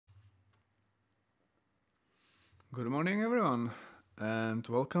Good morning, everyone, and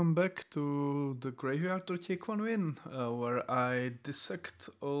welcome back to the Graveyard to Take One Win, where I dissect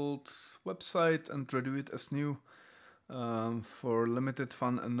old website and redo it as new for limited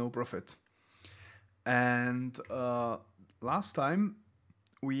fun and no profit. And last time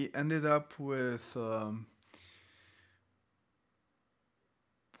we ended up with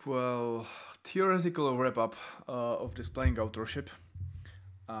well theoretical wrap up of displaying authorship,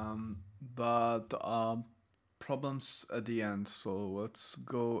 but problems at the end. So let's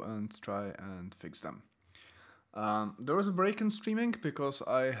go and try and fix them. There was a break in streaming because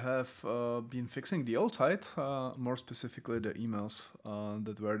I have been fixing the old site, more specifically the emails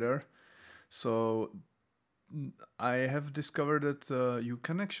that were there. So I have discovered that you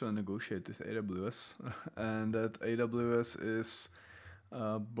can actually negotiate with AWS, and that AWS is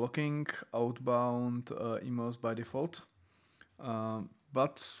blocking outbound emails by default.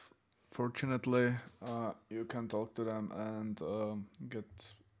 But fortunately, you can talk to them and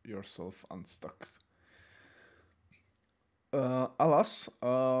get yourself unstuck. Alas,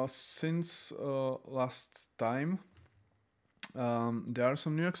 since last time, there are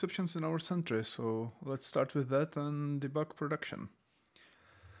some new exceptions in our sentry, so let's start with that and debug production.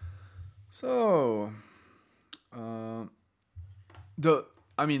 So, uh, the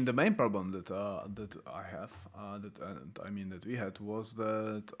main problem that I have that we had was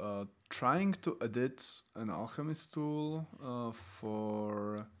that trying to edit an alchemist tool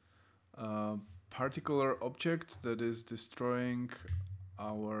for a particular object that is destroying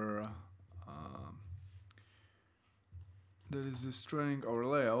our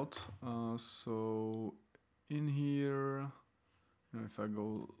layout. So in here, if I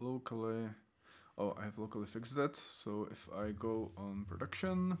go locally, I have locally fixed that. So if I go on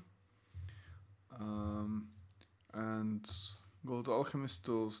production and go to Alchemist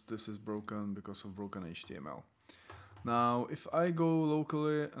Tools, this is broken because of broken HTML. Now, if I go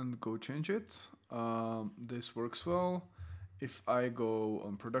locally and go change it, this works well. If I go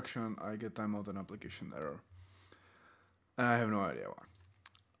on production, I get timeout and application error. And I have no idea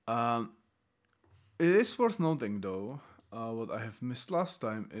why. It is worth noting, though, what I have missed last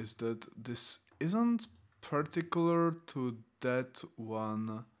time is that this isn't particular to that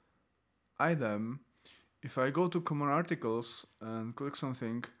one item. If I go to common articles and click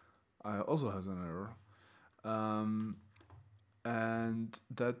something, I also have an error. And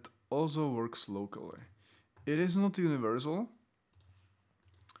that also works locally. It is not universal.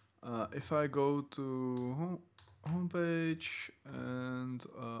 If I go to homepage and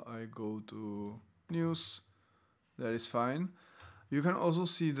I go to news, that is fine. You can also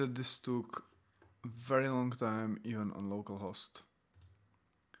see that this took a very long time even on localhost.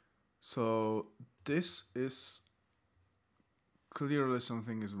 So this is clearly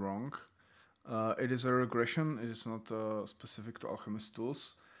something is wrong. It is a regression. It is not specific to Alchemist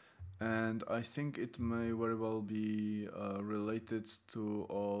tools, and I think it may very well be related to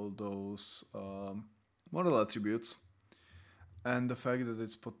all those model attributes and the fact that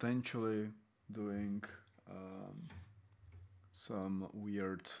it's potentially doing some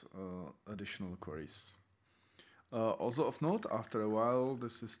weird additional queries. Also of note, after a while,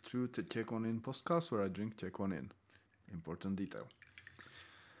 this is true to Take One In podcast where I drink Take One In. Important detail.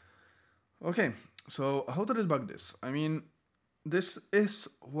 Okay, so how to debug this? I mean, this is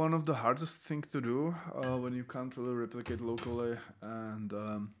one of the hardest things to do when you can't really replicate locally and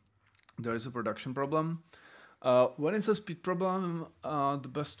there is a production problem. When it's a speed problem, the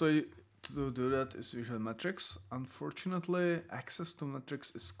best way to do that is usually metrics. Unfortunately, access to metrics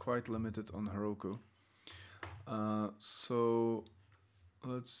is quite limited on Heroku. So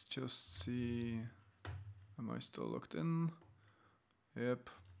let's just see. Am I still logged in? Yep.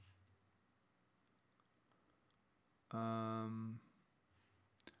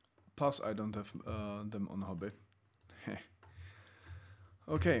 Plus, I don't have them on hobby.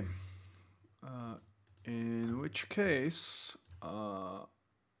 Okay. In which case,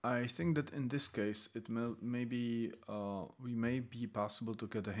 I think that in this case, it may be we may be possible to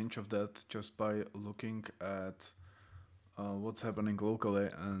get a hint of that just by looking at what's happening locally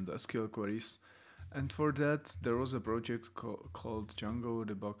and SQL queries. And for that, there was a project called Django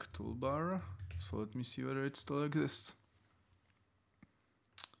Debug Toolbar. So let me see whether it still exists.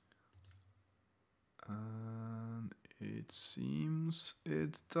 And it seems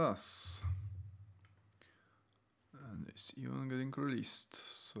it does. And it's even getting released.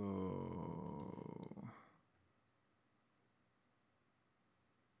 So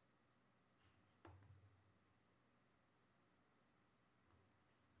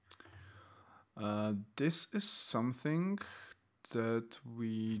this is something that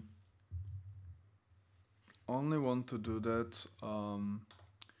we only want to do that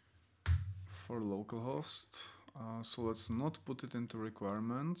for localhost. So let's not put it into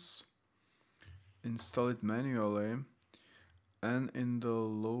requirements. Install it manually, and in the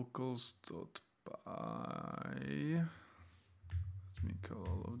locals.py, let me call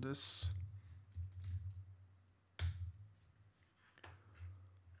all of this.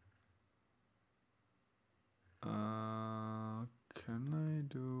 Can I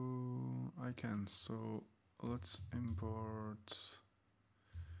do? I can. So let's import.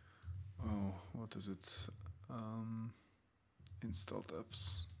 Oh, what is it? Installed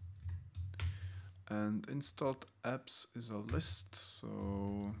apps. And installed apps is a list.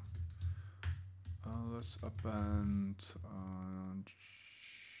 So let's append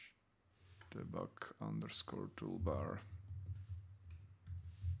debug underscore toolbar.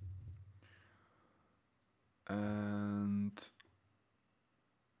 And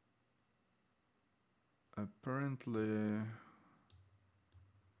apparently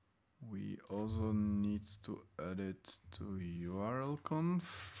we also need to add it to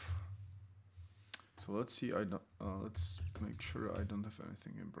url.conf. So let's see. Let's make sure I don't have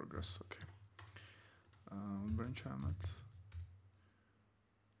anything in progress. Okay. Branch I'm at.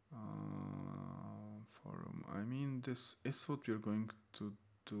 Forum. I mean, this is what we're going to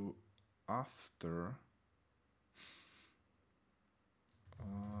do after.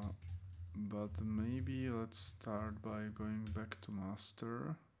 But maybe let's start by going back to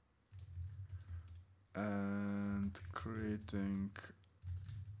master and creating,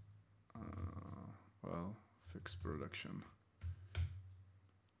 well, fix production.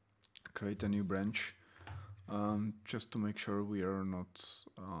 Create a new branch, just to make sure we are not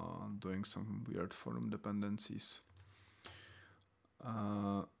doing some weird forum dependencies.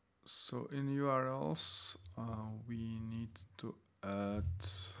 So in URLs, we need to add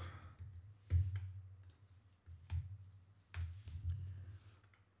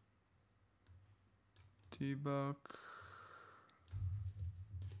debug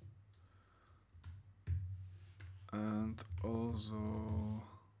and also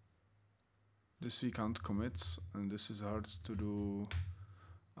this we can't commit, and this is hard to do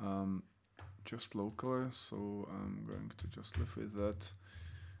just locally, so I'm going to just live with that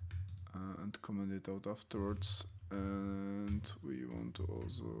and comment it out afterwards. And we want to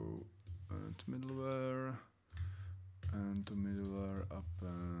also add middleware, and to middleware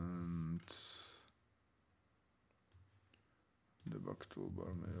append debug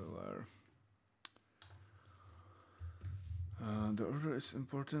toolbar middleware. The order is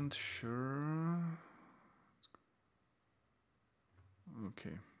important, sure.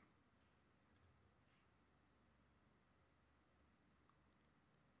 Okay.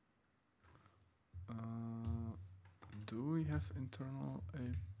 Do we have internal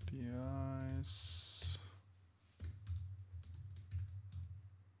APIs?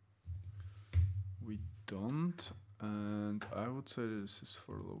 We don't, and I would say this is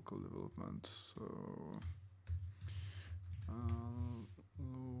for local development, so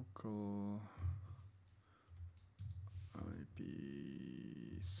local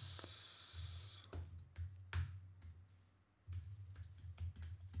IPs.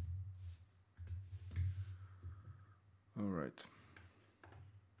 All right.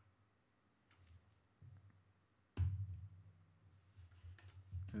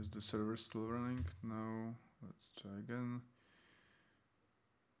 Is the server still running? No. Let's try again.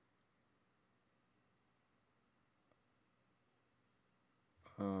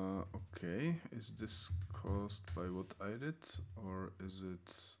 Okay, is this caused by what I did, or is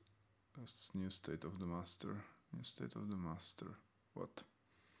it a new state of the master? New state of the master. What?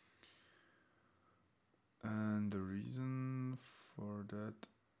 And the reason for that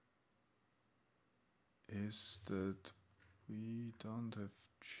is that we don't have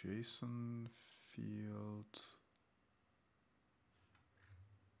JSON field.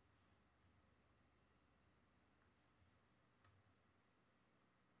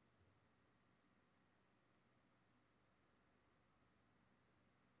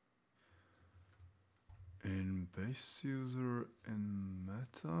 In base user in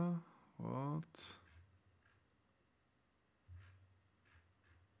meta, what?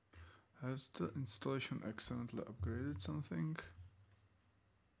 Has the installation accidentally upgraded something?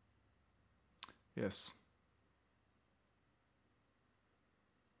 Yes.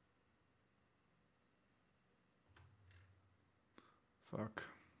 Fuck.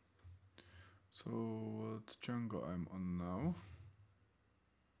 So what Django I'm on now?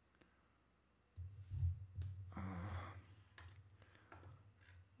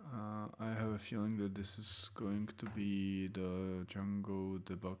 I have a feeling that this is going to be the Django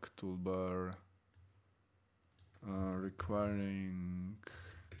debug toolbar requiring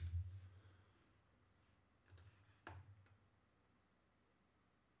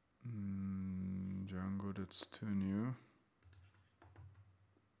Django, that's too new.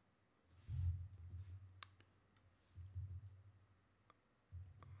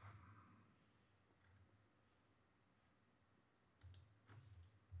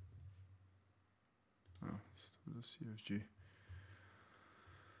 Oh, still the CFG.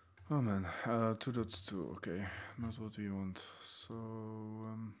 Oh man, 2.2, okay, not what we want. So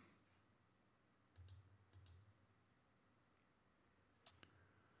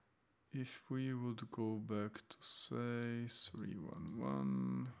if we would go back to say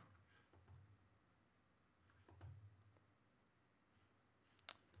 311,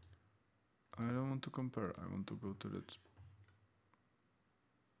 I don't want to compare, I want to go to that.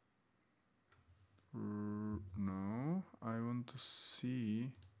 No, I want to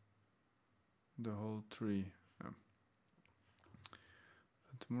see the whole tree. Yeah.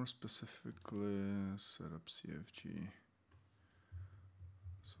 And more specifically, set up CFG.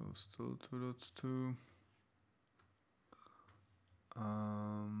 So still 2.2.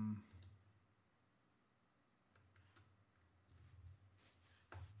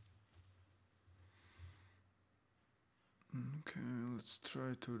 Okay, let's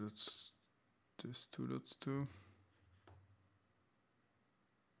try this 2.2.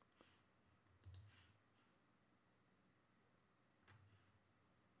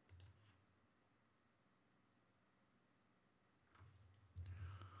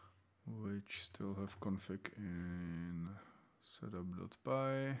 Which still have config in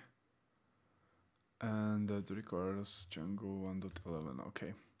setup.py, and that requires Django 1.11.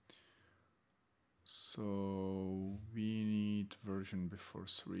 Okay, so we need version before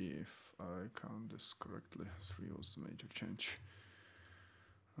 3 if I count this correctly. 3 was the major change.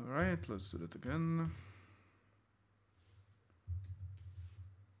 Alright, let's do that again.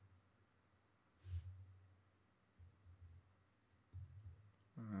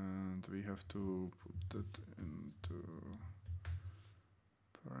 And we have to put that into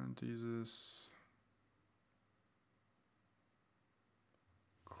parentheses.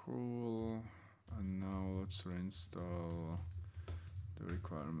 Cool. And now let's reinstall the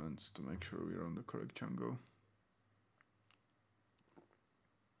requirements to make sure we're on the correct Django.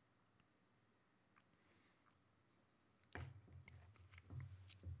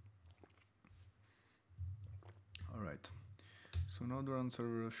 Alright, so now the run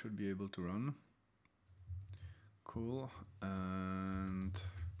server should be able to run. Cool, and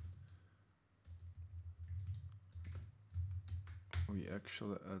we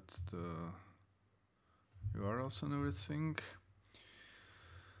actually add the URLs and everything.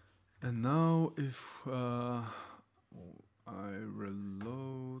 And now if I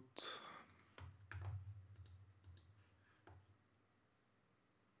reload,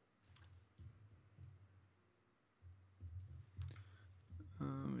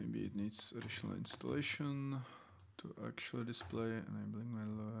 maybe it needs additional installation to actually display, enabling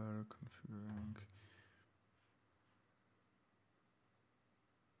malware, configuring.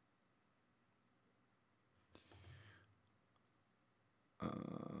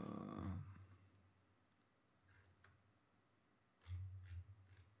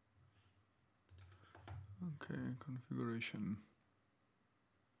 Okay, configuration.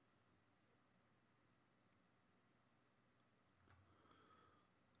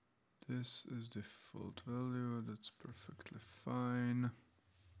 This is default value, that's perfectly fine.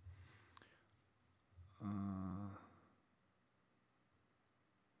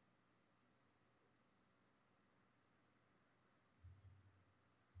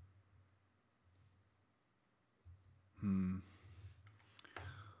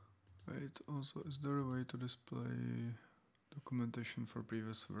 Wait, also, is there a way to display documentation for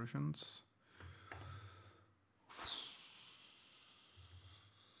previous versions?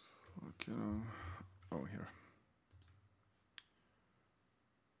 Like, you know, oh, here.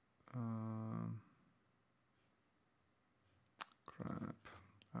 Crap.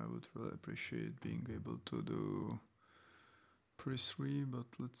 I would really appreciate being able to do pre-3, but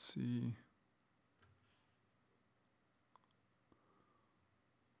let's see.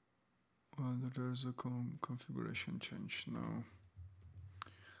 Whether there's a configuration change now.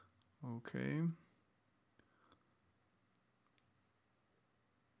 Okay.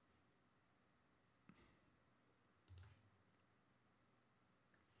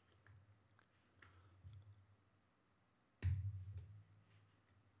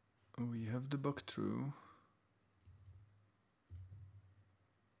 We have the bug true.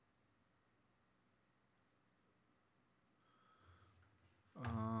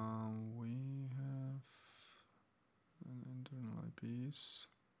 We have nice.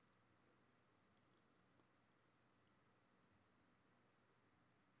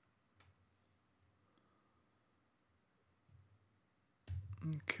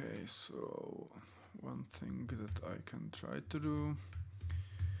 Okay, so one thing that I can try to do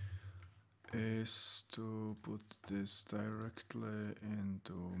is to put this directly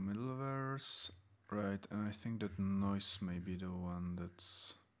into middlewares, right? And I think that noise may be the one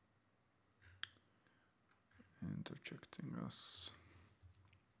that's interjecting us.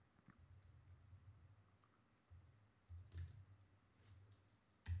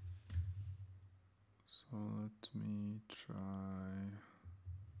 So let me try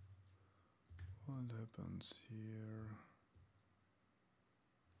what happens here.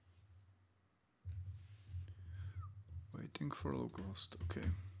 Waiting for localhost, okay.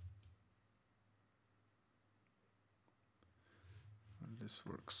 And this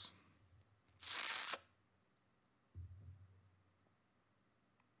works.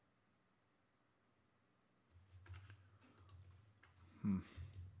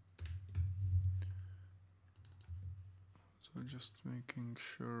 So just making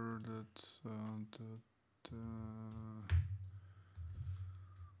sure that the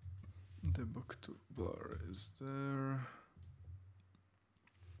debug toolbar is there.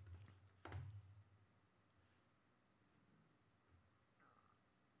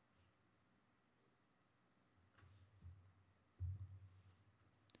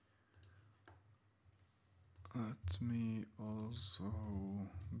 Let me also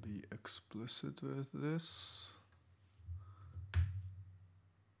be explicit with this.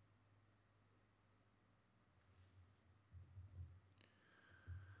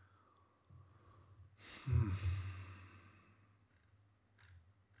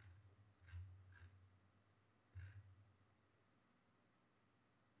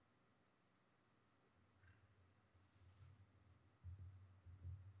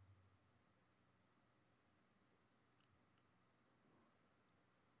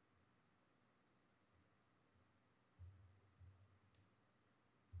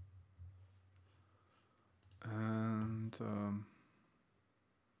 And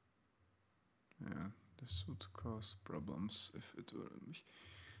yeah, this would cause problems if it weren't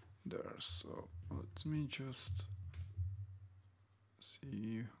there. So let me just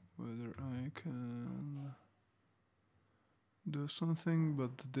see whether I can do something,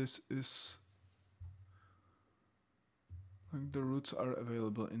 but this is like the roots are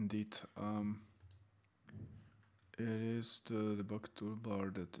available indeed. It is the debug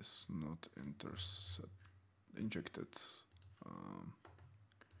toolbar that is not injected.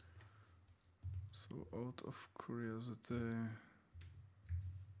 So out of curiosity,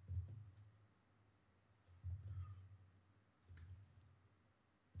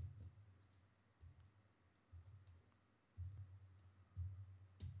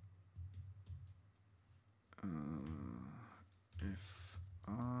 if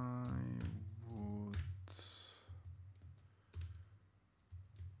I would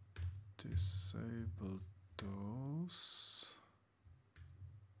disable those,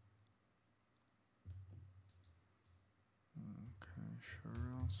 okay, sure,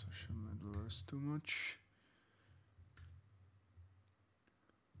 session middleware is too much.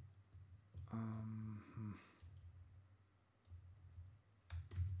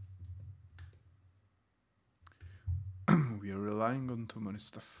 We are relying on too many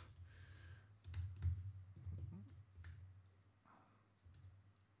stuff.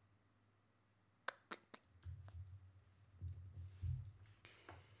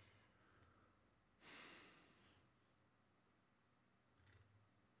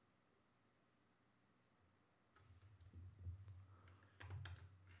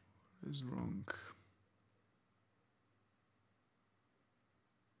 What is wrong?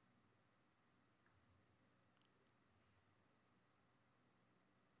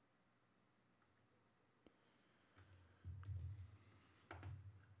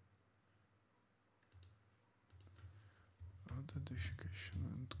 Authentication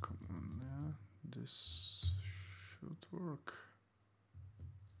and command, yeah, this should work.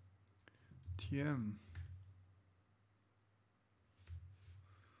 TM.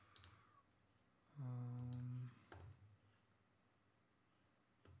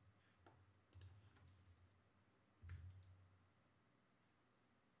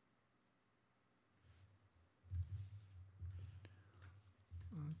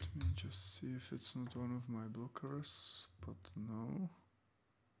 Let me just see if it's not one of my blockers, but no.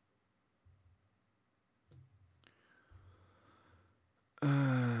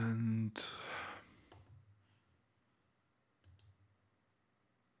 And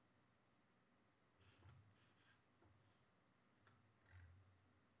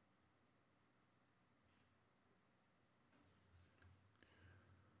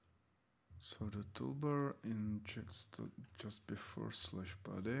So the toolbar injects just before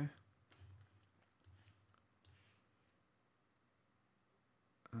 /body.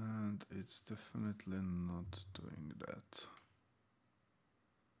 And it's definitely not doing that.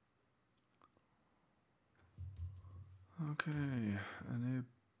 Okay, any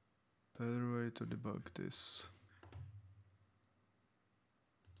better way to debug this?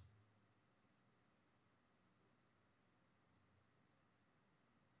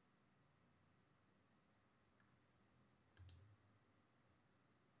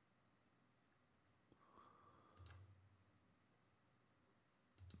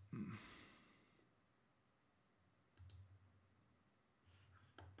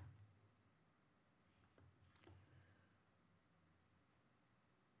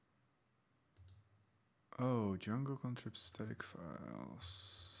 Oh, Django contrib static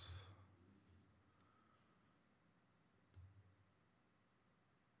files.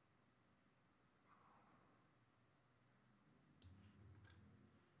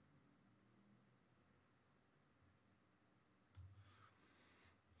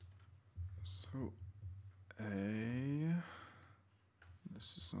 So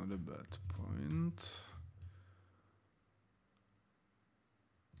this is not a bad point.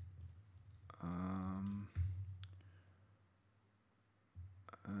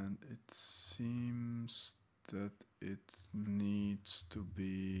 And it seems that it needs to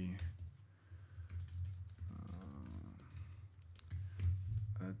be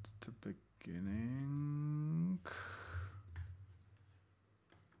at the beginning.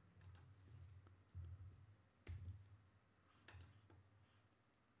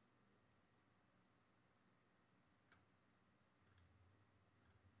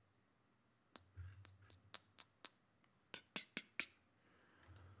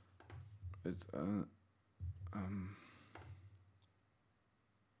 It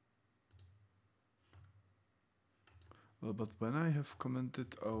well, but when I have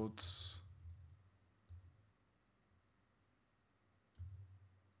commented out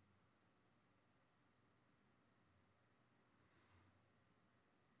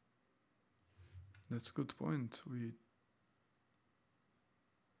that's a good point.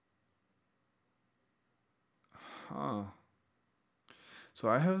 So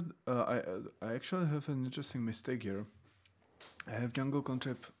I have I actually have an interesting mistake here. I have Django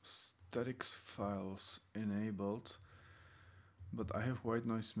contrib statics files enabled, but I have white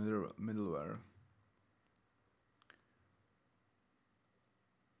noise middleware.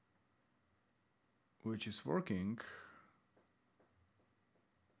 Which is working.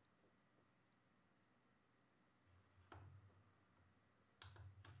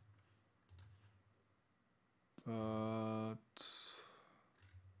 But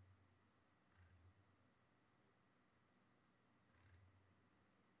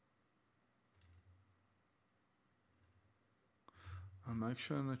I'm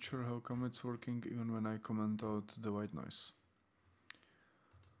actually not sure how come it's working even when I comment out the white noise.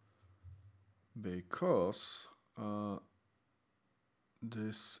 Because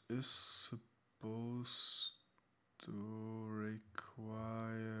this is supposed to require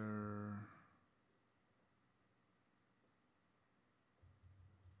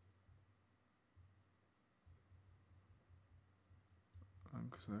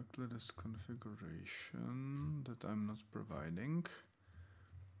exactly this configuration that I'm not providing.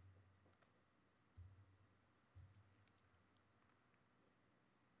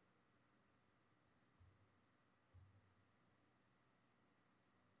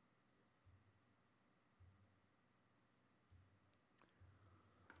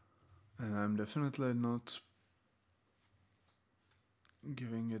 And I'm definitely not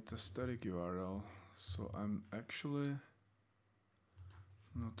giving it a static URL, so I'm actually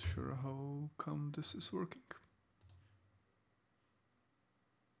not sure how come this is working.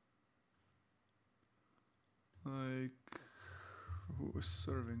 Like, who is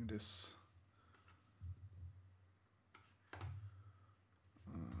serving this?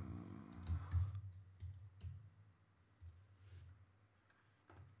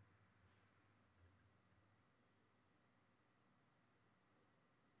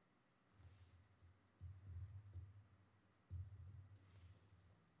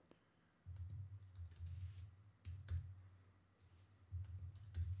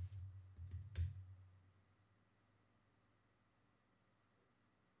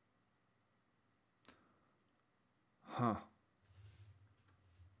 Huh.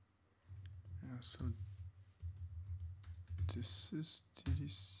 Yeah, so this is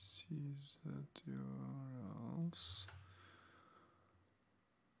TDCZ URLs.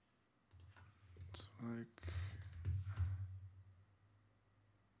 It's like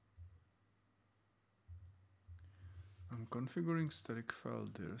configuring static file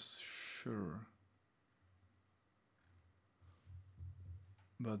dirs, sure.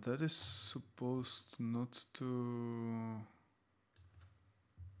 But that is supposed not to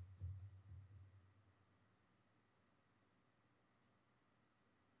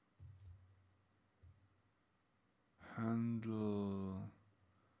handle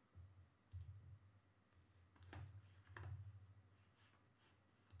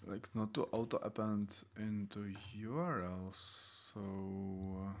like not to auto append into URLs, so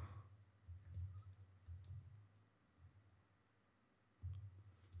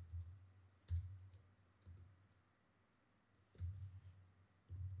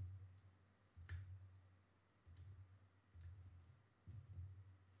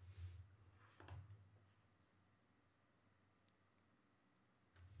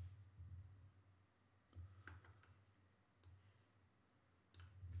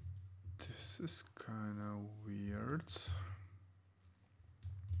this is kind of weird.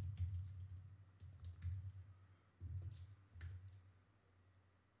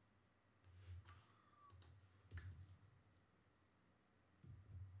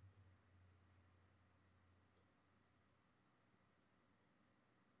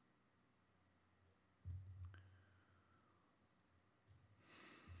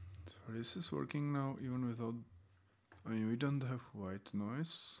 So this is working now even without, I mean, we don't have white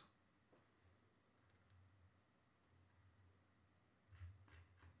noise.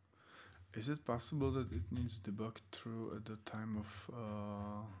 Is it possible that it needs debug through at the time of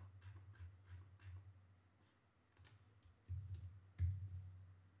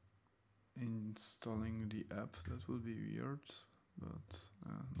installing the app? That would be weird, but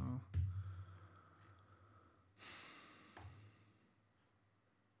no.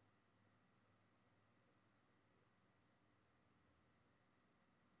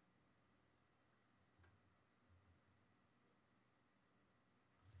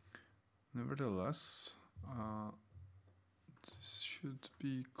 Nevertheless, this should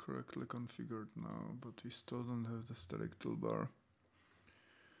be correctly configured now, but we still don't have the static toolbar.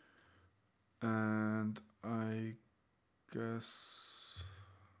 And I guess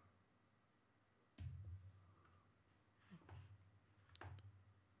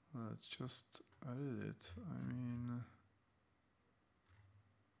let's just edit it. I mean,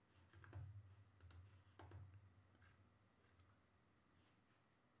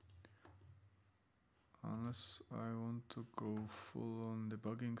 unless I want to go full on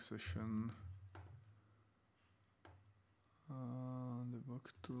debugging session. Debug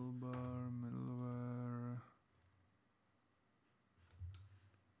toolbar, middleware.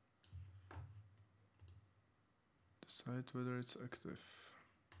 Decide whether it's active.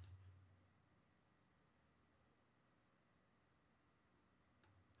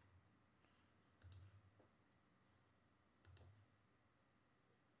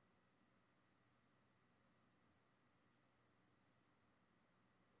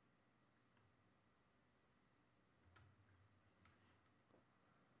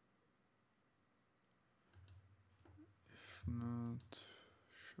 If not,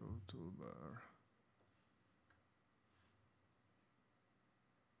 show toolbar.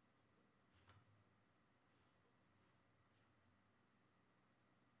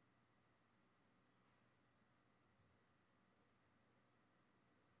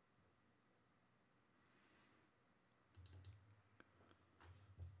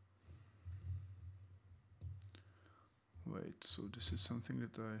 Wait, so this is something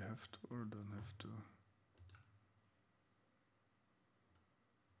that I have to or don't have to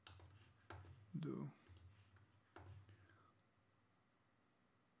do.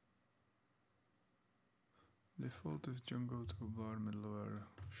 Default is Django toolbar, middleware,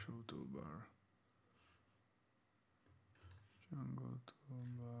 show toolbar. Django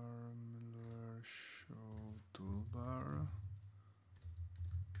toolbar, middleware, show toolbar.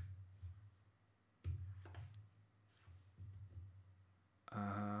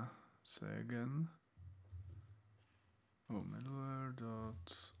 Say again. Oh, middleware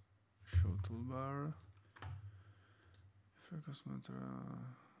dot show toolbar. If request matter.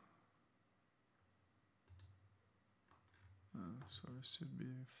 So it should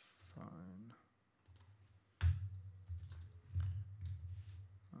be fine.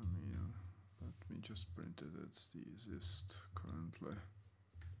 I mean, let me just print it. It's the easiest currently.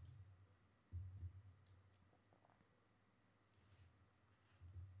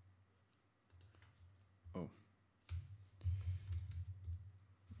 Oh,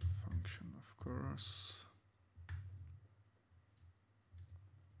 function, of course.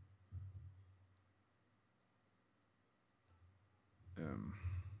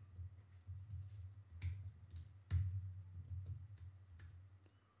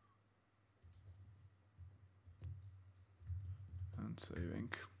 and saving.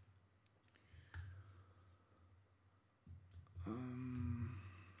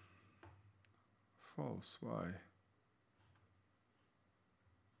 False, why?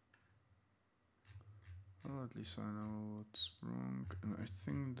 Well, at least I know what's wrong, and I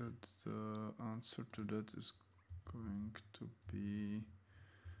think that the answer to that is going to be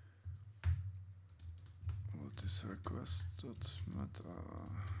what is request.meta.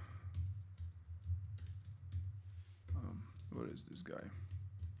 Where is this guy?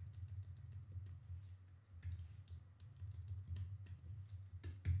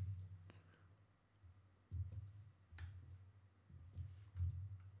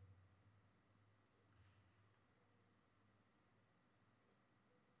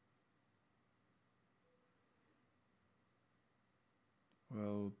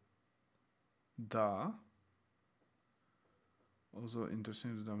 Well, da. Also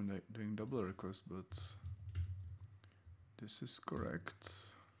interesting that I'm doing double request, but this is correct.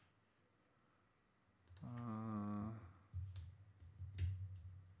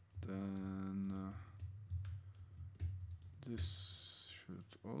 Then this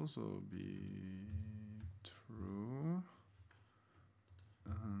should also be true.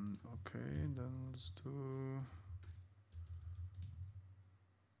 And okay, then let's do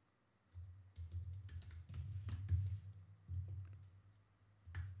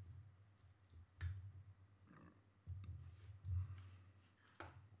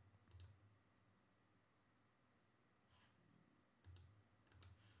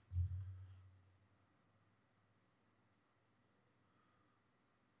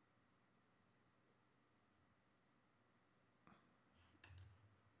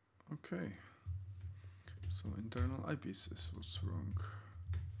okay. So internal IPs is what's wrong.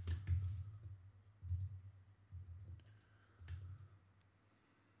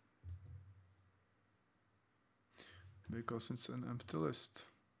 Because it's an empty list.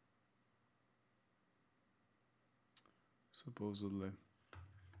 Supposedly.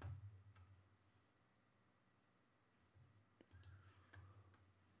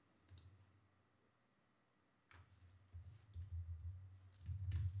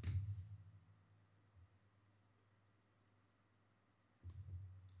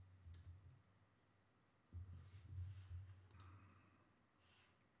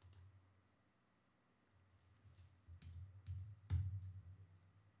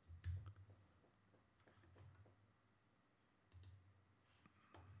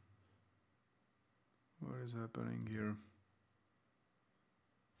 What is happening here?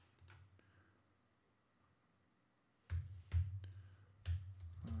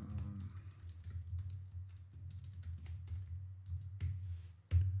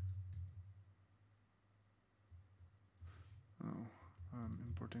 I'm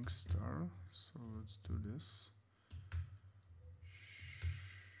importing star, so let's do this.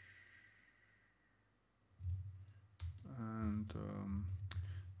 And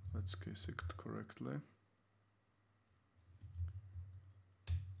let's case it correctly.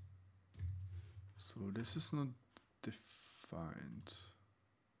 So this is not defined.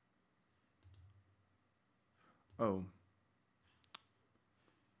 Oh.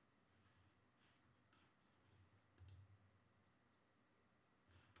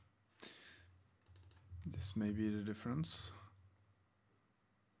 This may be the difference.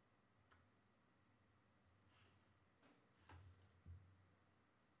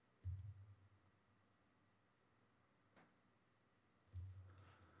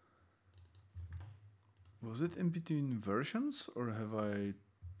 Was it in between versions, or have I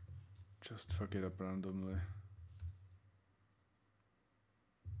just fucked it up randomly?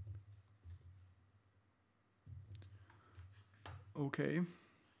 Okay.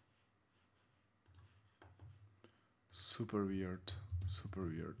 Super weird. Super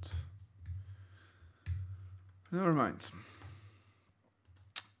weird. Never mind.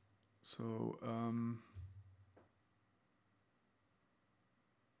 So,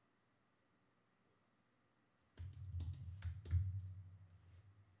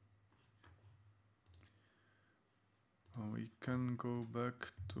 we can go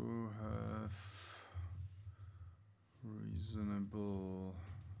back to have reasonable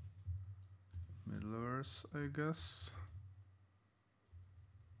middlewares, I guess.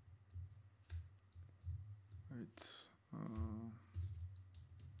 Wait.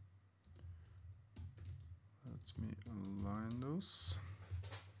 Let me align those.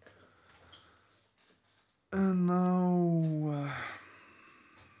 And now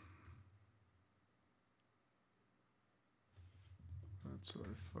let's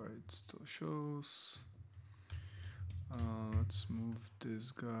verify it still shows. Let's move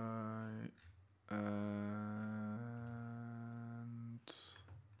this guy and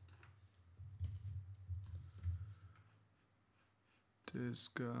this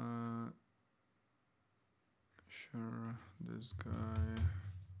guy, sure, this guy,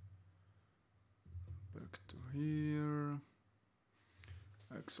 back to here,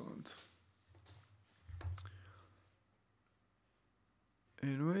 excellent.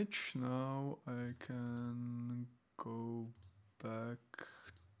 In which now I can go back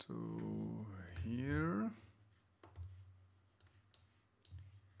to here,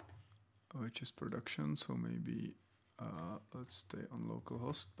 which is production, so maybe let's stay on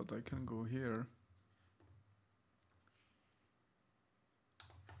localhost, but I can go here.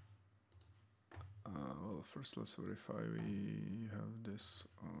 Well, first let's verify we have this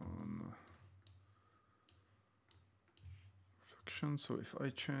on production. So if I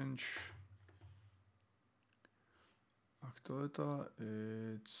change Actoleta,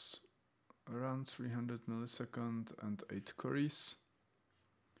 it's around 300 milliseconds and 8 queries.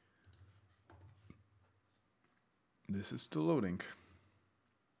 This is still loading.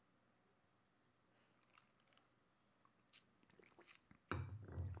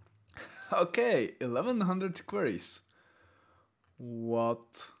 Okay, 1100 queries.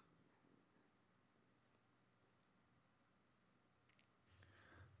 What?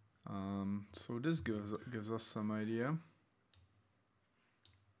 So this gives us some idea.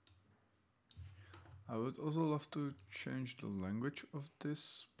 I would also love to change the language of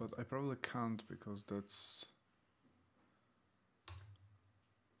this, but I probably can't because that's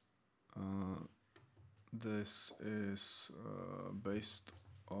this is based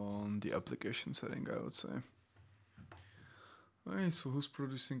on the application setting, I would say. Okay, so who's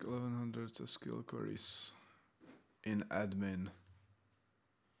producing 1100 SQL queries in admin?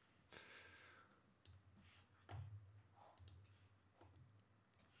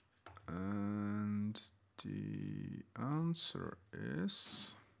 And the answer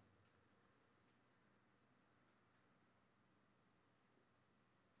is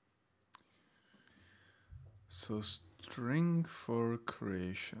so string for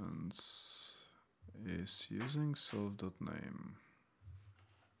creations is using solve.name.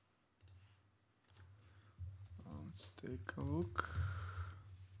 Let's take a look.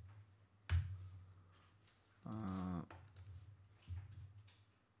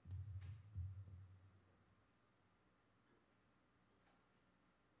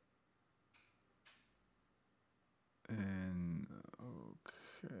 And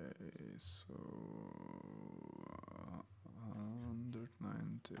okay, so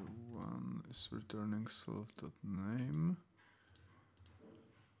 191 is returning solve.name,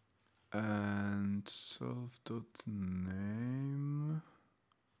 and solve.name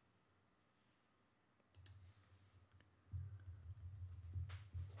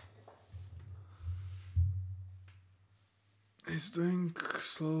is doing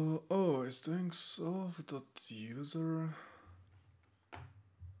so. Oh, it's doing solve.user.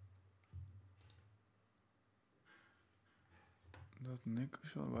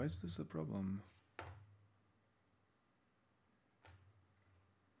 Why is this a problem?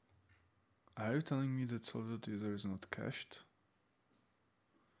 Are you telling me that solve.user is not cached?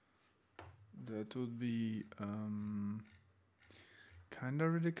 That would be kinda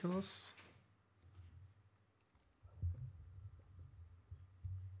ridiculous.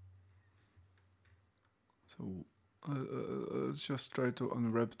 So let's just try to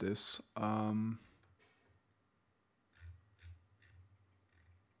unwrap this.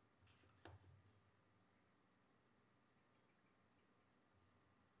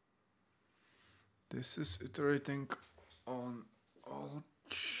 This is iterating on all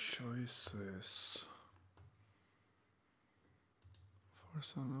choices for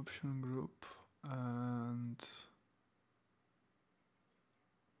some option group, and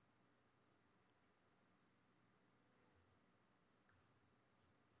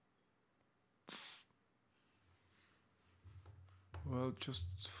well,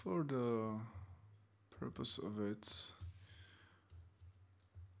 just for the purpose of it,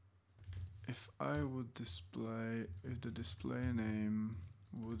 if I would display, if the display name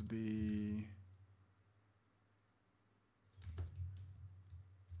would be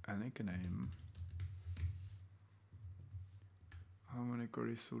a nickname, how many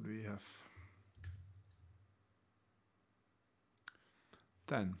queries would we have?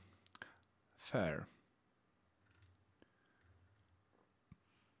 10. Fair.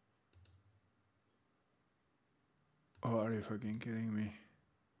 Oh, are you fucking kidding me?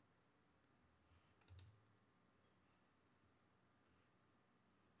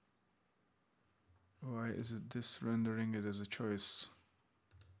 Why is it this rendering it as a choice?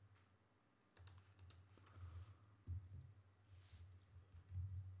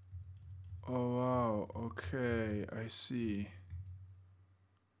 Oh wow, okay, I see.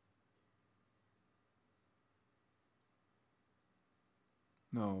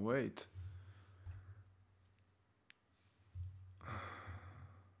 No, wait.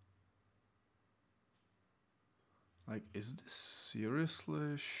 Like, is this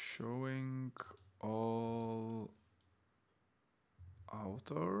seriously showing all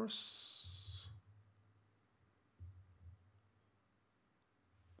authors?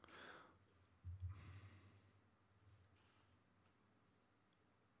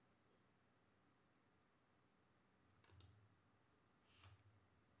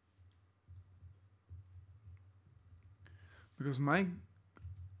 Because my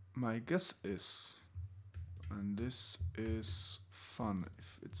guess is, and this is fun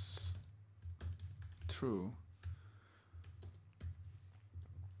if it's true,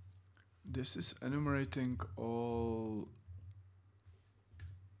 this is enumerating all.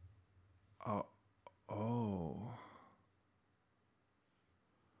 Oh.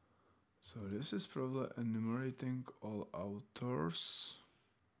 So this is probably enumerating all authors.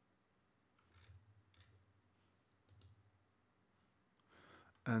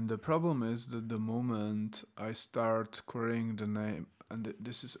 And the problem is that the moment I start querying the name, and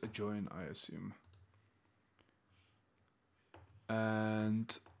this is a join, I assume.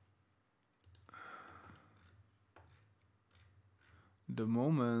 And the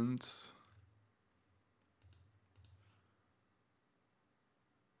moment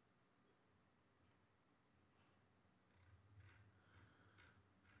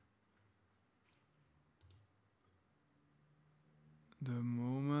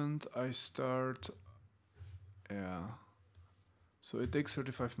I start, yeah. So it takes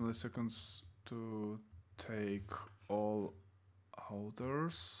 35 milliseconds to take all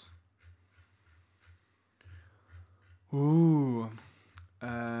authors. Ooh.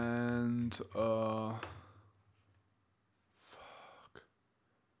 And fuck.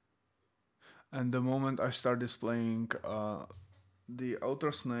 And the moment I start displaying the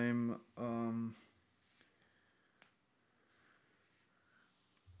author's name,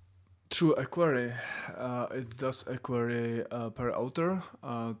 through a query, it does a query per author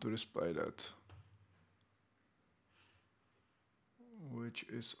to display that, which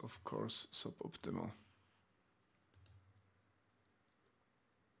is of course suboptimal.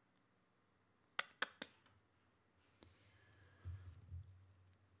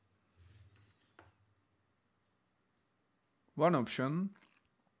 One option,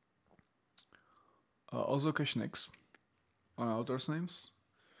 also cache nicks on authors' names.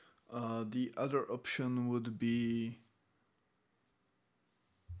 The other option would be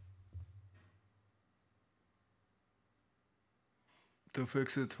to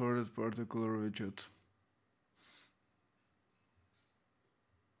fix it for that particular widget.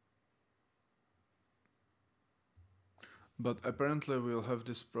 But apparently we'll have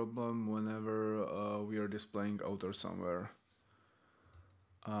this problem whenever we are displaying author somewhere.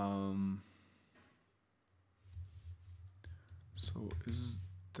 So is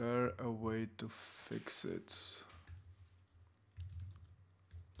there a way to fix it? So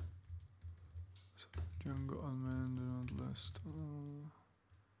Django admin do not list.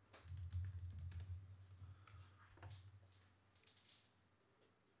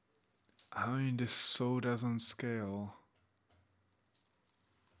 I mean, this so doesn't scale.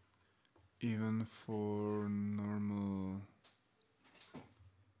 Even for normal.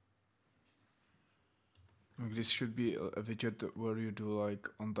 Like, this should be a widget where you do like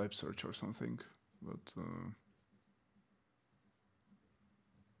on type search or something, but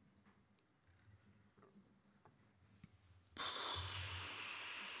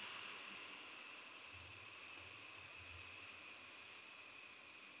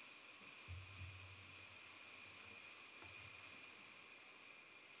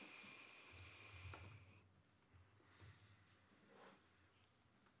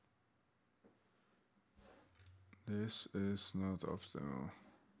this is not optimal.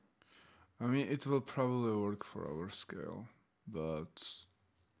 I mean, it will probably work for our scale, but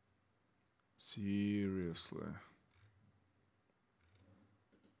seriously.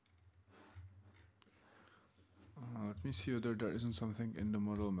 Let me see whether there isn't something in the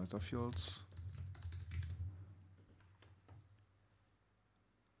model meta fields.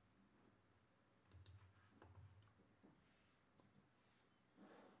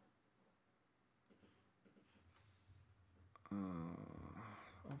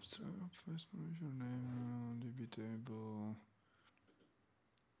 Abstract first permission name, DB table.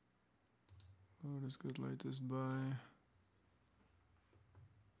 What is good latest by?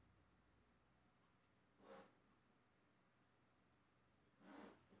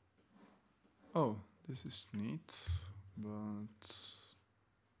 Oh, this is neat, but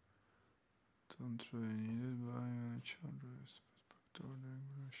don't really need it by each address.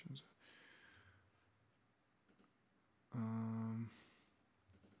 questions.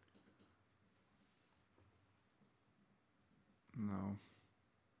 No.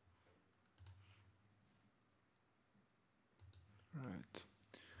 Right.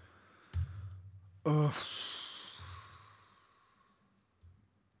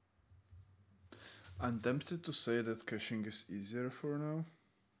 I'm tempted to say that caching is easier for now.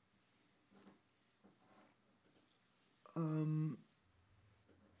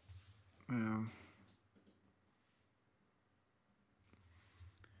 Yeah.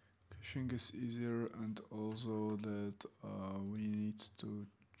 Caching is easier, and also that we need to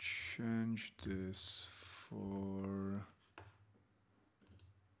change this for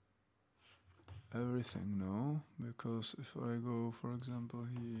everything now, because if I go, for example,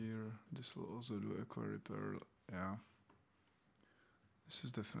 here, this will also do a query per, yeah. This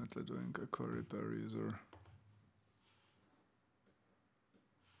is definitely doing a query per user.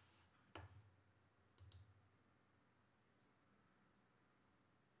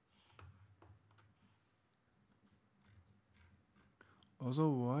 Also,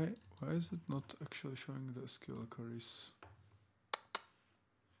 why is it not actually showing the SQL queries?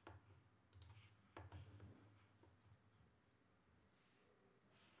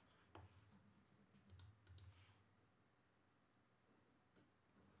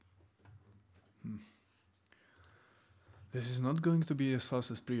 This is not going to be as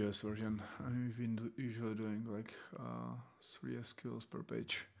fast as previous version. I've been usually doing like 3 SQLs per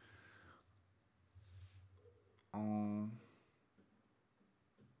page.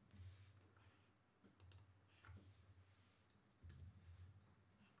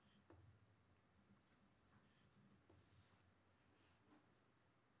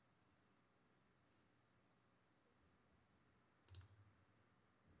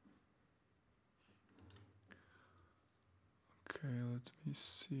 Okay, let me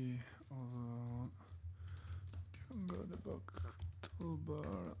see. Although Django debug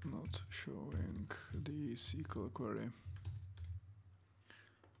toolbar not showing the SQL query.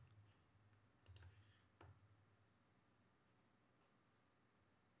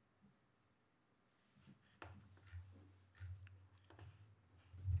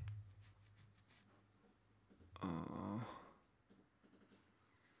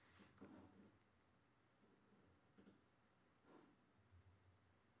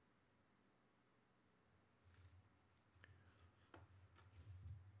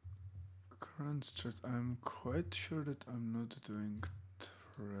 Current strat, I'm quite sure that I'm not doing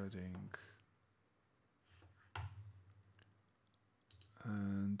threading.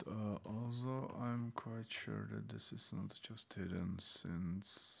 And also I'm quite sure that this is not just hidden,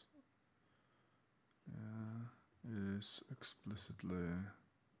 since it is explicitly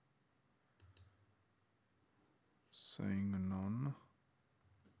saying none.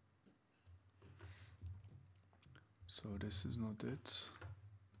 So this is not it.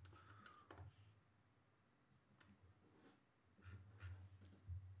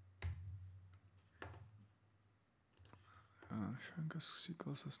 Showing us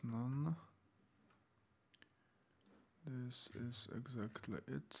SQL says none. This is exactly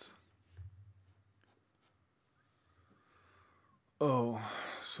it. Oh,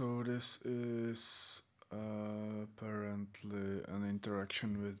 so this is apparently an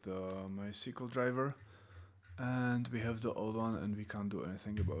interaction with the MySQL driver, and we have the old one and we can't do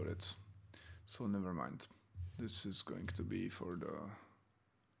anything about it. So never mind. This is going to be for the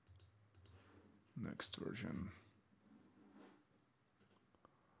next version.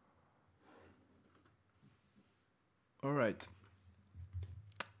 Alright.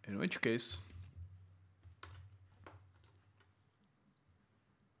 In which case,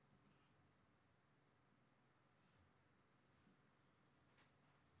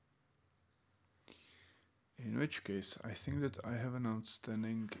 I think that I have an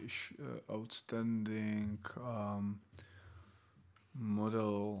outstanding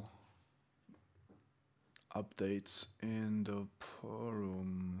model updates in the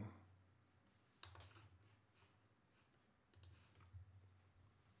forum.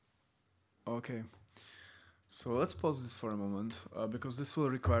 Okay, so let's pause this for a moment, because this will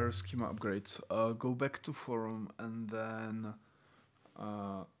require schema upgrades. Go back to forum and then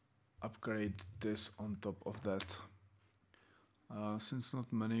upgrade this on top of that. Since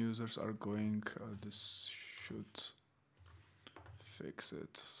not many users are going, this should fix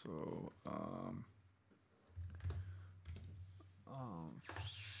it. So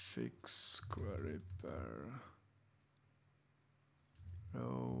fix query per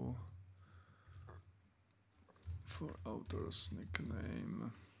row for author's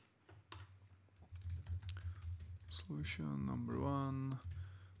nickname. Solution number 1,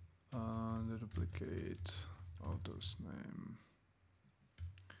 duplicate author's name.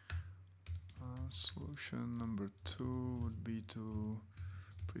 Solution number 2 would be to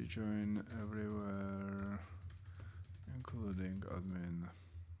pre-join everywhere, including admin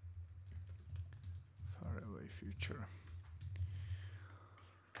faraway future.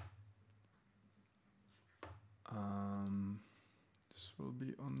 This will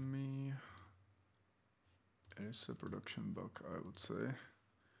be on me. It is a production bug, I would say.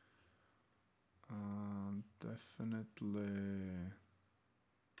 Definitely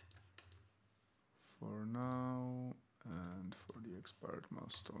for now and for the expired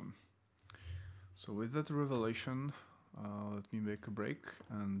milestone. So with that revelation, let me make a break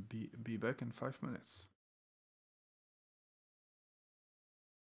and be back in 5 minutes.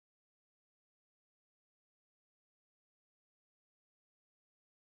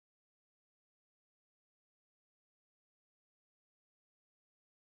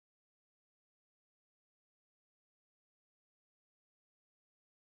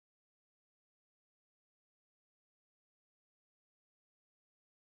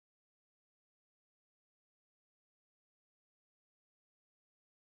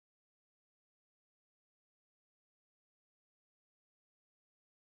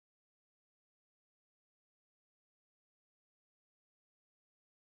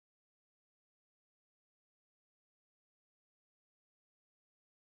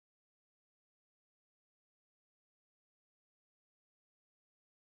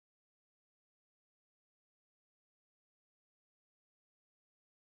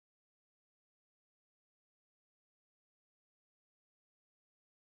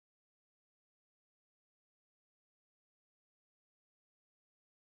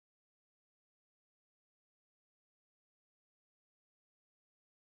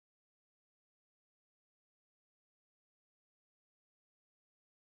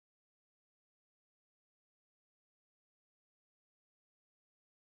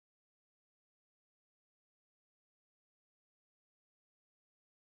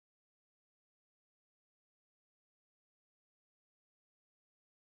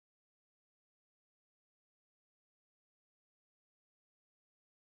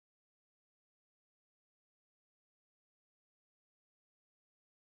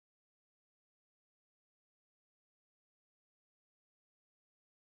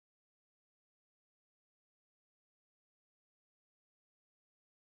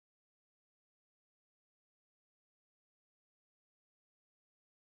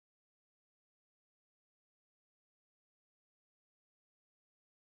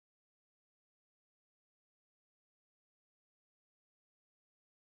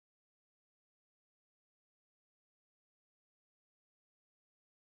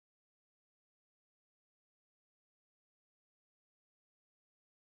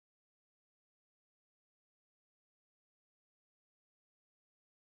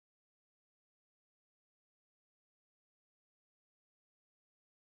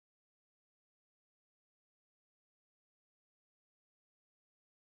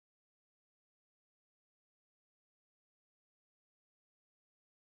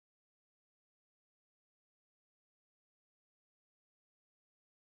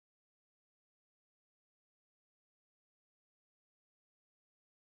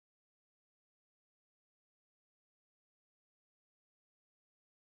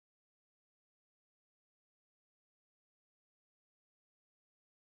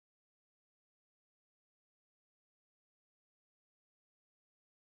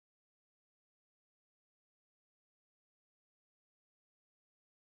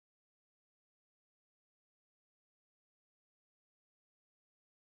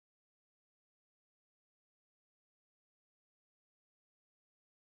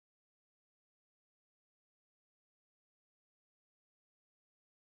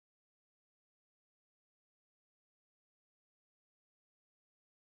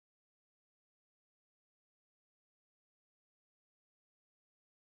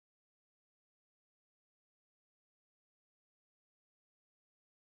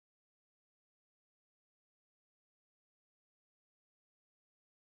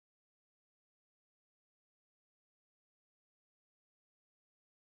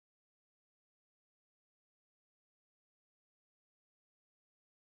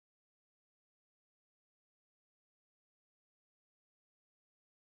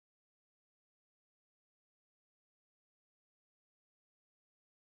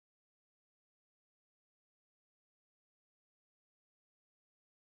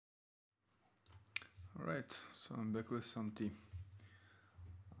 Alright, so I'm back with some tea.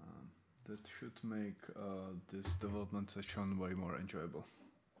 That should make this development session way more enjoyable.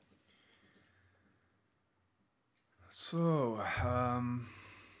 So,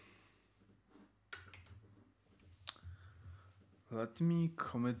 let me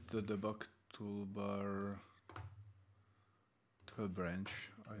commit the debug toolbar to a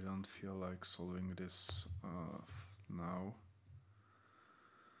branch. I don't feel like solving this now.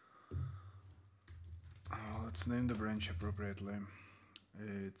 Let's name the branch appropriately.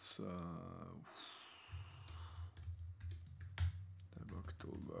 It's debug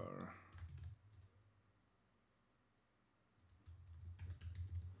toolbar.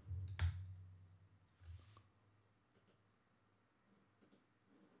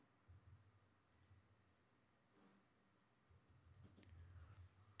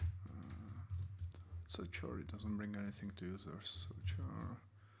 Suchar, it doesn't bring anything to users. Suchar,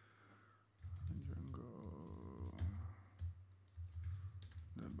 Django,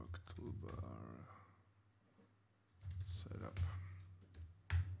 debug toolbar, setup.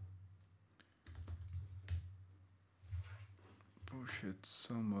 Push it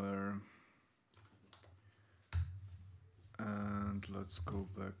somewhere. And let's go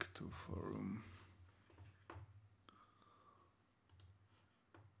back to forum.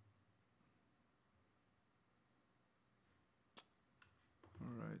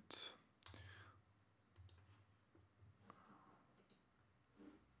 All right.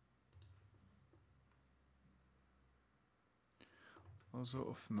 Also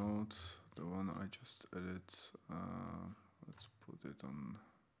of note, the one I just added, let's put it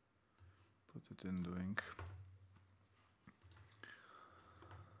in doing.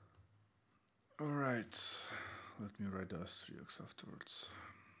 All right, let me write the S3x afterwards.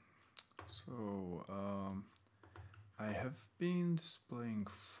 So I have been displaying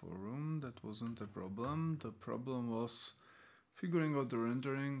forum, that wasn't a problem. The problem was figuring out the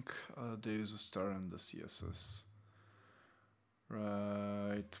rendering, the user star and the CSS.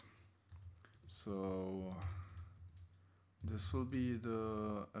 Right, so this will be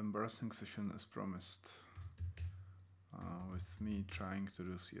the embarrassing session as promised, with me trying to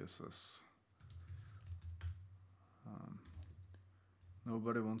do CSS.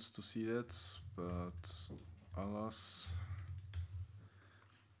 Nobody wants to see that, but alas,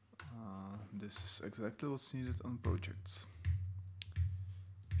 this is exactly what's needed on projects.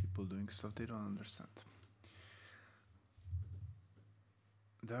 People doing stuff they don't understand.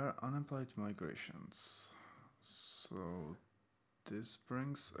 There are unapplied migrations. So this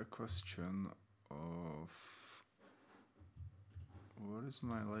brings a question of what is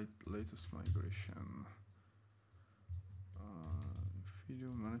my latest migration? Video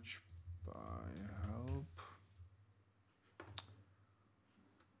managed by help.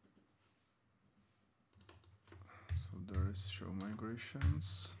 So there is show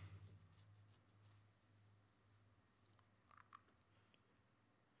migrations.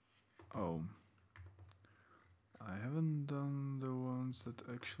 Oh, I haven't done the ones that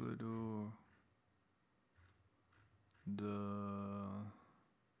actually do the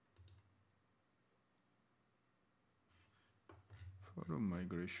forum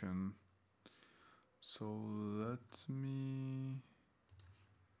migration. So let me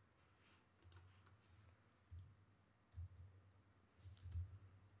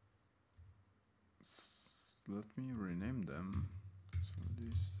rename them. So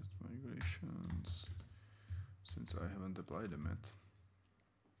these migrations, since I haven't applied them yet.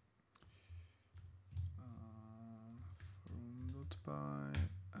 Forum.py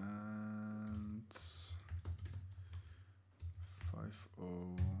and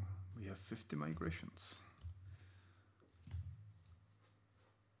 5.0. We have 50 migrations.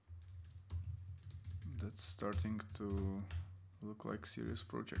 That's starting to look like serious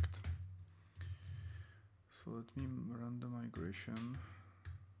project. So let me run the migration.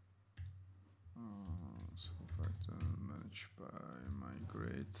 So Python manage by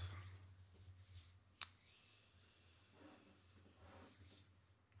migrate.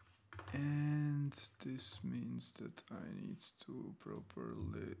 And this means that I need to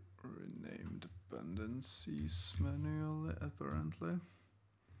properly rename dependencies manually, apparently.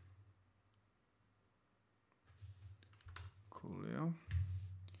 Coolio.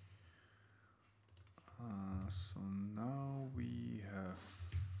 So now we have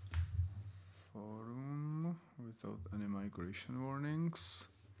forum without any migration warnings.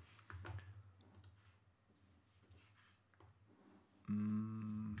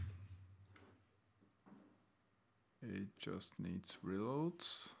 It just needs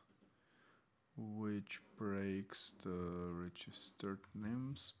reloads, which breaks the registered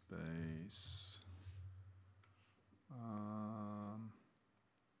namespace.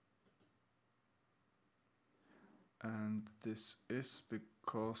 And this is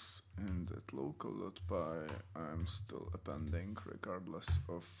because in that local.py I'm still appending regardless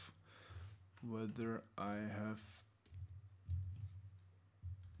of whether I have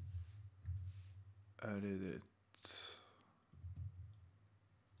added it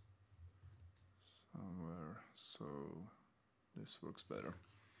somewhere, so this works better.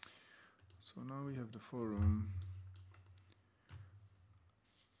 So now we have the forum.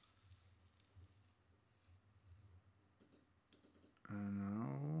 And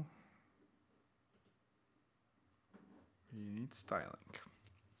now we need styling.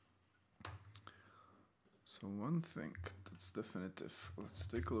 So one thing that's definitive, let's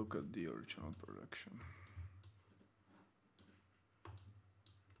take a look at the original production.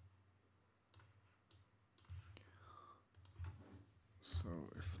 So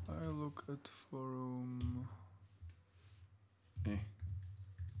if I look at forum,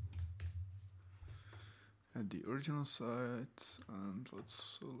 at the original site, and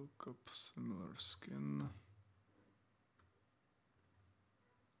let's look up similar skin.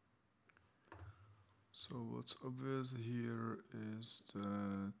 So what's obvious here is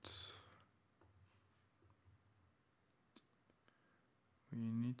that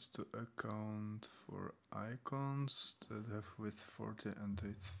we need to account for icons that have width 40 and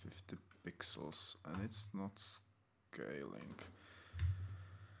height 50 pixels, and it's not scaling,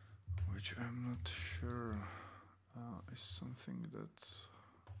 which I'm not sure is something that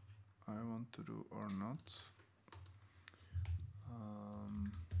I want to do or not.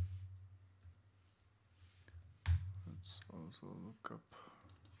 Let's also look up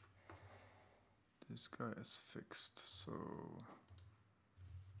this guy as fixed, so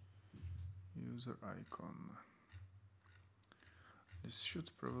user icon. This should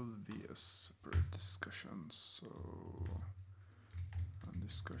probably be a separate discussion, so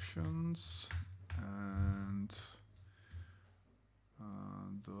discussions and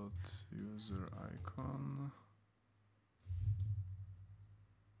dot user icon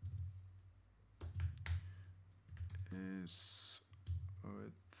is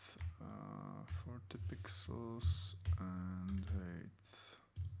with 40 pixels and height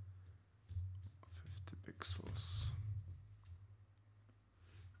 50 pixels.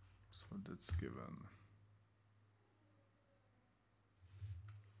 So that's given.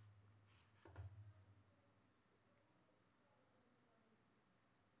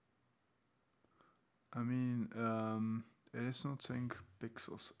 I mean, it is not saying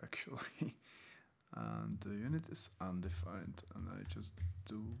pixels actually. And the unit is undefined, and I just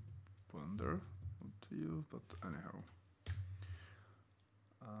do wonder what to use, but anyhow.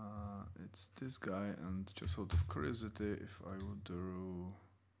 It's this guy, and just out of curiosity, if I would do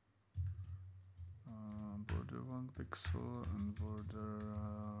border 1 pixel and border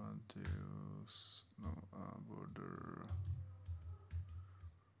border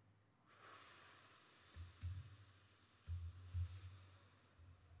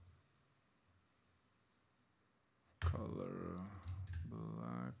color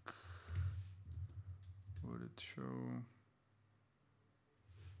black, would it show?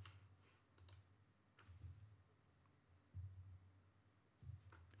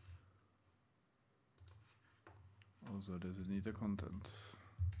 Also, does it need a content?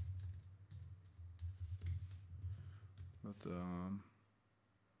 But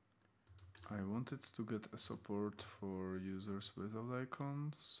I wanted to get a support for users without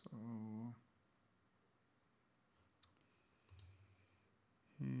icons, so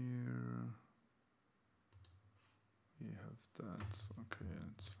here we have that. Okay,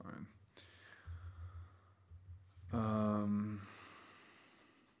 that's fine.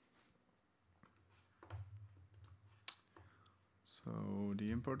 So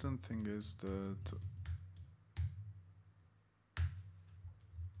the important thing is that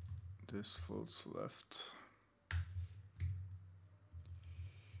this floats left,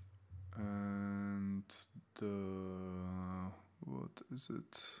 and what is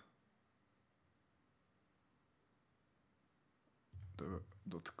it? The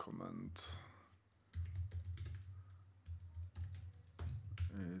dot comment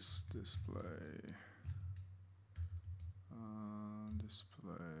is display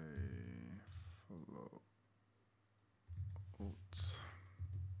float.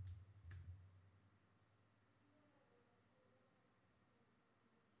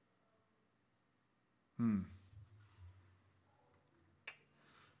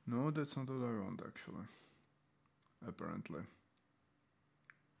 No, that's not what I want actually. Apparently.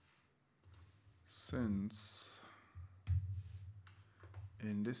 Since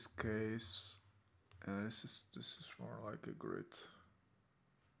in this case this is more like a grid.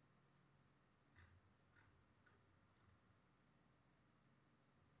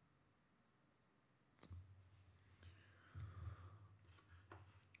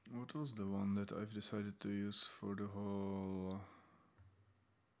 What was the one that I've decided to use for the whole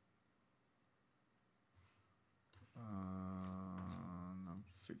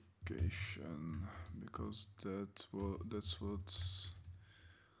navigation? Because that's what's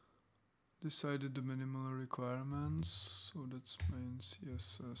decided the minimal requirements. So that's main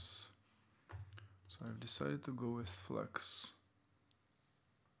CSS. So I've decided to go with Flex.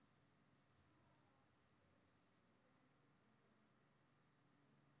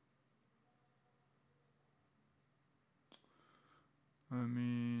 I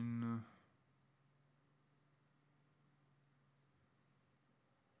mean,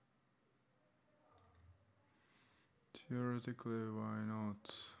 theoretically, why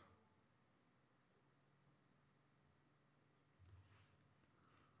not?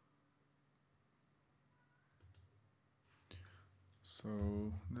 So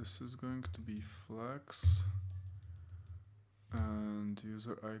this is going to be Flex, and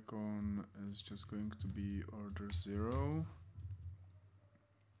user icon is just going to be order 0.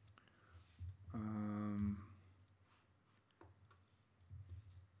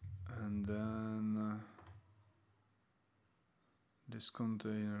 And then this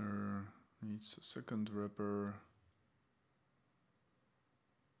container needs a second wrapper.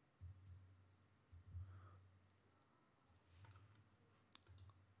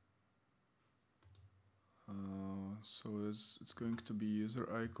 So it's going to be user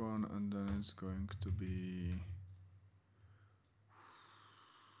icon, and then it's going to be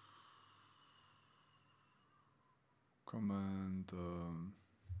command.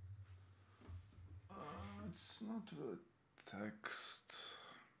 It's not really text,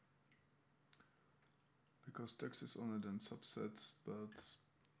 because text is only then subset, but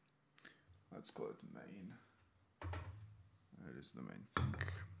let's call it main. It is the main thing.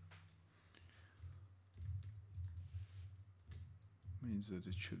 Means that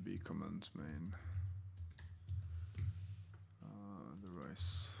it should be command main.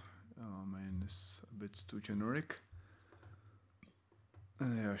 Otherwise, main is a bit too generic.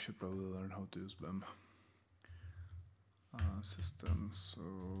 And yeah, I should probably learn how to use BEM. System, so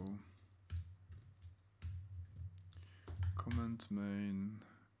command main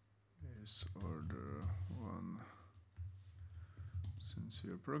is order 1. Since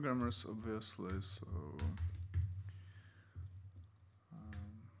we are programmers, obviously, so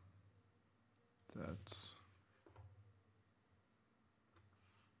that's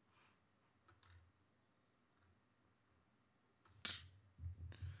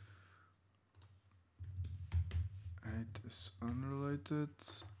it is unrelated,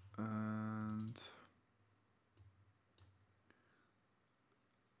 and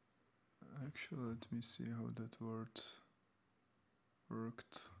actually let me see how that word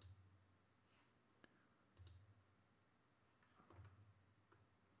worked.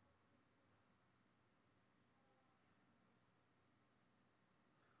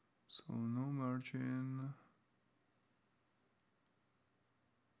 So no margin,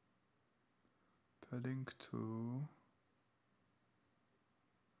 padding 2,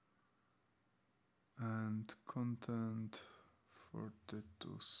 and content 40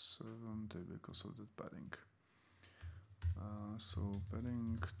 to 70 because of the padding. So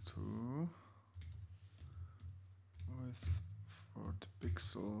padding 2 with 40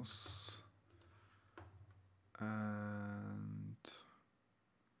 pixels, and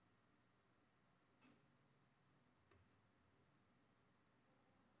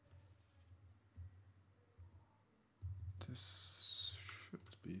this should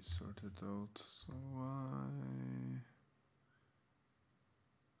be sorted out. So why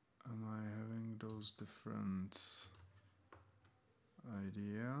am I having those different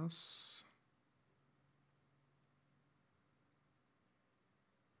ideas?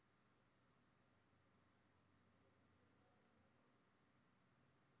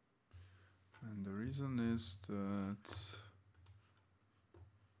 And the reason is that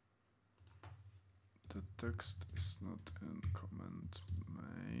the text is not in command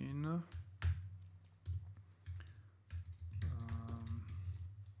main.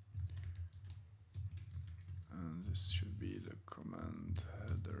 And this should be the command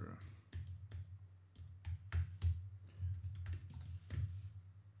header.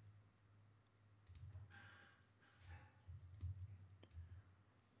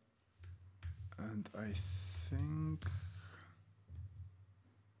 And I think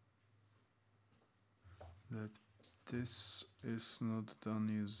that this is not done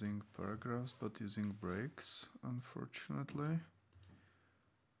using paragraphs, but using breaks, unfortunately.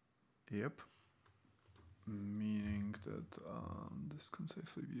 Yep. Meaning that this can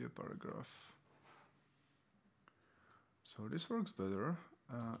safely be a paragraph. So this works better,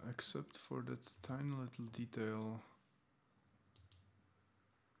 except for that tiny little detail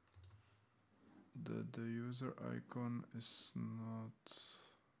that the user icon is not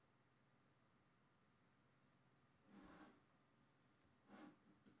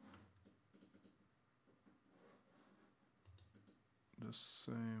the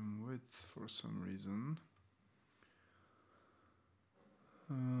same width for some reason.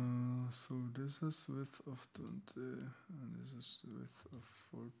 So this is width of 20 and this is width of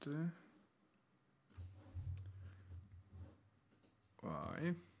 40.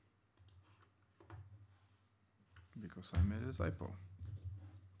 Why? Because I made a typo.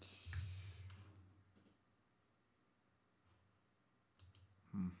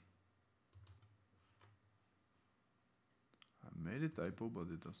 I made a typo, but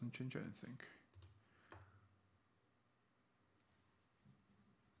it doesn't change anything.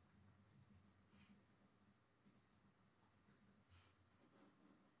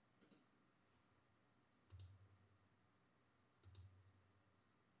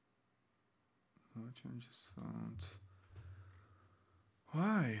 No changes found.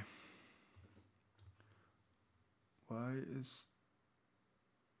 Why? Why is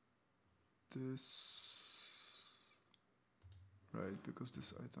this? Right, because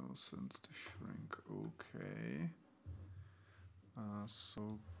this item was sent to shrink. Okay.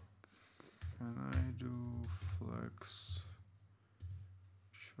 So can I do flex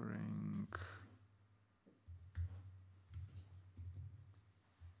shrink?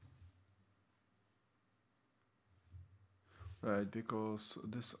 Right, because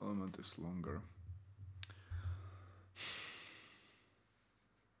this element is longer.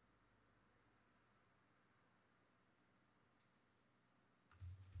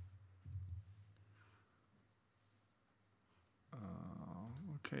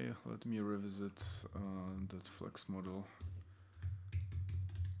 Okay, let me revisit that flex model.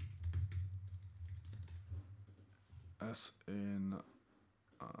 As in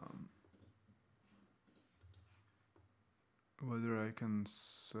whether I can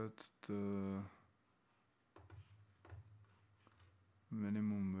set the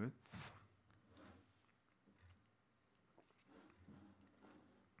minimum width.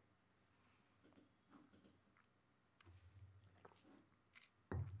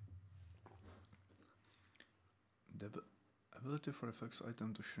 The ability for a flex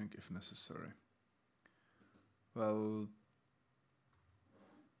item to shrink if necessary. Well,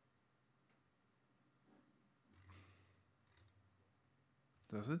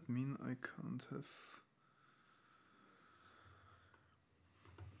 does it mean I can't have?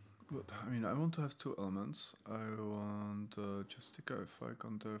 But I mean, I want to have two elements. I want Justica if I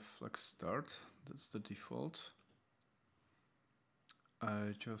counter flex start. That's the default.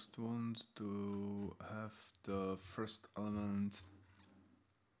 I just want to have the first element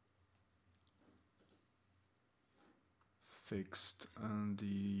fixed and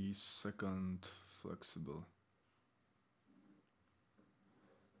the second flexible.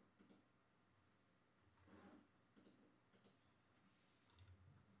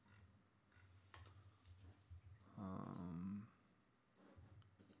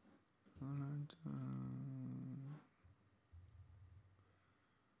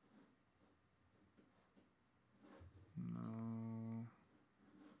 No.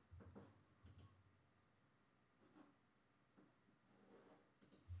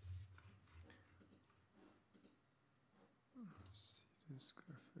 See this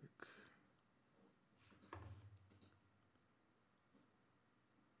graphic.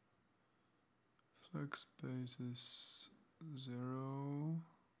 Flex base is 0.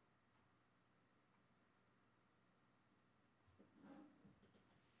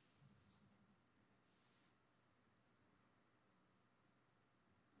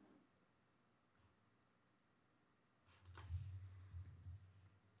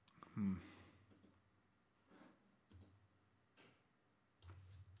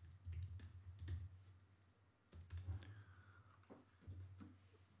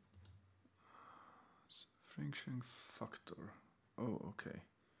 Franking factor. Oh, okay.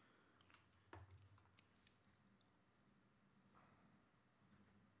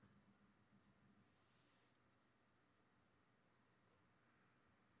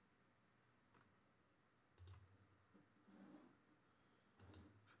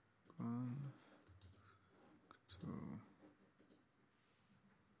 One, two.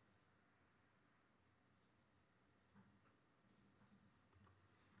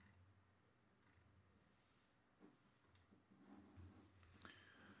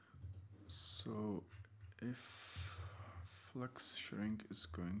 So if flex shrink is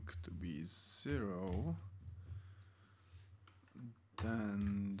going to be 0,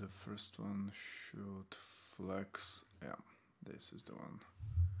 Then the first one should flex. Yeah, this is the one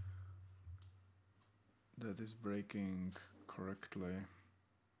that is breaking correctly.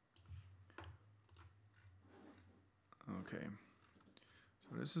 Okay,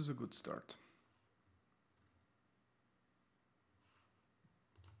 so this is a good start.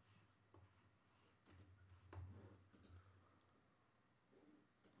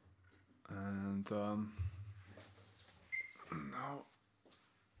 And now,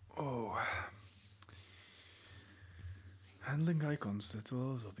 oh, handling icons, that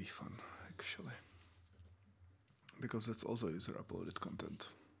will also be fun, actually, because it's also user uploaded content.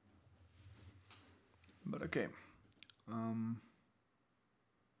 But okay.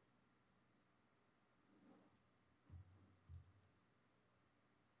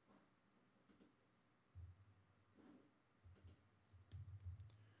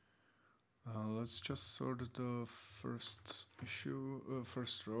 Let's just sort the first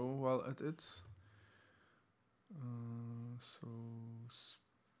first row while at it. So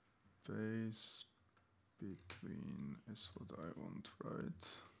space between is what I want, right?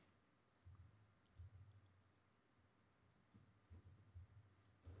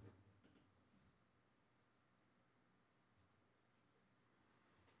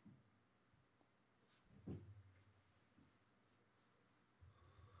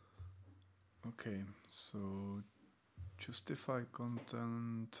 Okay, so justify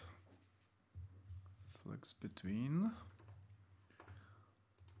content flex between.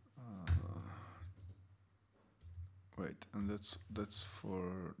 Wait, and that's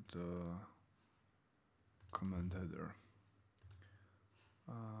for the comment header.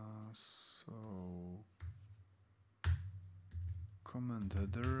 So comment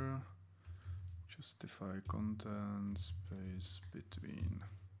header, justify content space between.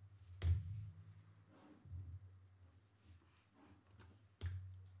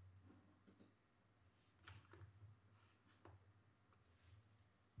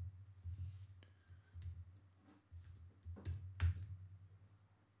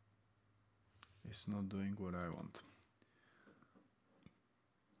 It's not doing what I want.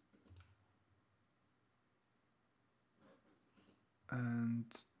 And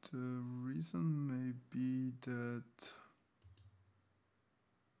the reason may be that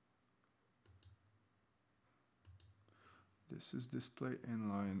this is display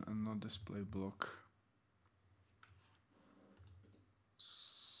inline and not display block.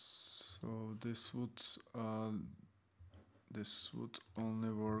 So this would only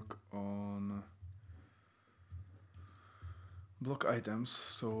work on block items.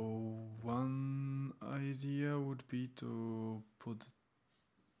 So one idea would be to put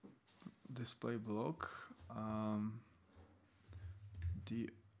display block. The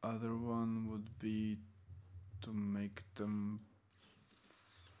other one would be to make them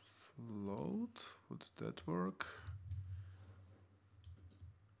float. Would that work?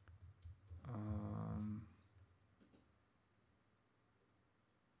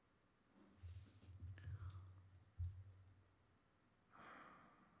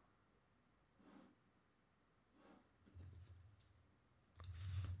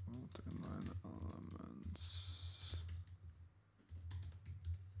 Float inline elements.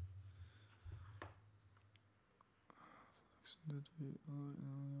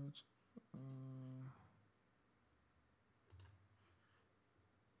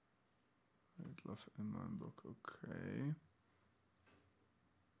 I'd love inline block, okay.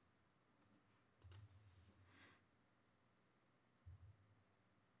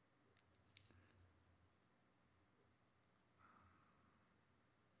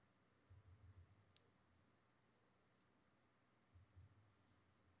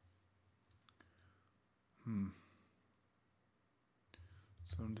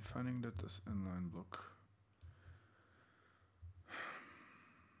 So I'm defining that as inline block.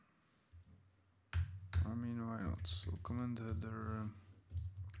 I mean, why not? So comment header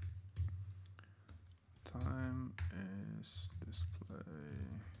time is display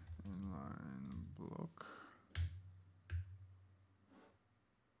inline block.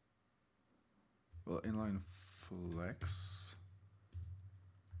 Well, inline flex.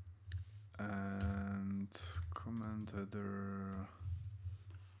 And comment header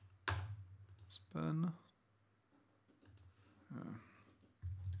span.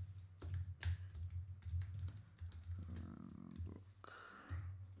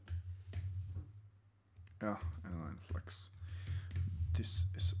 Yeah, inline flex. This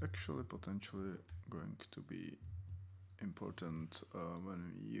is actually potentially going to be important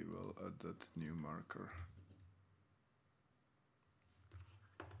when we will add that new marker.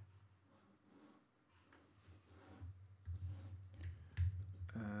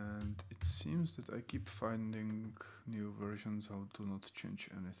 seems that I keep finding new versions how to not change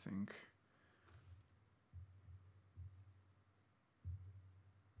anything.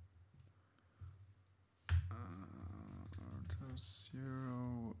 Order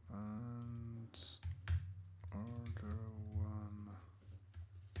 0 and order 1.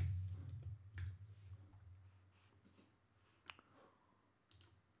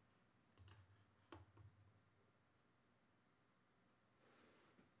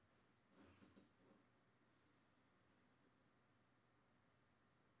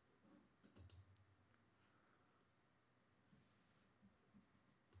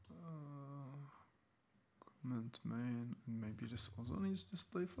 Command main, and maybe this also needs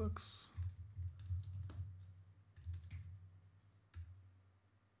display flux.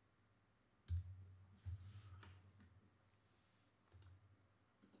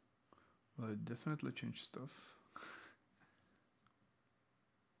 Well, it definitely changed stuff.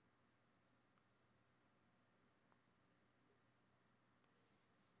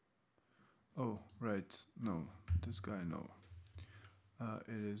 Oh, right, no, this guy, no.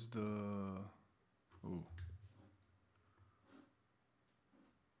 It is the... oh.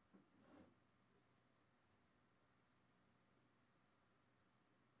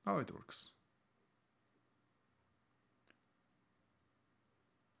 Now it works.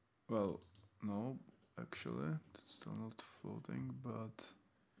 Well, no, actually, it's still not floating, but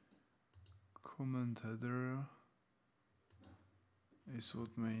comment header is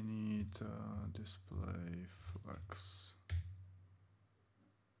what may need display flex.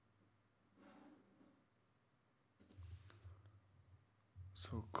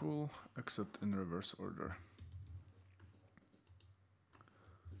 So cool, except in reverse order.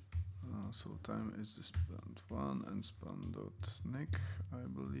 So time is the span1 and span.nick, I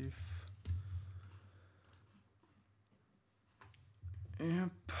believe.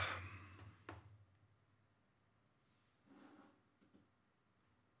 Yep.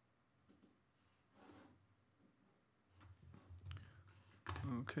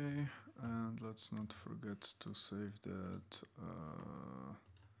 Okay, and let's not forget to save that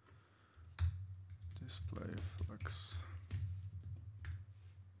display flex.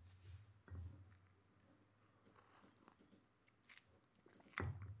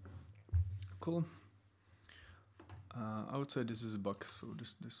 Cool. I would say this is a bug, so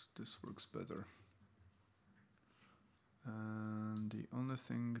this works better. And the only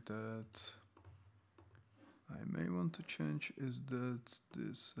thing that I may want to change is that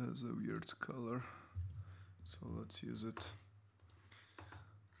this has a weird color, so let's use it.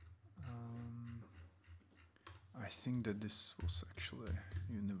 I think that this was actually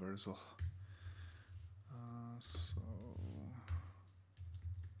universal. So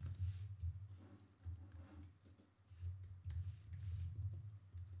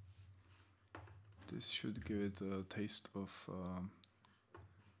this should give it a taste of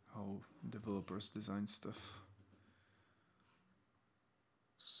how developers design stuff.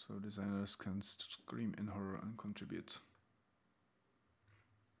 So designers can scream in horror and contribute.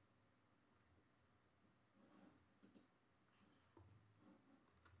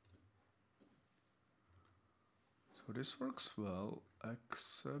 So this works well,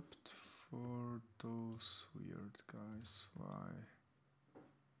 except for those weird guys. Why?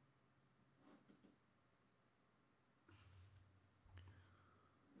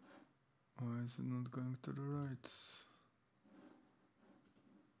 Why is it not going to the right?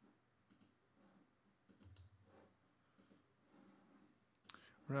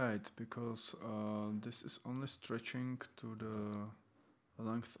 Right, because this is only stretching to the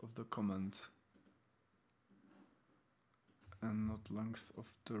length of the comment and not length of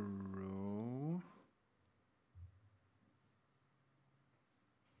the row.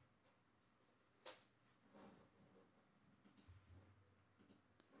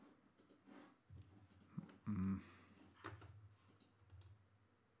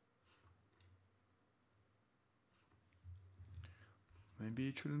 Maybe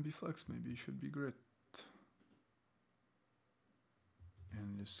it shouldn't be flex, maybe it should be grid.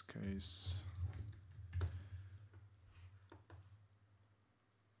 In this case,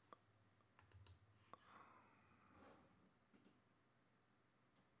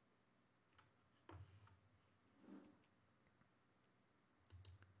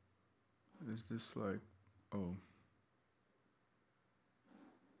 is this like, oh,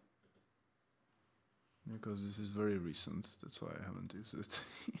 because this is very recent, that's why I haven't used it.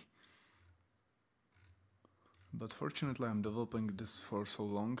 But fortunately I'm developing this for so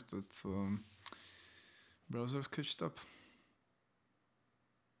long that browsers catched up.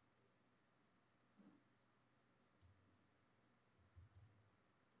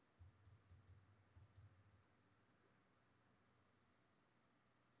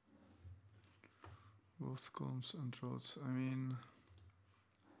 both columns and rows. I mean,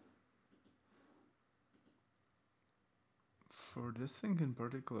 for this thing in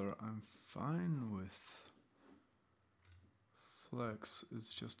particular, I'm fine with flex.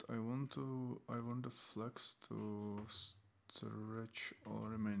 It's just I want the flex to stretch all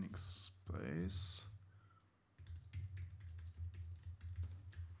remaining space.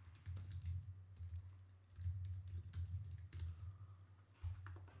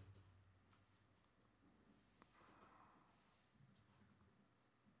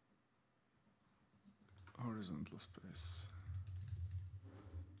 Horizontal space.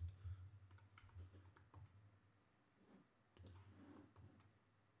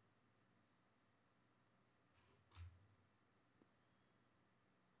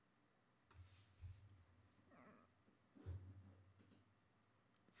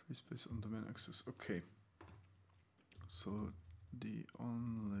 Free space on the main axis. Okay. So the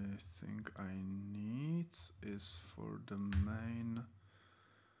only thing I need is for the main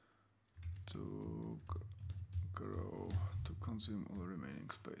to grow to consume all remaining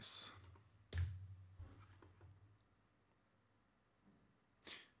space.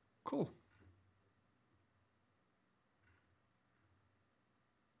 Cool.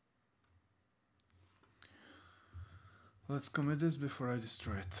 Let's commit this before I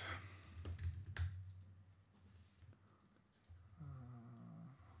destroy it.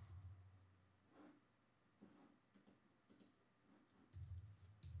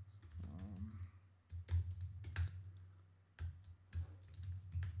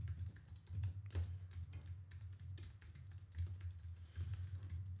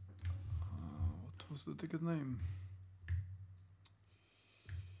 What was the ticket name?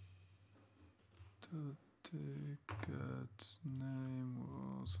 The ticket name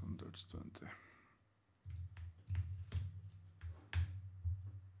was 120.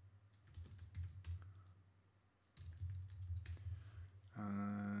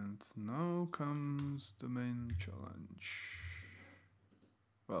 And now comes the main challenge.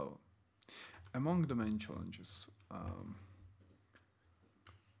 Well, among the main challenges,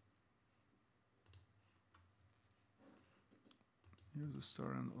 use a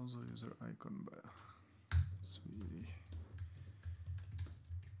star and also user icon by sweetie.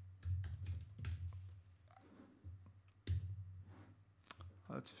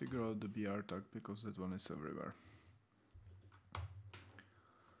 Let's figure out the BR tag because that one is everywhere.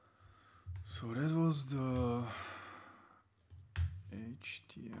 So that was the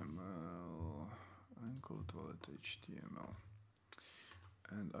HTML encode wallet HTML,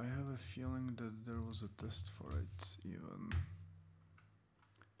 and I have a feeling that there was a test for it even.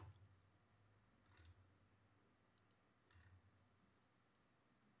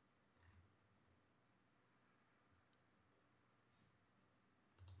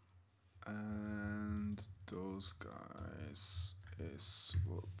 And those guys is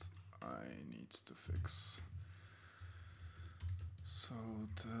what I need to fix. So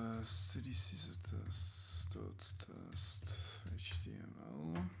test this is a test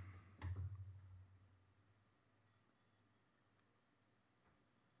HTML.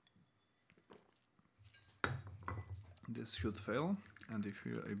 This should fail, and if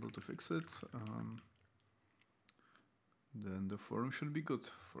you're able to fix it, then the forum should be good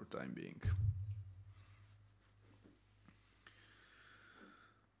for time being.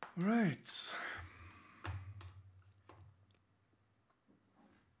 Right.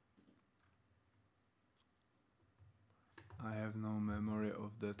 I have no memory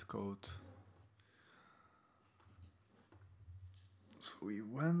of that code. So we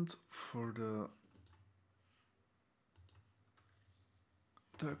went for the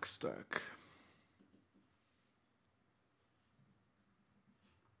tech stack.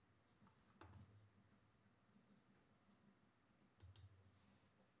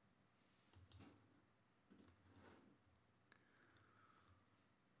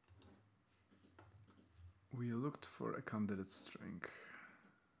 We looked for a candidate string.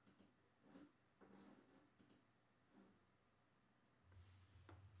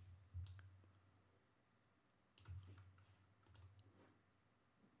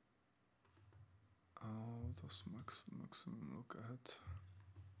 What was maximum look ahead?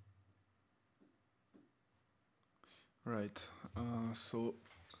 Right, so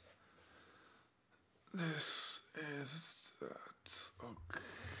this is that,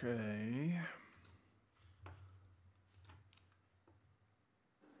 okay.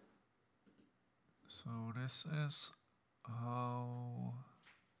 So this is how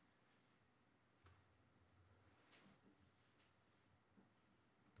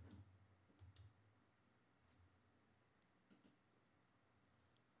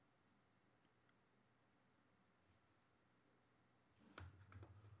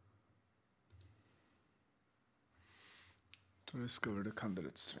To discover the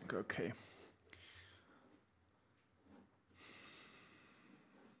candidate string, okay.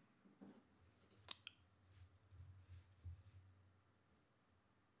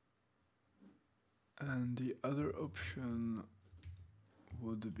 And the other option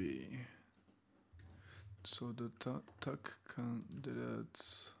would be, so the tag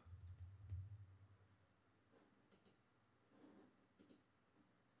candidates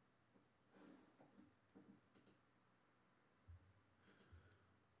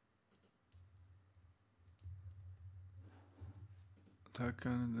tag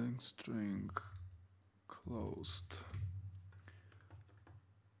candidate string closed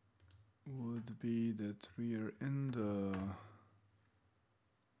would be that we are in the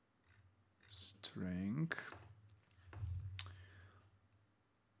string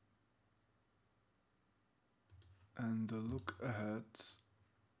and the look ahead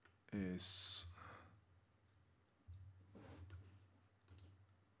is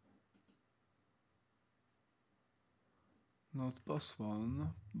not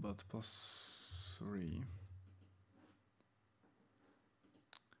 +1 but +3.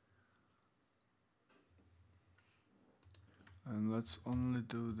 And let's only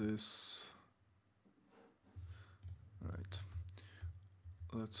do this, right,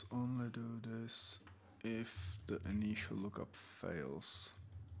 let's only do this if the initial lookup fails.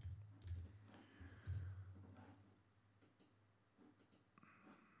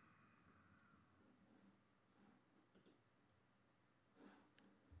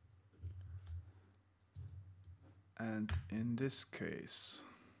 And in this case,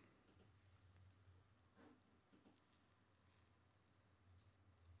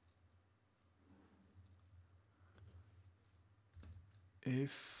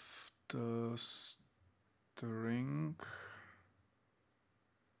 if the string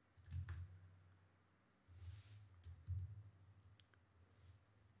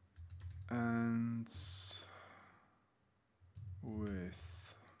ends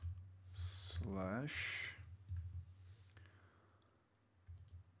with slash,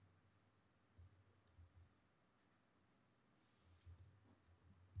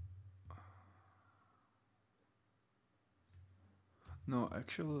 no,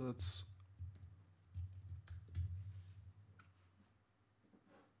 actually let's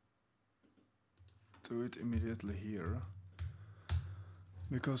do it immediately here,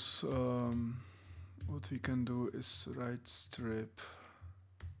 because what we can do is right strip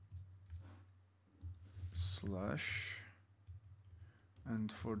slash,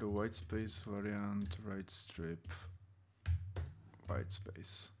 and for the white space variant, right strip white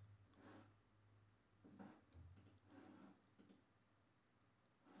space.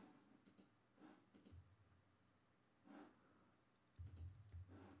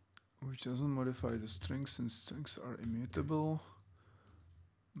 Which doesn't modify the string, since strings are immutable,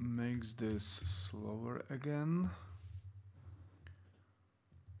 makes this slower again,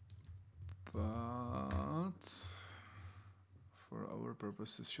 but for our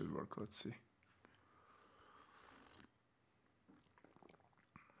purposes should work. Let's see.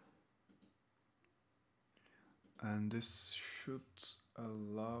 And this should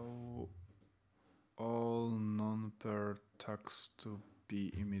allow all non-pair tags to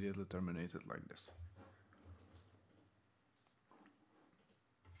be immediately terminated like this.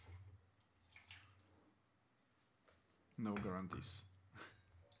 No guarantees.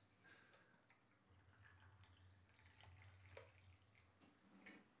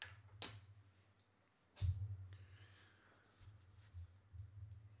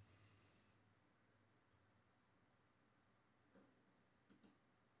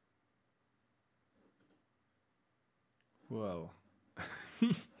 Well,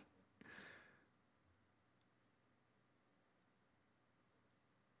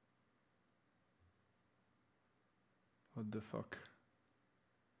 what the fuck?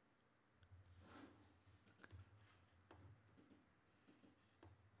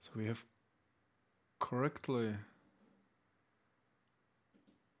 So we have correctly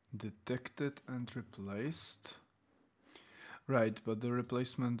detected and replaced. Right, but the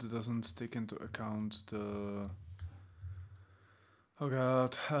replacement doesn't take into account the... Oh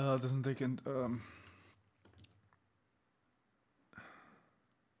god, doesn't take in...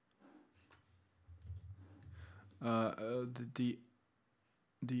 the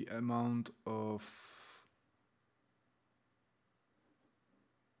amount of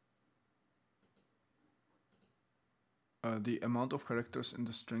characters in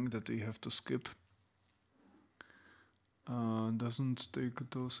the string that we have to skip doesn't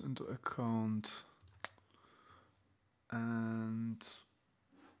take those into account, and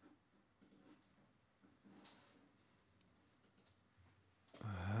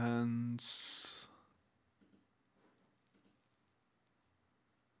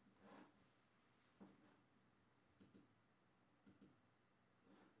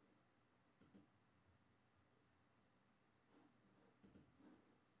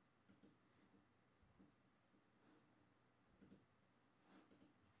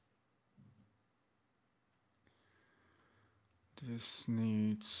This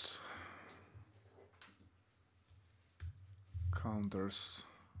needs counters,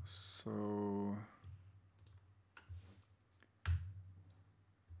 so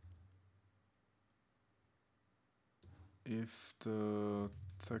if the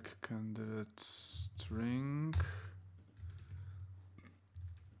tag candidate string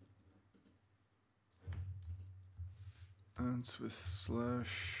ends with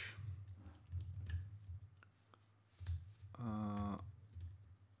slash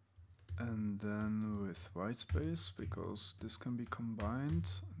and then with white space, because this can be combined,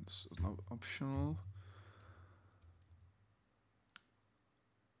 this is not optional.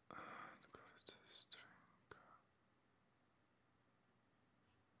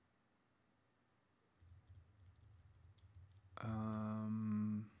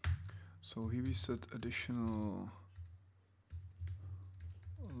 So here we set additional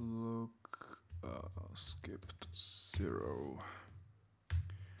look skipped 0,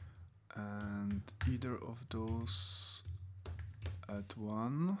 and either of those at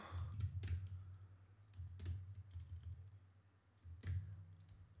 1,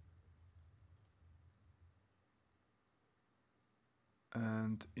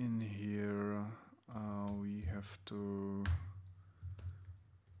 and in here we have to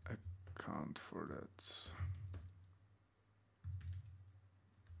account for that.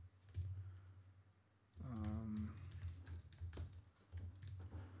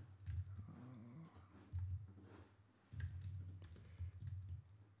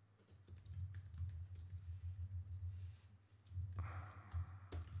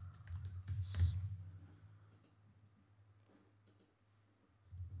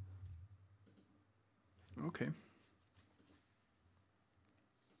 Okay.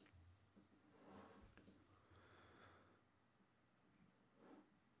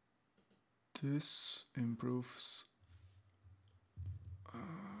 This improves our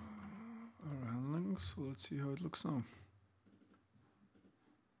handling, so let's see how it looks now.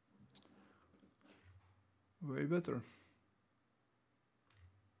 Way better.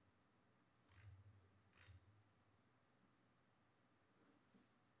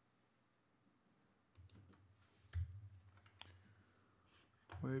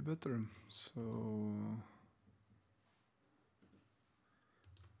 Way better. So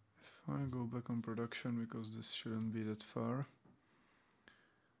if I go back on production, because this shouldn't be that far.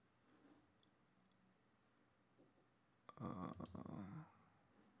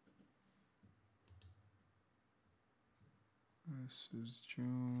 This is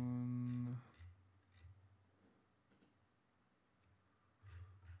June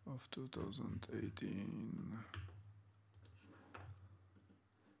of 2018.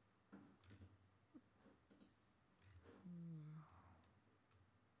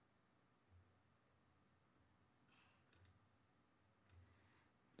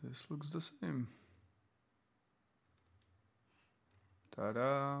 This looks the same.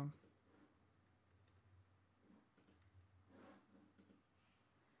 Ta-da!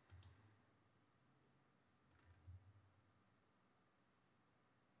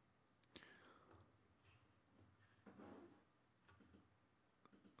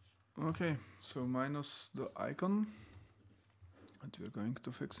 Okay, so minus the icon that we're going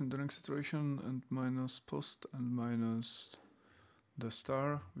to fix in the next iteration, and minus post and minus the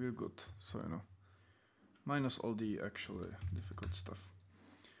star, we're good. So you know, minus all the actually difficult stuff.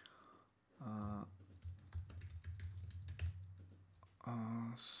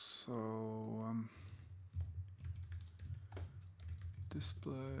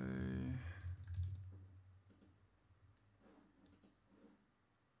 Display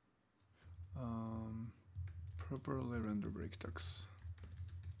properly render breaktags,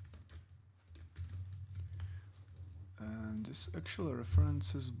 and this actually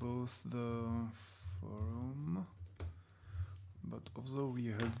references both the forum, but although we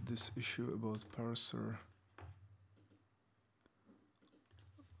had this issue about parser,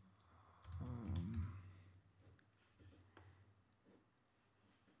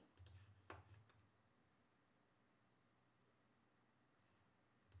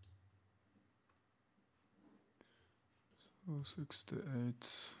 so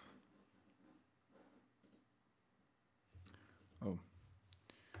 68. Oh.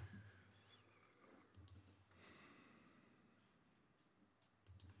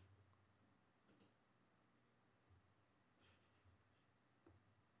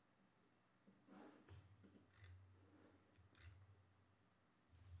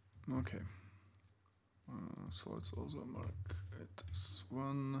 Okay. So let's also mark it as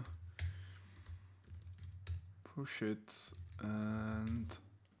 1. Push it, and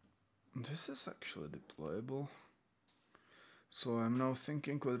this is actually deployable. So I'm now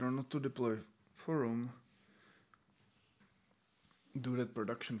thinking whether or not to deploy forum, do that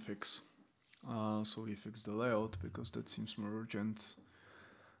production fix. So we fix the layout because that seems more urgent,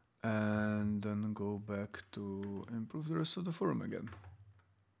 and then go back to improve the rest of the forum again.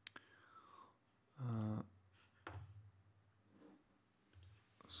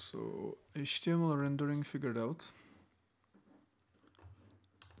 So HTML rendering figured out.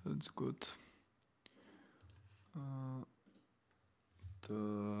 That's good.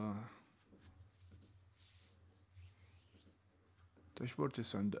 The dashboard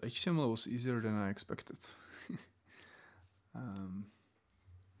is on. The HTML was easier than I expected. I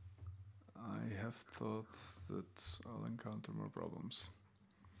have thought that I'll encounter more problems.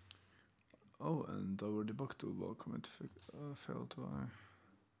 Oh, and our debug toolbar commit failed. Why?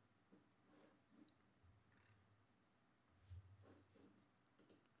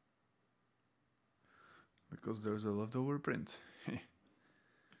 Because there's a leftover print.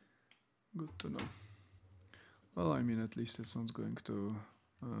 Good to know. Well, I mean, at least it's not going to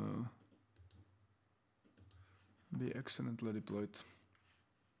be accidentally deployed.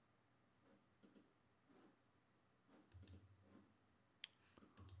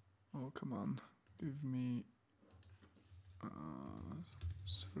 Oh, come on. Give me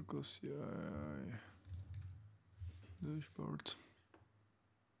circle CI dashboard.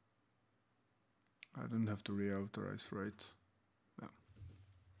 I don't have to reauthorize, right? Yeah.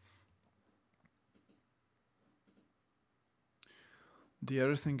 The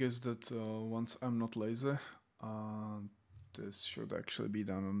other thing is that once I'm not lazy, this should actually be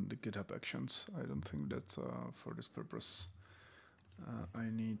done on the GitHub Actions. I don't think that for this purpose I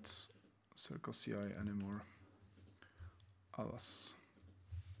need Circle CI anymore. Alas.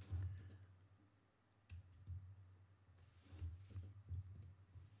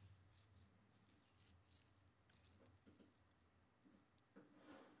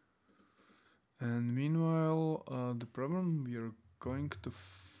 And meanwhile, the problem we are going to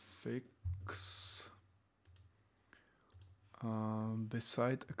fix,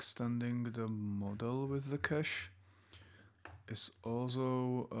 beside extending the model with the cache, is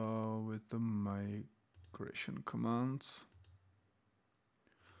also with the migration commands,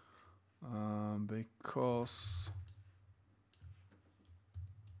 because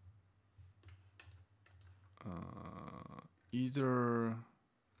either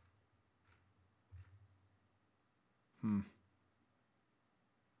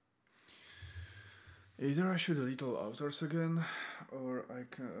either I should delete all authors again, or I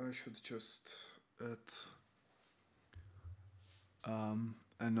should just add a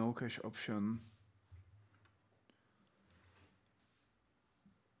no cache option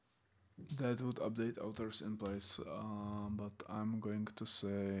that would update authors in place, but I'm going to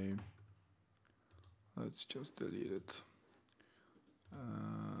say let's just delete it.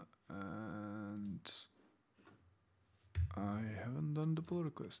 And I haven't done the pull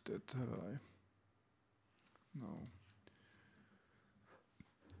request yet, have I? No.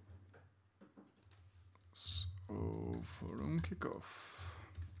 So forum kickoff.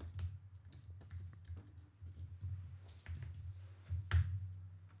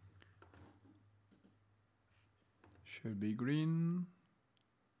 Should be green.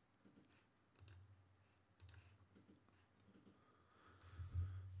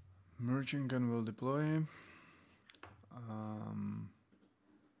 Merging and will deploy.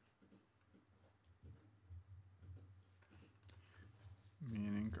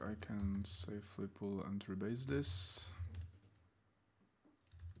 Meaning I can safely pull and rebase this.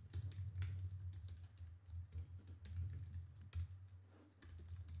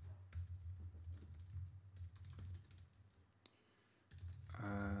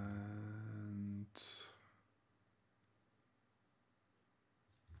 And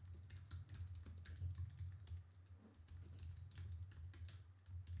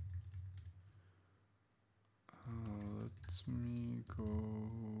let me go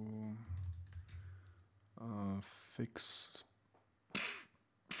fix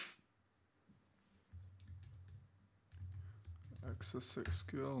access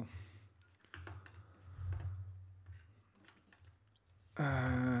SQL.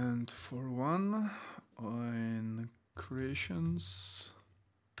 And for one, on creations,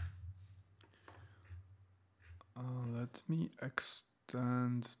 let me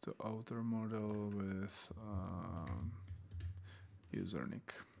extend the outer model with user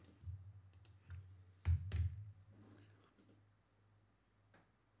nick.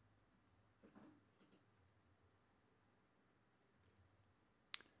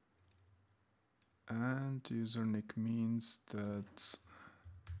 And user nick means that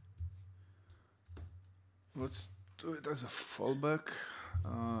let's do it as a fallback.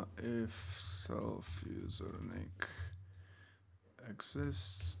 If self user nick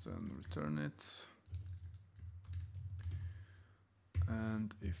exists, then return it.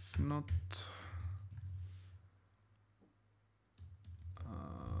 And if not,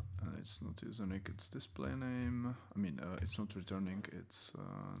 and it's not user nick, it's display name. I mean, it's not returning, it's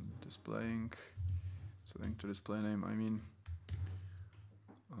displaying. Setting to display name, I mean.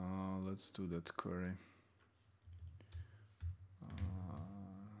 Let's do that query.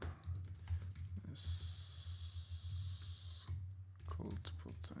 This could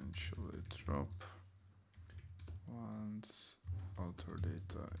potentially drop once author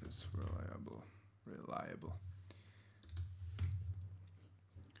data is reliable.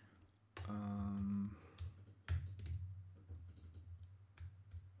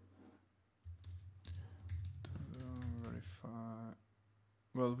 To verify.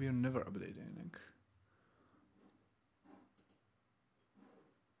 Well, we are never updating.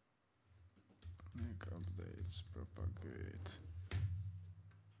 Make updates, propagate.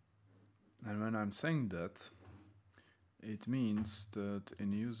 And when I'm saying that, it means that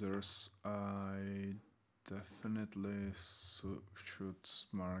in users I definitely should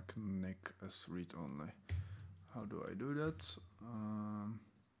mark nick as read only. How do I do that?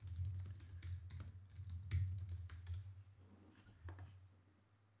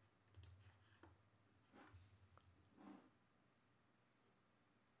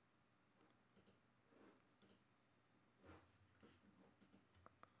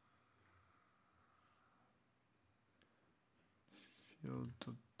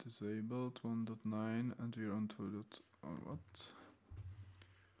 Field.disabled 1.9 and we're on 2. What?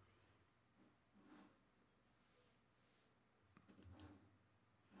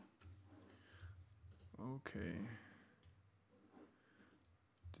 Okay.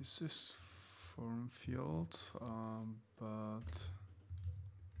 This is form field, but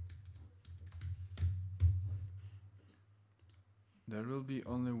there will be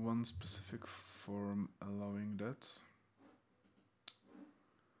only one specific form allowing that.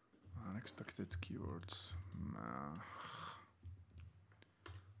 Unexpected keywords.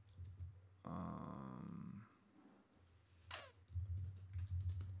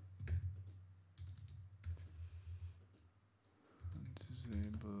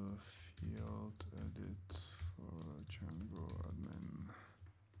 Disable field edit for Django admin.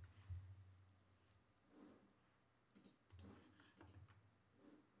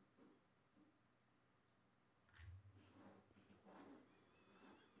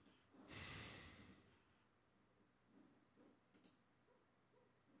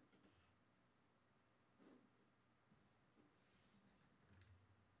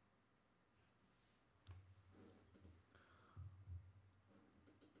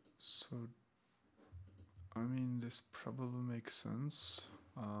 So, I mean, this probably makes sense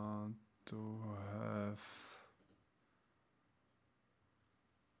to have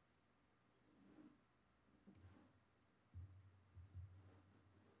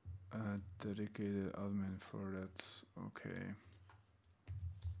a dedicated admin for that. Okay.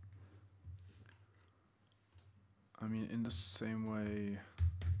 I mean, in the same way,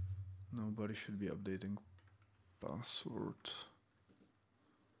 nobody should be updating password.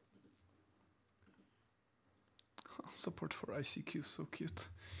 Support for ICQ, so cute.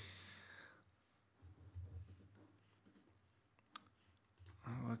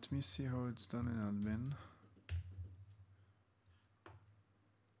 Let me see how it's done in admin.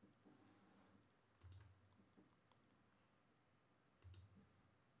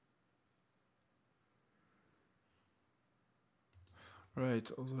 Right,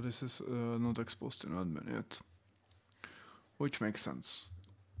 although this is not exposed in admin yet, which makes sense.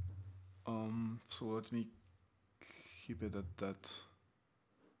 So let me keep it at that.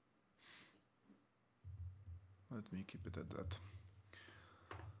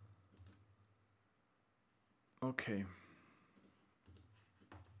 Okay.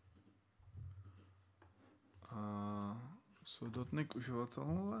 So .NIC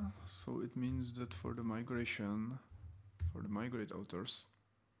uživatel, so it means that for the migration, for the migrate authors,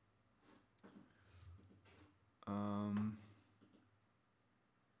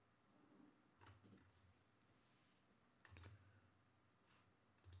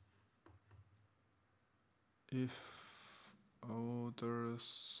 if author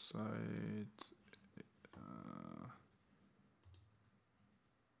side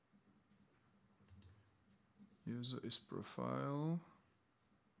user is profile,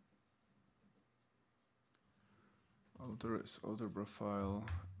 author is author profile,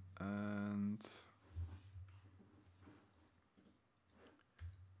 and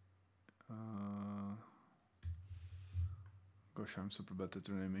Gosh, I'm super bad at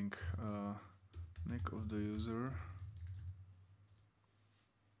renaming. Nick of the user.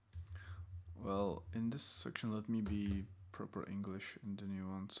 Well, in this section, let me be proper English in the new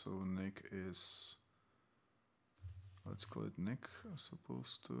one. So Nick is, let's call it Nick as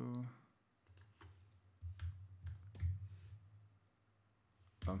opposed to,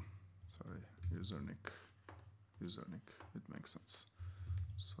 sorry, user Nick, it makes sense.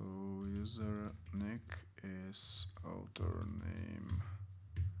 So user Nick is author name.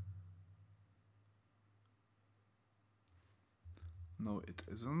 No, it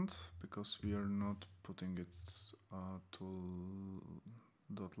isn't, because we are not putting it to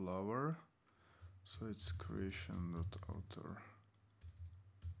dot lower. So it's creation.author.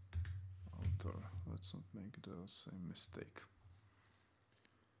 Let's not make the same mistake.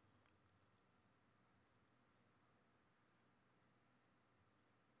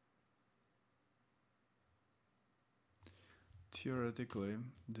 Theoretically,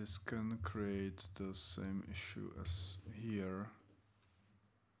 this can create the same issue as here.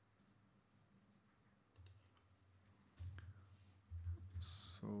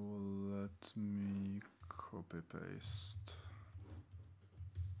 So let me copy paste.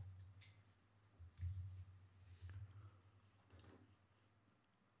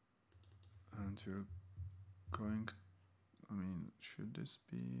 And we're going, I mean, should this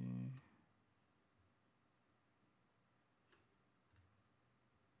be?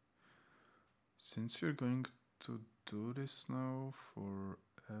 Since we're going to do this now for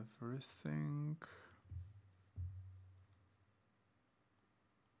everything,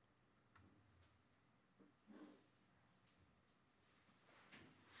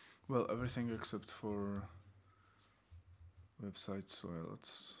 well, everything except for websites, so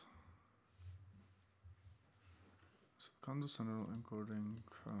let's, so can do central encoding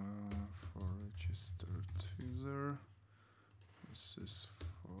for registered user. This is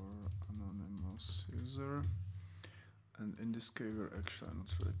for anonymous user. And in this case, we're actually not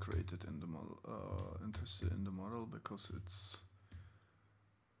really created in the model, interested in the model, because it's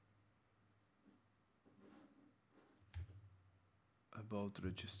about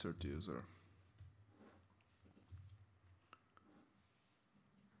registered user.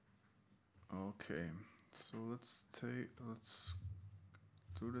 Okay, so let's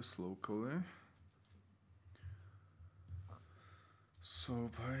do this locally. So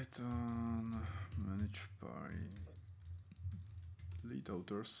Python managed by lead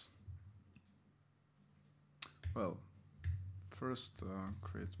authors. Well, first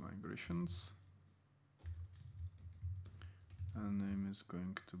create migrations, and name is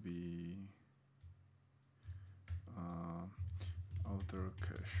going to be author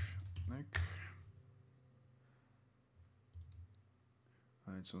cache Nick.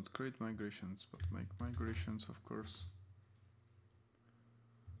 And it's not create migrations, but make migrations, of course.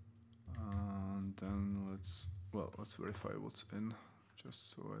 And then let's verify what's in,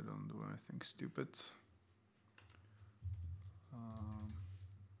 just so I don't do anything stupid.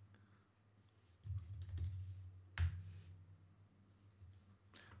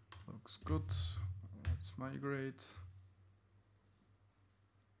 Looks good. Let's migrate.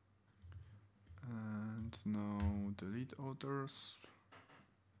 And now delete authors.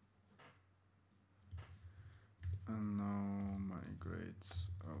 And now migrate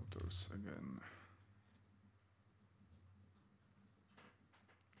authors again.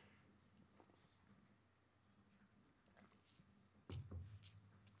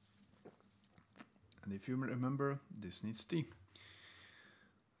 And if you remember, this needs T.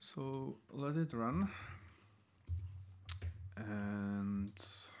 So let it run. And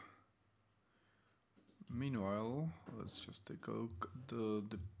meanwhile, let's just take a look at the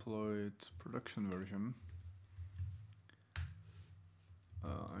deployed production version.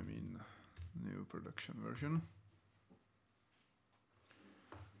 I mean, new production version.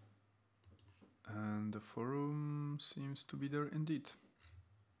 And the forum seems to be there indeed.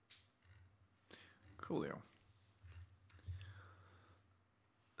 Coolio.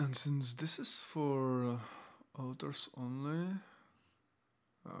 And since this is for authors only,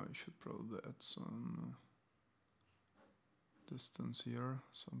 I should probably add some distance here,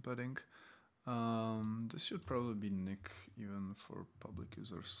 some padding. This should probably be Nick even for public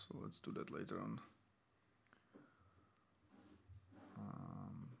users, so let's do that later on.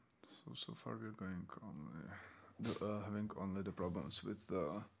 So far we're going only having only the problems with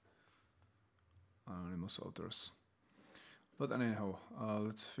the anonymous authors. But anyhow,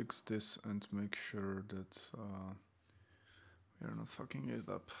 let's fix this and make sure that we are not fucking it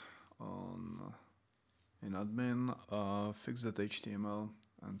up on in admin. Fix that HTML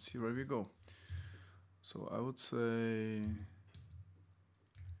and see where we go. So I would say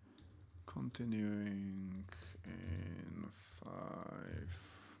continuing in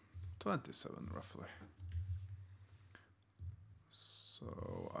 5:27 roughly.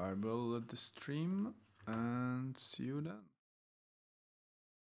 So I will let the stream and see you then.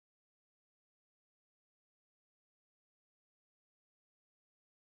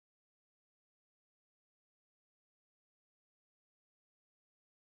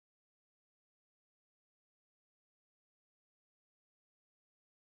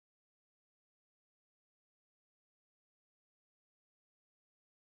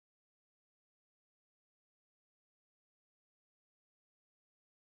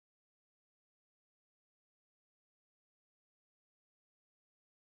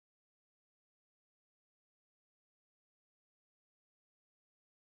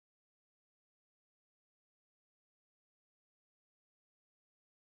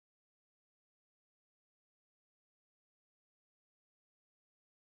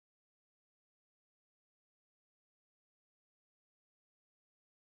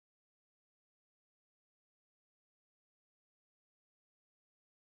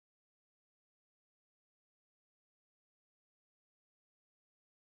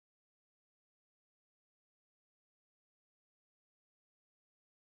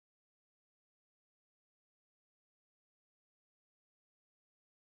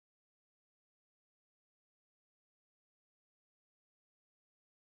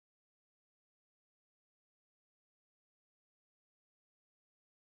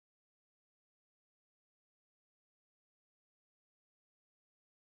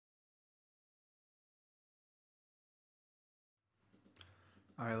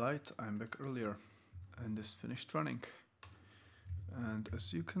 I lied, I'm back earlier and this finished running. And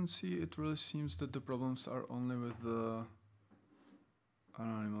as you can see, it really seems that the problems are only with the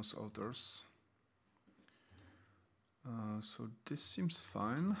anonymous authors. So this seems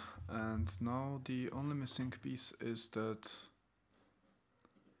fine, and now the only missing piece is that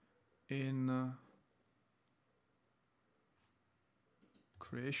in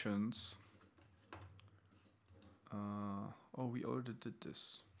creations, oh, we already did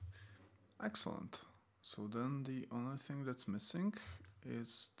this. Excellent. So then the only thing that's missing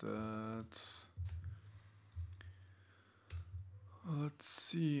is that, let's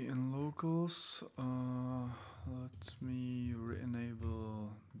see, in locals, let me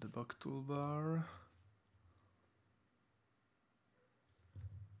re-enable debug toolbar.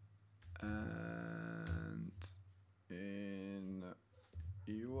 And in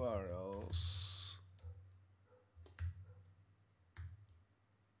URLs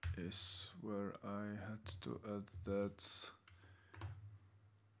is where I had to add that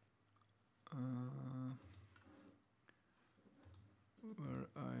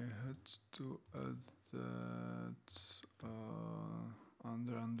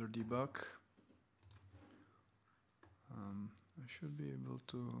under debug. I should be able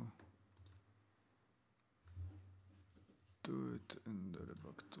to do it in the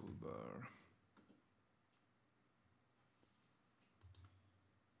debug toolbar.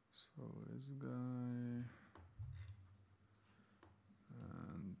 So this guy,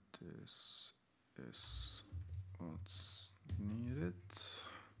 and this is what's needed.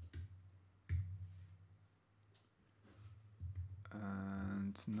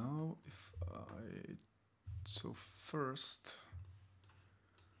 And now first,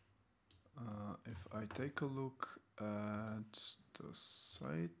 if I take a look at the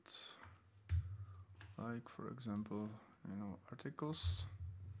site, like for example, articles,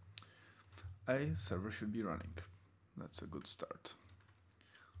 a server should be running. That's a good start.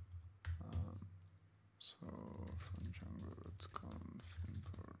 So from Django.conf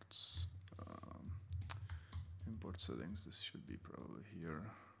imports, import settings, this should be probably here.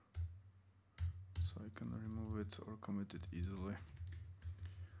 So I can remove it or commit it easily.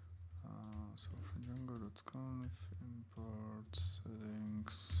 So from Django.conf import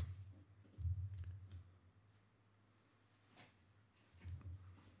settings.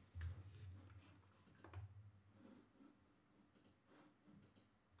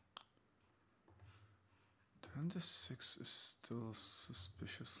 And the 6 is still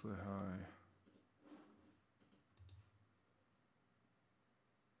suspiciously high.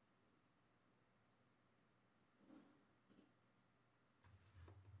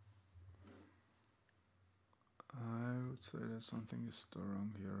 I would say that something is still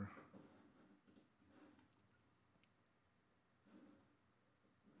wrong here.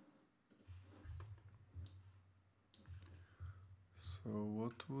 So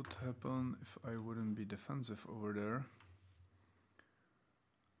what would happen if I wouldn't be defensive over there?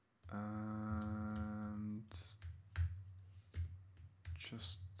 And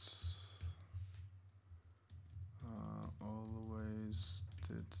just always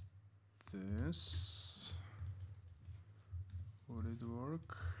did this. Would it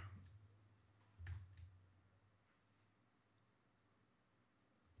work?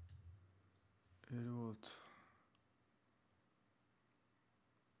 It would.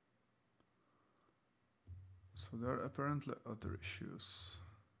 So there are apparently other issues.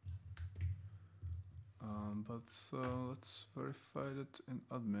 But let's verify it in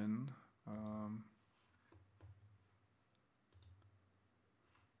admin.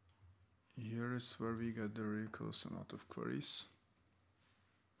 Here is where we get the ridiculous amount of queries.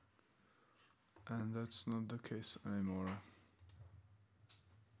 And that's not the case anymore.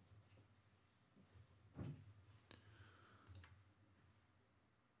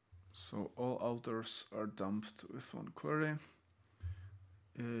 So all authors are dumped with one query.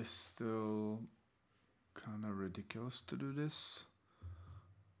 It is still kind of ridiculous to do this,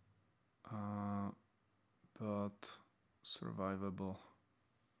 but survivable.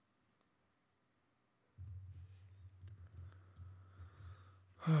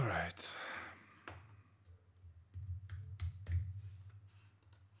 All right.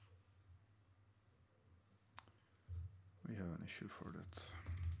 We have an issue for that.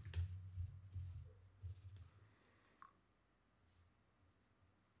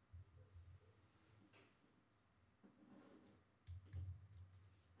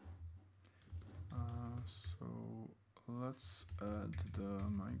 So let's add the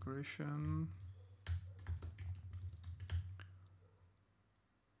migration.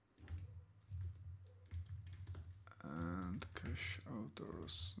 And cache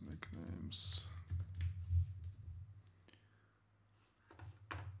authors nicknames.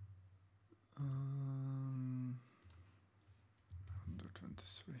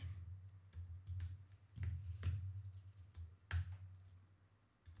 123.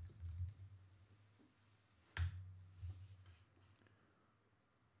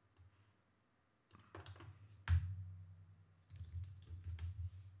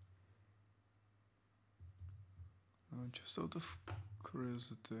 Just out of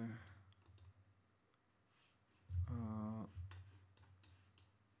curiosity,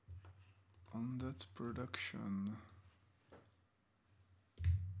 on that production,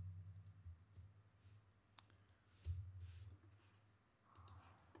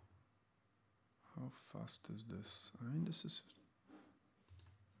 how fast is this? I mean, this is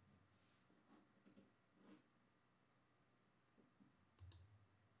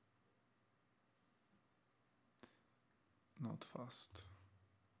not fast.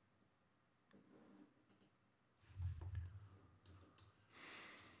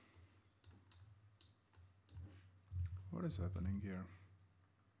 What is happening here?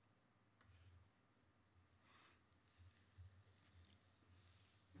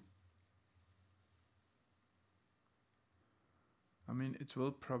 I mean, it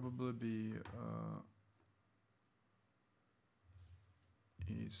will probably be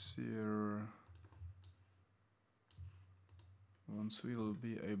easier once we will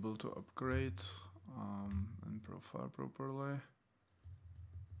be able to upgrade and profile properly,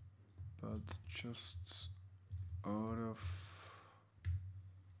 but just out of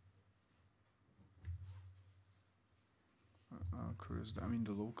curiosity, I mean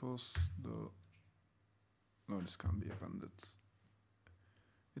the locals, no, this can't be appended.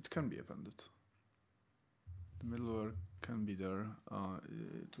 It can be appended. The middleware can be there,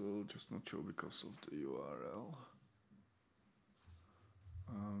 it will just not show because of the URL.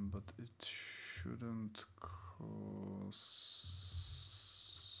 But it shouldn't cause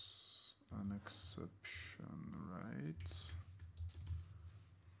an exception, right?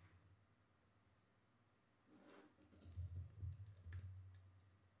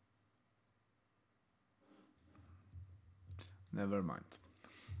 Never mind.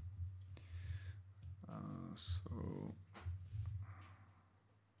 So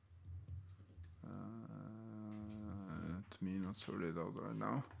let me not sort it out right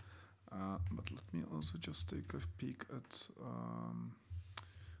now, but let me also just take a peek at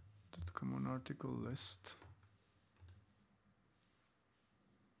that common article list.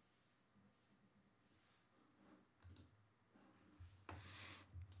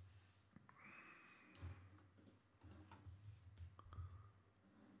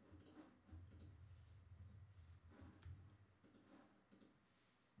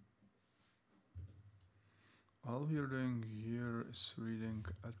 All we are doing here is reading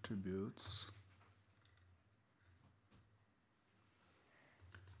attributes.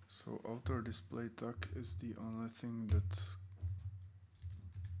 So author display tag is the only thing that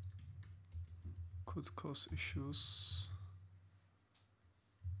could cause issues.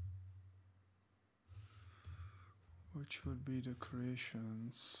 which would be the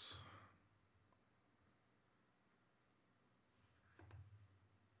creations.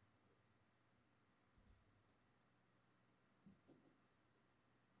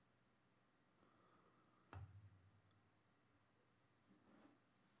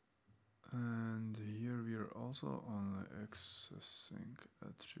 And here we are also only accessing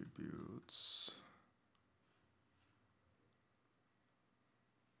attributes.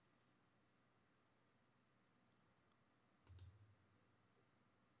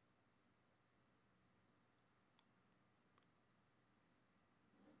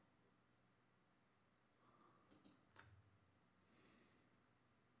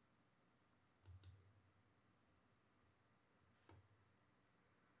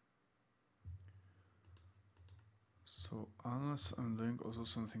 So unless I'm doing also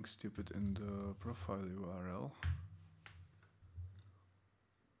something stupid in the profile URL,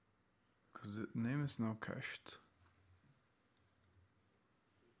 because the name is now cached.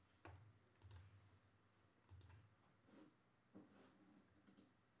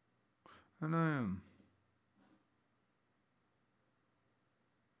 And I am.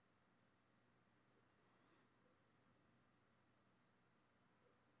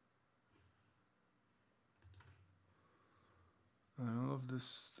 And all of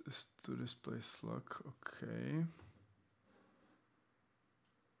this is to display slug, okay.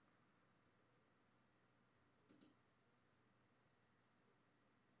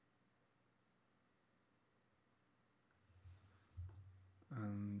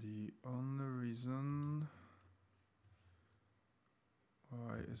 And the only reason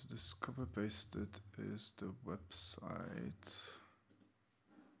why is this copy pasted is the website.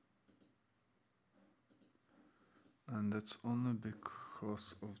 And that's only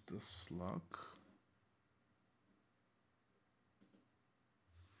because of the slug.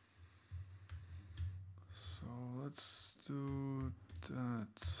 So let's do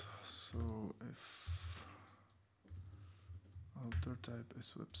that. So if alter type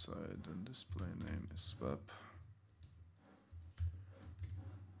is website and display name is web,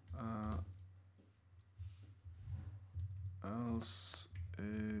 else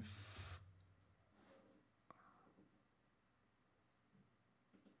if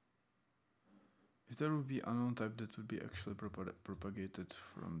there would be unknown type, that would be actually propagated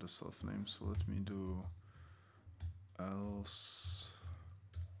from the self name. So let me do else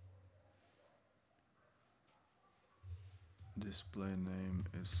display name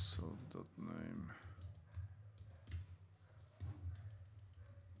is self.name.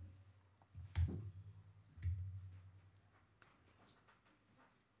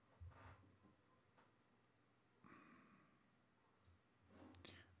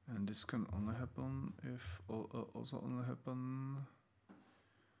 And this can only happen if also only happen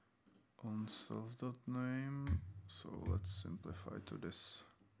on self.name. So let's simplify to this.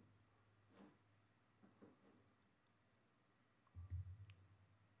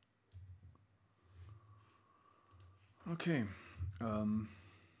 Okay,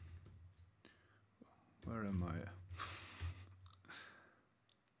 where am I?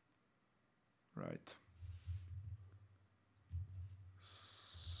 Right.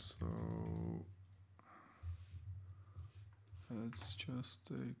 So let's just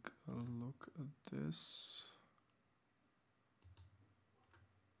take a look at this.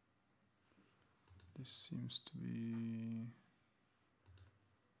 This seems to be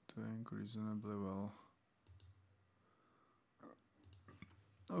doing reasonably well.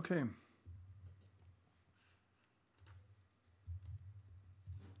 Okay.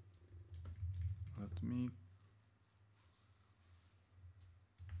 Let me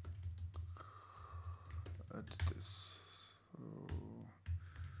add this. So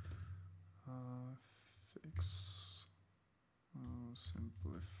fix,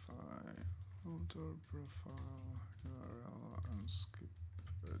 simplify, alter profile URL and skip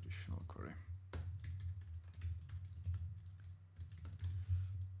additional query.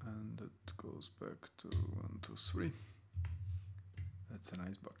 And that goes back to 1, 2, 3. That's a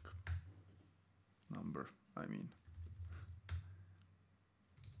nice bug. Number, I mean.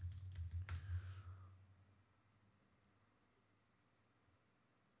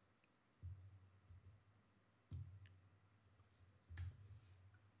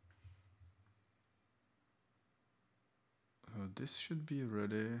 This should be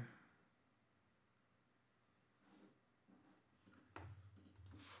ready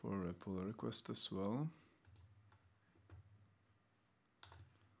for a pull request as well.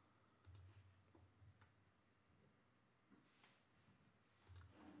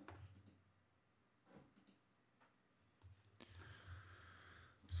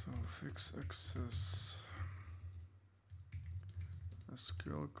 So fix access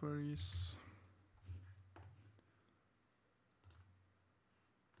SQL queries.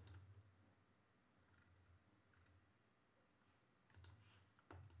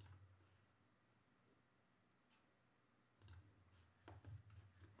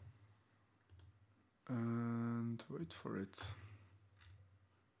 And wait for it.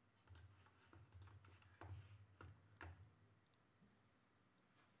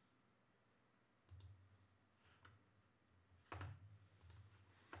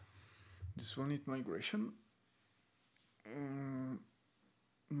 This will need migration.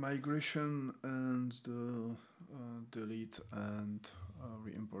 Migration and the delete and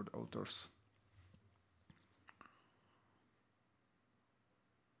re-import authors.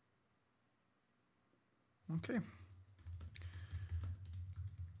 Okay.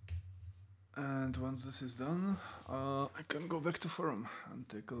 And once this is done, I can go back to forum and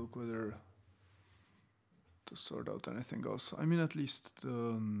take a look whether to sort out anything else. I mean, at least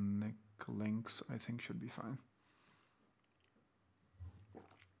the neck links I think should be fine.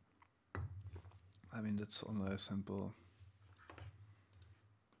 I mean, that's only a simple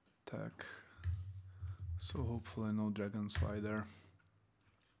tag, so hopefully no dragon slider.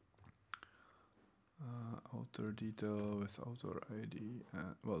 Author detail with author ID,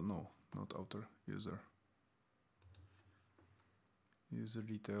 well, no, not author, user. User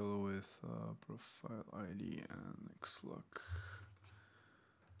detail with profile ID and xlock.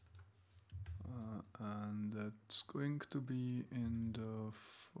 And that's going to be in the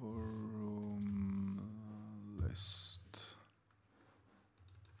forum list.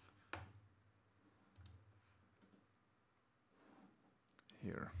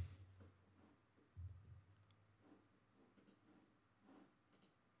 Here.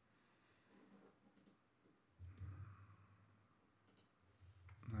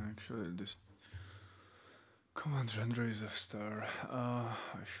 Actually, this command render is F star. I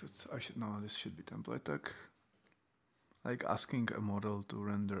should know this should be template tag. Like asking a model to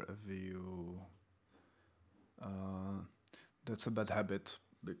render a view. That's a bad habit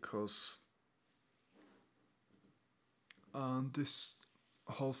because this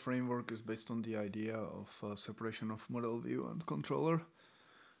whole framework is based on the idea of separation of model view and controller.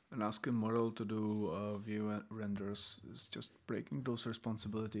 And asking model to do view renders is just breaking those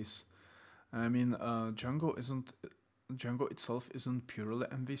responsibilities. And I mean, Django itself isn't purely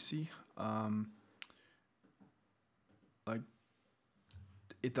MVC. Like,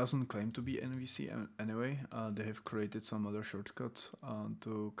 it doesn't claim to be MVC anyway. They have created some other shortcut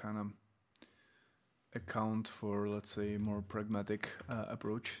to kind of account for, let's say, more pragmatic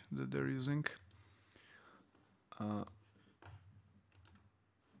approach that they're using.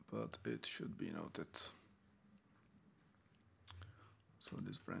 But it should be noted. So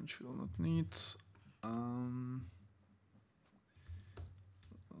this branch will not need.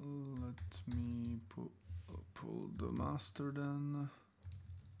 Let me pull the master then.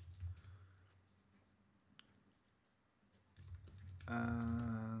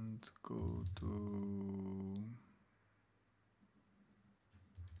 And go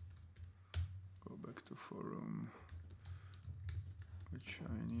back to forum, which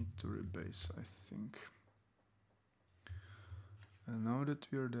I need to rebase, I think. And now that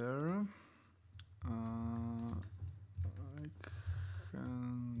we're there, I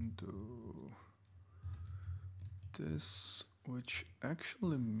can do this, which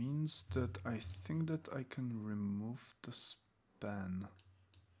actually means that I think that I can remove the span.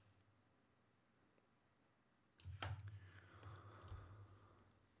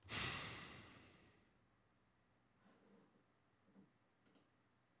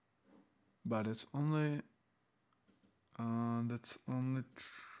 But it's only that's only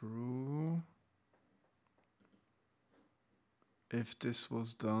true if this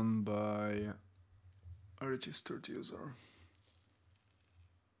was done by a registered user.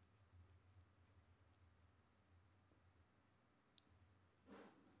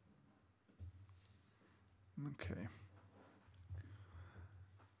 Okay.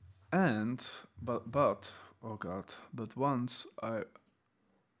 And but oh god, but once I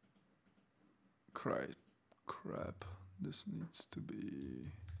crap, this needs to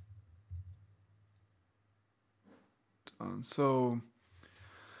be done. So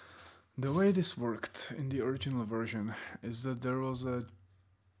the way this worked in the original version is that there was a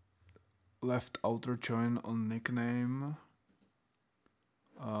left outer join on nickname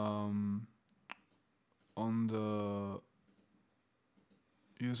on the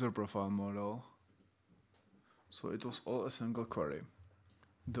user profile model. So it was all a single query.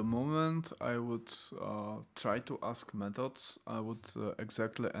 The moment I would try to ask methods, I would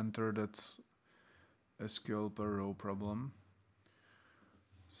exactly enter that SQL per row problem.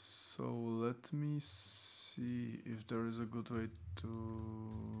 So let me see if there is a good way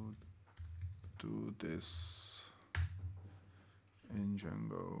to do this in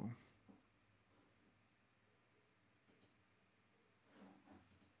Django.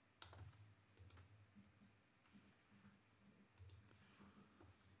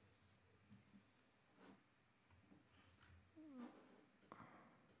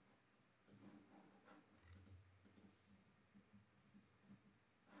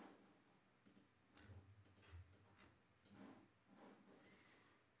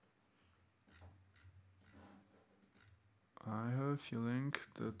 I have a feeling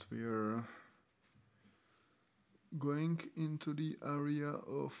that we are going into the area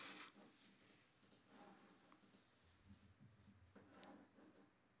of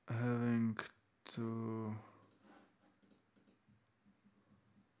having to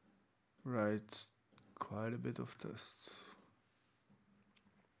write quite a bit of tests.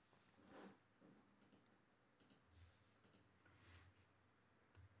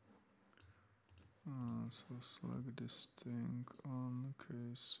 So select this thing on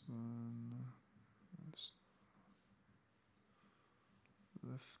case when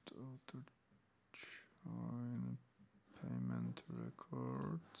left auto join payment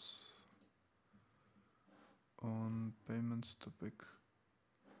records on payments topic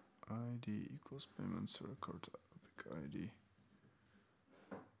ID equals payments record topic ID.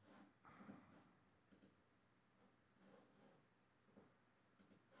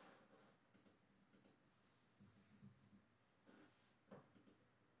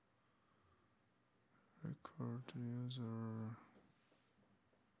 Record user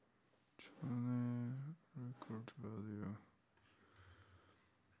 20 record value.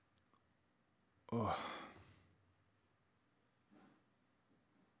 Oh.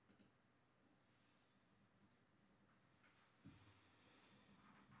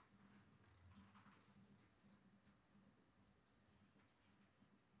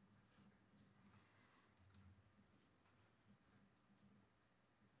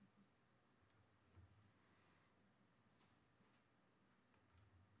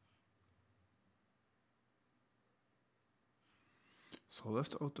 So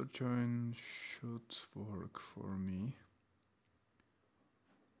left auto join should work for me.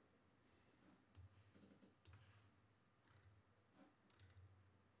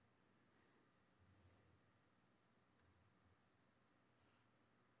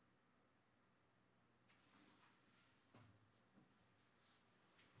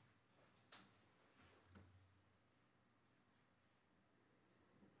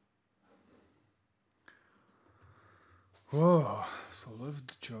 Whoa, so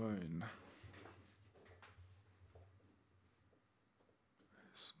left join.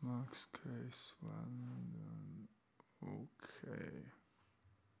 Is max case one. Okay.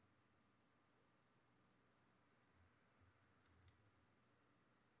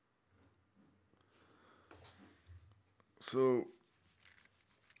 So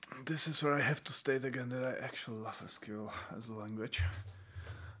this is where I have to state again that I actually love SQL as a language.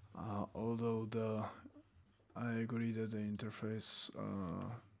 Although I agree that the interface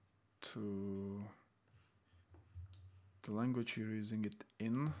to the language you're using it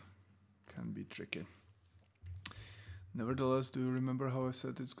in can be tricky. Nevertheless, do you remember how I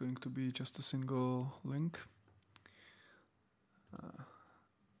said it's going to be just a single link?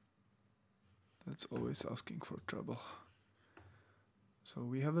 That's always asking for trouble. So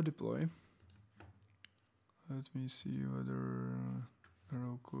we have a deploy. Let me see whether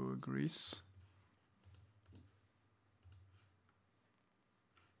Heroku agrees.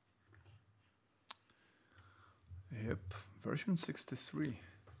 Yep, version 63.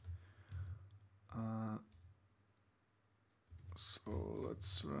 So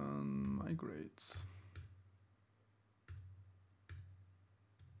let's run migrate.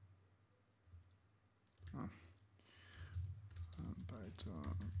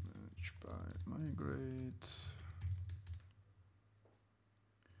 Python manage by migrate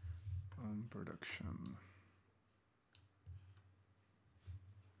on production.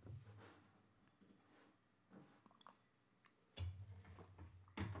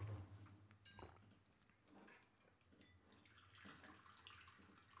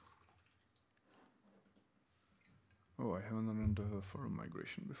 Oh, I haven't run the forum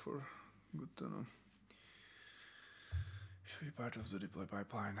migration before. Good to know. Should be part of the deploy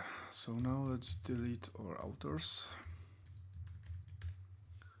pipeline. So now let's delete our authors,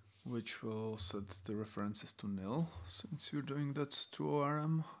 which will set the references to nil since we're doing that through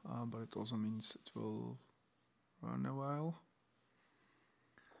ORM, but it also means it will run a while.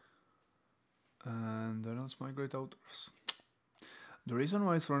 And then let's migrate authors. The reason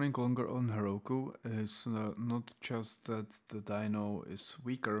why it's running longer on Heroku is not just that the dyno is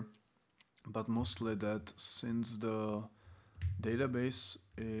weaker, but mostly that since the database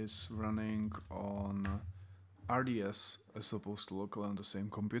is running on RDS as opposed to local on the same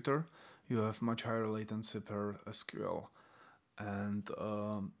computer, you have much higher latency per SQL. And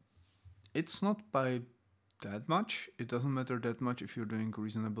it's not by that much. It doesn't matter that much if you're doing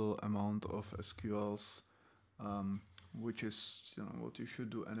reasonable amount of SQLs, which is what you should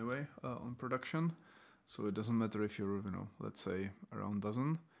do anyway on production. So it doesn't matter if you're let's say around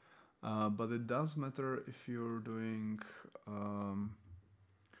dozen, but it does matter if you're doing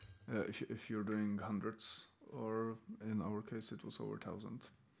if you're doing hundreds, or in our case it was over 1,000,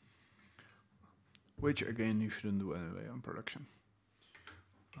 which again you shouldn't do anyway on production.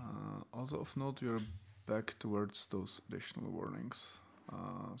 Also of note, we are back towards those additional warnings.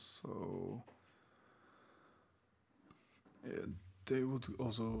 So yeah, they would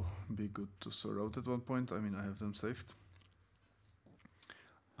also be good to sort out at one point. I mean, I have them saved.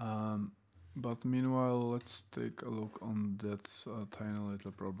 But meanwhile, let's take a look on that tiny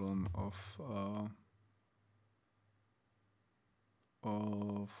little problem of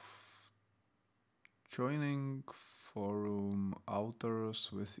joining forum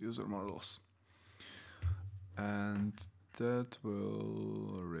authors with user models. And that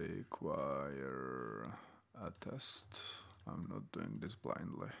will require a test. I'm not doing this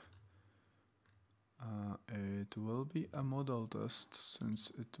blindly. It will be a model test,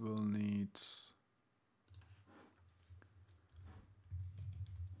 since it will need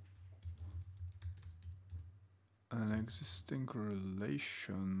an existing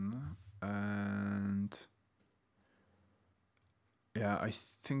relation, and yeah, I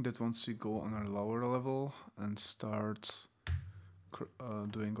think that once we go on a lower level and start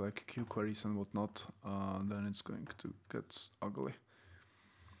doing like Q queries and whatnot, then it's going to get ugly.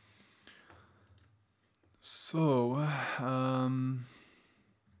 So, let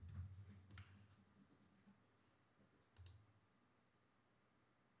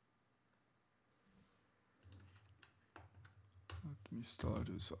me start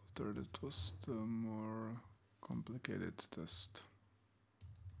this after that was the more complicated test.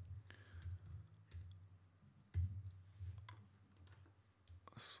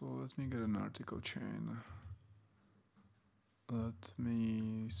 So let me get an article chain. Let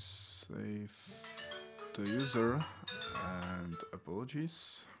me save the user, and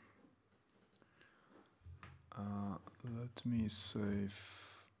apologies. Let me save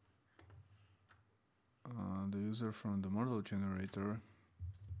the user from the model generator.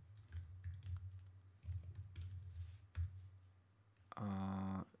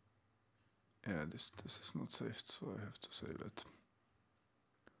 Yeah, this is not saved, so I have to save it.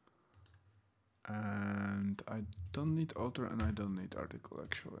 And I don't need author and I don't need article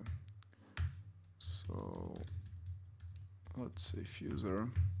actually. So let's save user.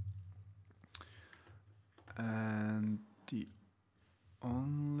 And the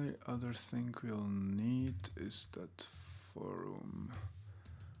only other thing we'll need is that forum.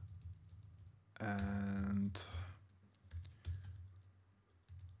 And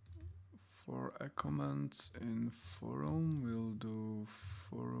for a comment in forum, we'll do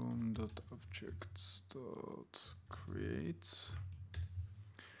forum.objects.create.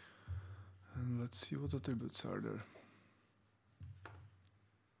 And let's see what attributes are there.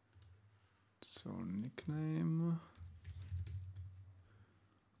 So nickname,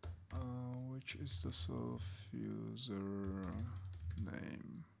 which is the self-user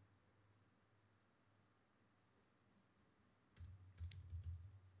name.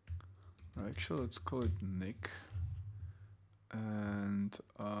 Actually, let's call it Nick. And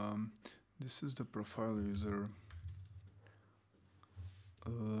this is the profile user.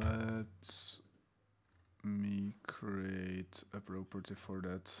 Let me create a property for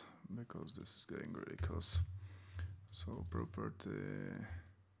that, because this is getting ridiculous. So property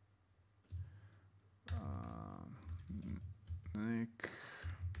Nick,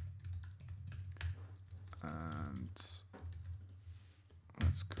 and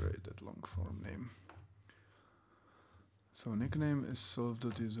let's create that long form name. So nickname is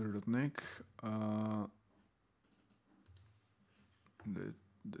self.user.nick.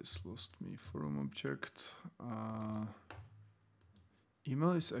 This lost me forum object.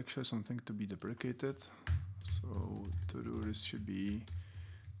 Email is actually something to be deprecated. So to do this should be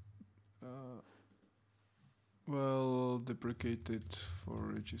well deprecated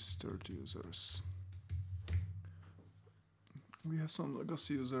for registered users. We have some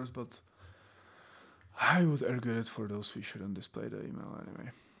legacy users, but I would argue that for those we shouldn't display the email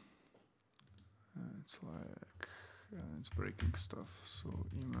anyway. It's like, and it's breaking stuff. So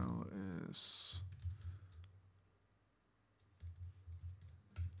email is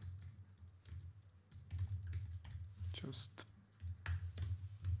just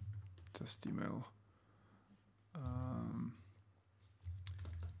test email.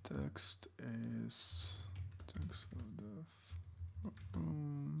 Text is text of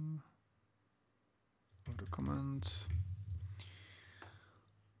the comment.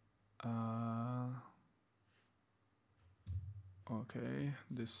 Okay,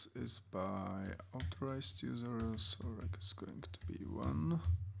 this is by authorized user, so rec is going to be 1.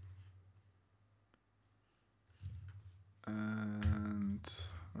 And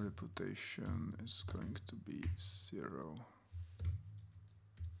reputation is going to be 0.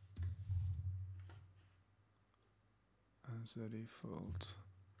 As a default.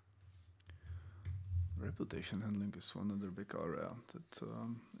 Reputation handling is one other big area that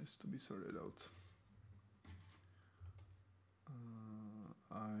is to be sorted out.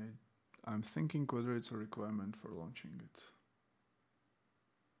 I'm thinking whether it's a requirement for launching it.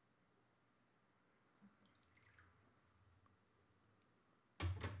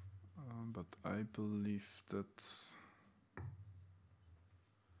 But I believe that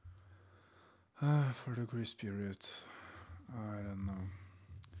for the grace period, I don't know.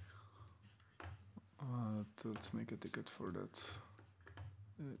 Let's make a ticket for that.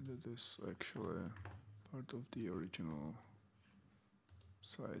 That is actually part of the original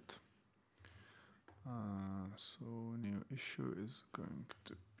site. So new issue is going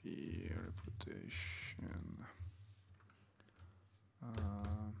to be reputation.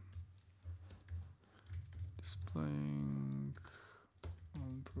 Displaying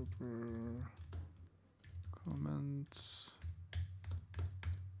improper comments,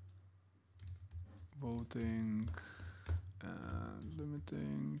 voting and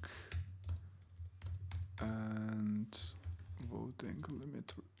limiting, and voting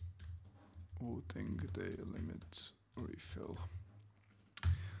day limit refill.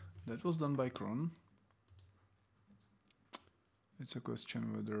 That was done by cron. It's a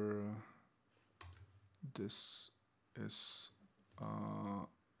question whether this is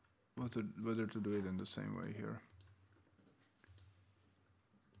whether to do it in the same way here.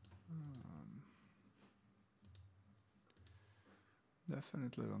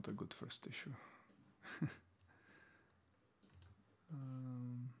 Definitely not a good first issue.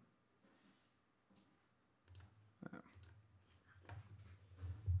 Yeah.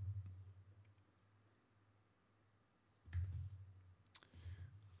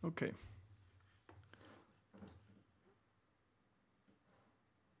 Okay.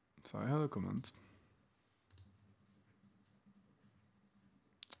 So I have a comment.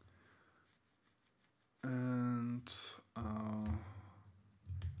 And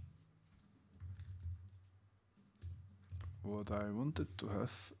what I wanted to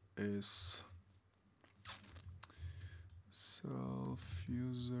have is self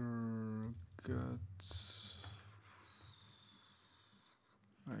user gets,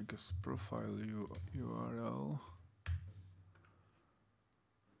 I guess, profile URL.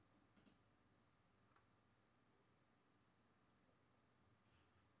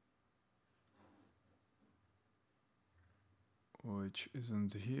 Which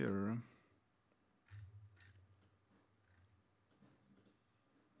isn't here.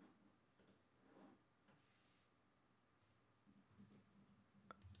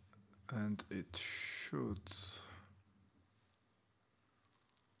 And it should.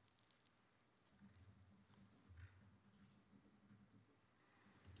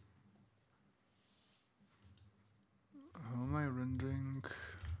 How am I rendering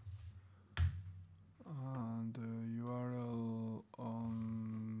the URL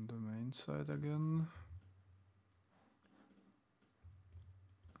on the main side again?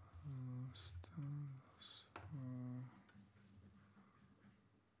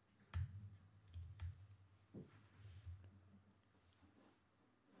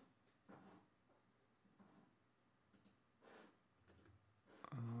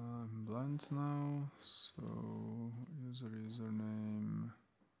 I'm blind now, so username.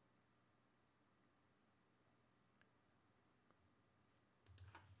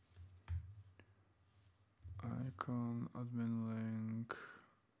 Icon, admin link,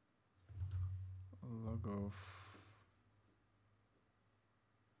 log off.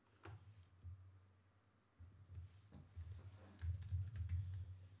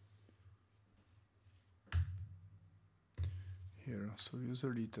 Here, so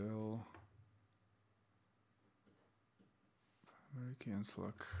user detail, primary key and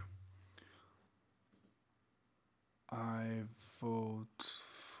Slack. I vote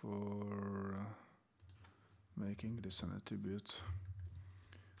for make making this an attribute.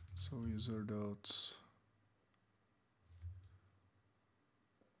 So user dot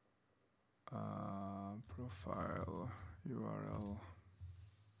profile URL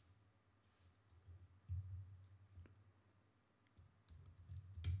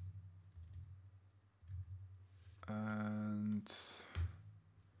and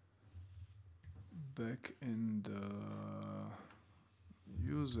back in the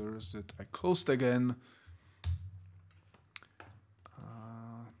users that I closed again,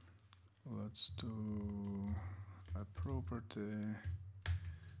 let's do a property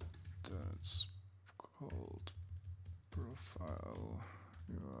that's called profile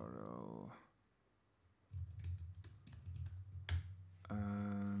URL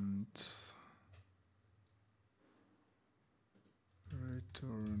and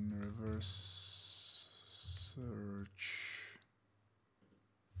return reverse search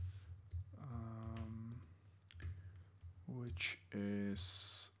which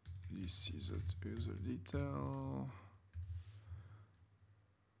is this is a user detail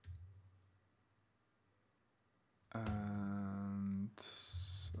and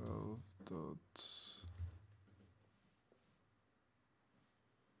self dot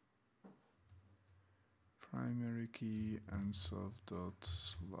primary key and self dot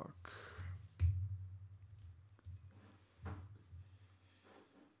slug.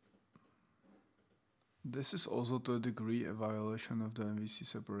 This is also to a degree a violation of the MVC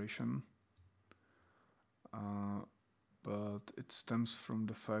separation, but it stems from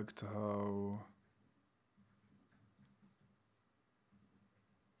the fact how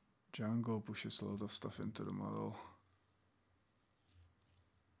Django pushes a lot of stuff into the model.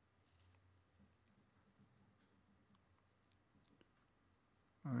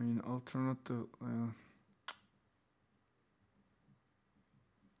 I mean, alternative.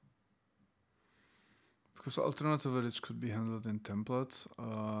 Because alternatively this could be handled in template.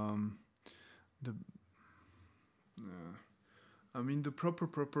 I mean, the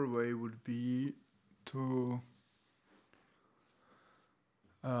proper way would be to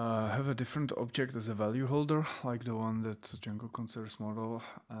have a different object as a value holder, like the one that Django considers model,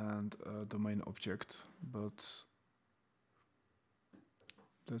 and a domain object, but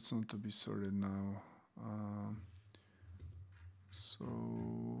that's not to be sorted now.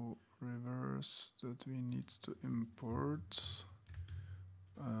 So reverse that we need to import.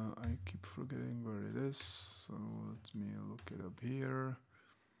 I keep forgetting where it is, so let me look it up here.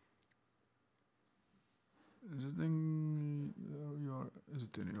 Is it in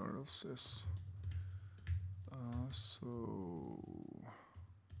URLs? Yes. So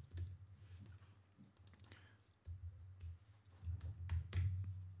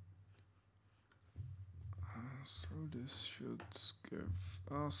this should give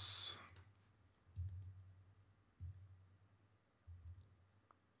us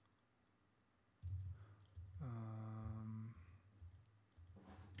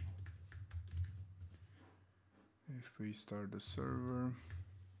if we start the server,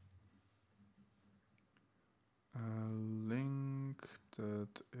 a link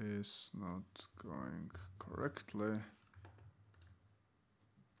that is not going correctly,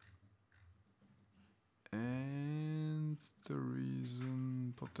 and the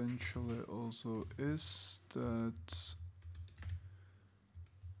reason potentially also is that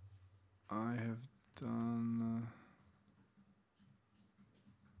I have done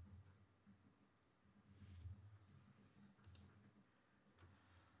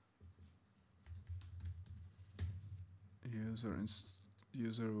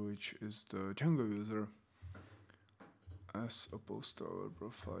user which is the Django user, as opposed to our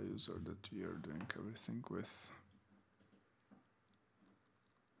profile user that we are doing everything with.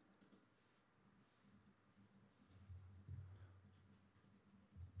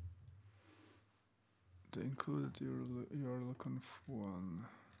 The included URL conf1.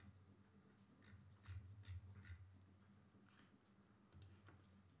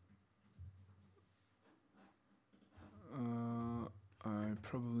 I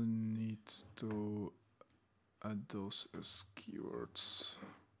probably need to add those as keywords.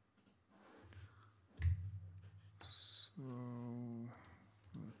 So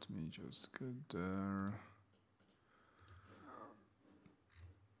let me just get there.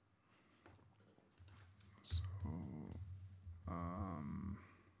 So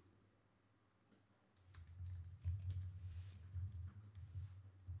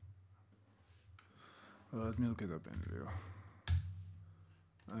let me look it up in view.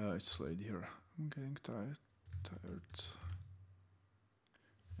 It's late here. I'm getting tired. It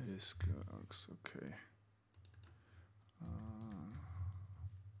is okay.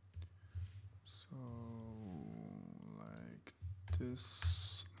 So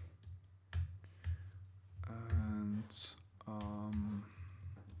this and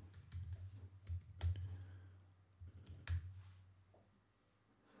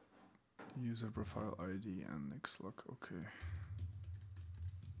user profile ID and xlog. Okay.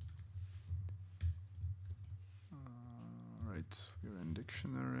 Right, we're in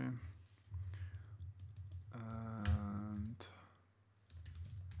dictionary and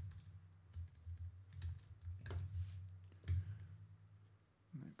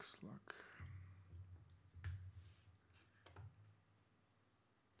xlog.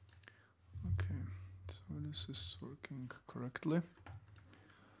 Okay, so this is working correctly.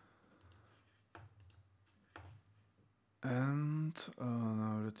 And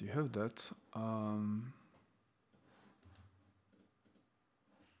now that you have that,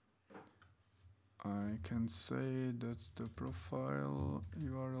 I can say that the profile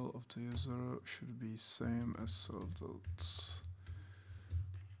URL of the user should be same as self.s.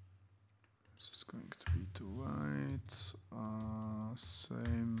 This is going to be too wide,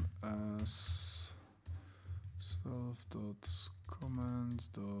 same as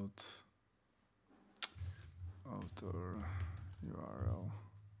self.command.outer URL.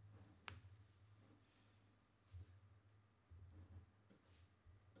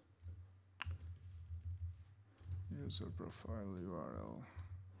 User profile URL.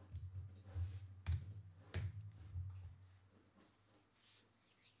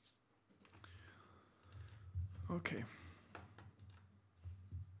 Okay.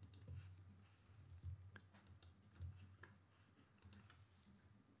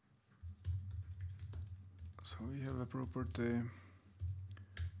 So we have a property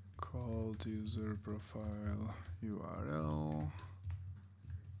called user profile URL,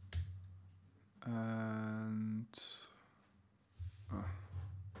 and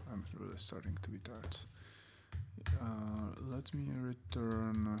I'm really starting to be tired. Let me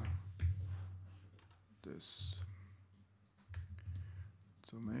return this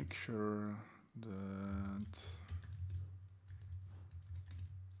to make sure that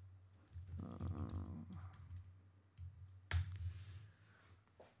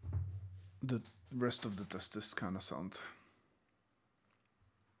the rest of the test is kind of sound.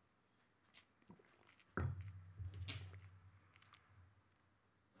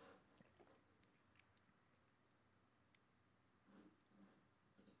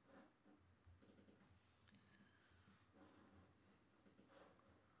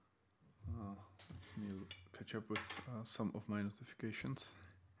 Let me catch up with some of my notifications.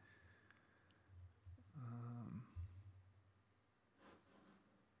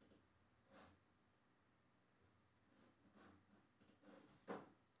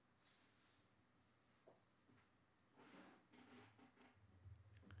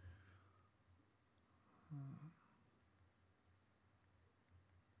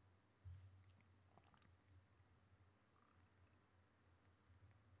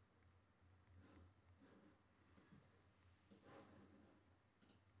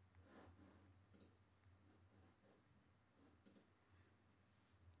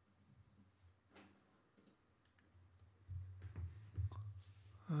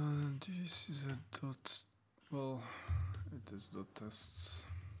 This is a dot, well, it is dot tests.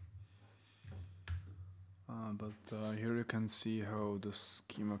 But here you can see how the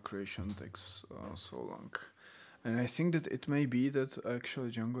schema creation takes so long. And I think that it may be that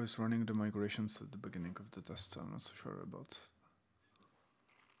actually Django is running the migrations at the beginning of the test. I'm not so sure about.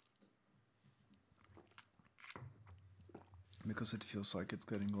 Because it feels like it's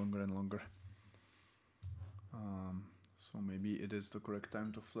getting longer and longer. So maybe it is the correct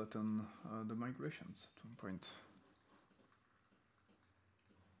time to flatten the migrations at one point.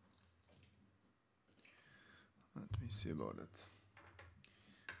 Let me see about it.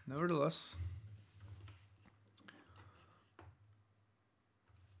 Nevertheless,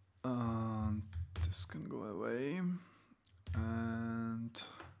 this can go away, and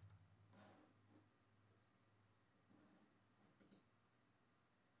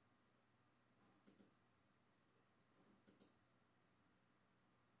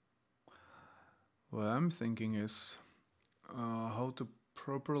what I'm thinking is how to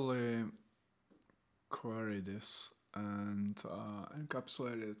properly query this and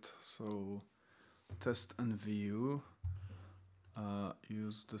encapsulate it. So test and view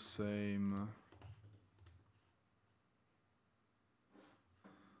use the same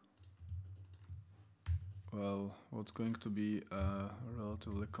well, what's going to be a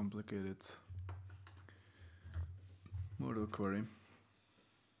relatively complicated model query.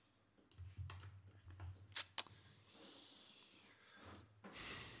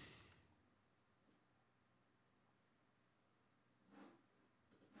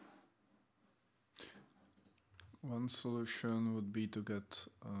 one solution would be to get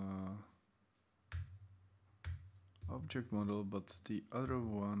object model, but the other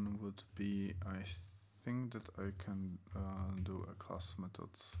one would be, I think that I can do a class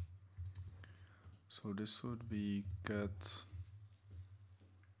methods. So this would be get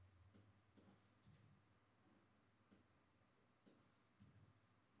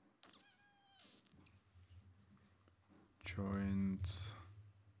joint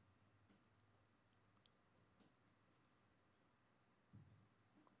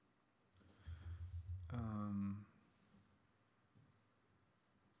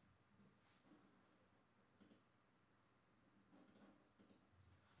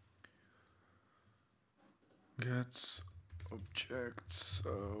gets objects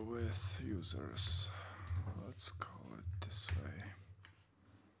with users. Let's call it this way.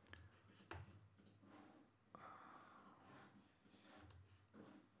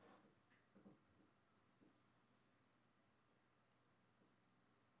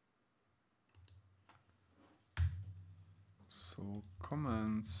 So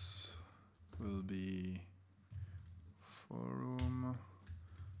comments will be forum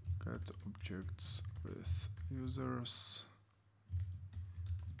get objects with users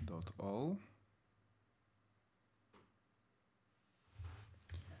dot all,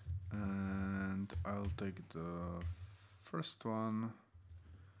 and I'll take the first one,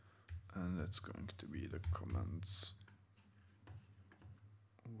 and that's going to be the comments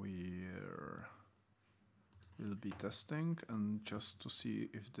where we'll be testing, and just to see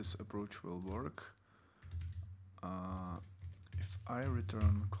if this approach will work, if I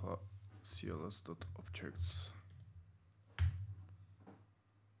return cls.objects,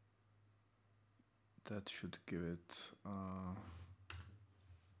 that should give it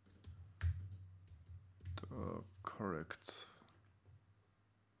the correct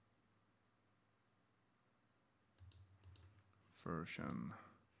version.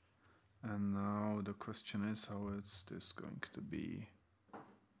 And now the question is, how is this going to be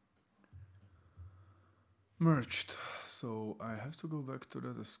merged? So I have to go back to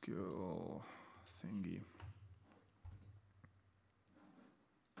that SQL thingy.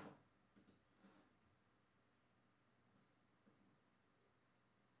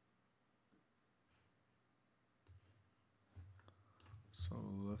 So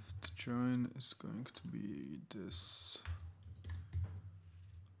left join is going to be this,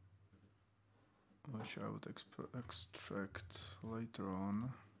 which I would extract later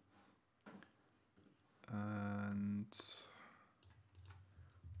on, and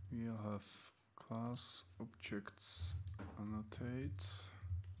we'll have class objects annotate.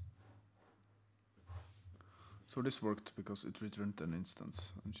 So this worked because it returned an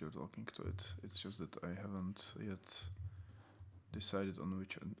instance and you're talking to it. It's just that I haven't yet decided on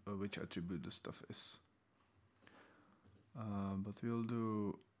which attribute the stuff is. But we'll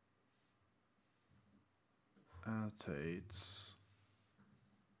do annotates,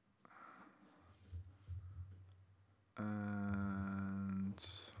 and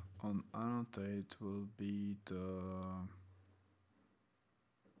on annotate will be the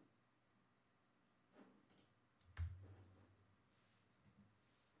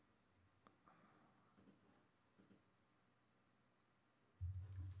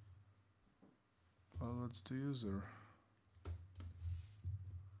what's the user?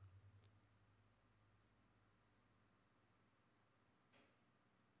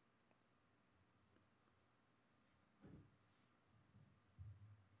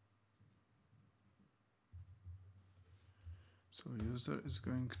 So user is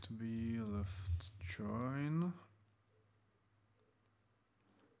going to be left join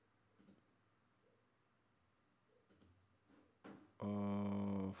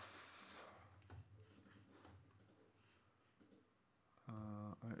of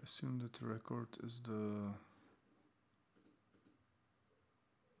I assume that the record is the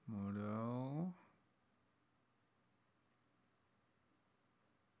model.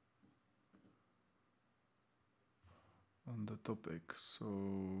 On the topic,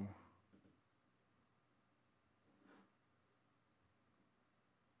 so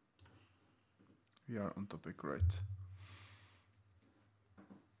we are on topic, right?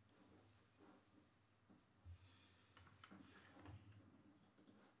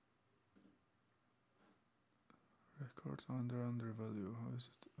 Record under value. How is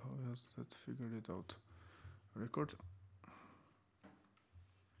it? How has that figured it out? Record.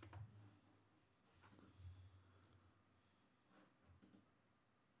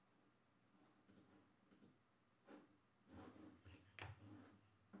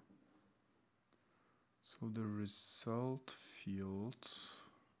 So the result field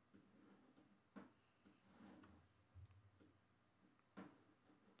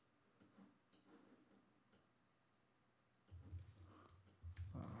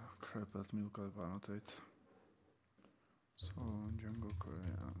crap, let me look at annotate. So Django query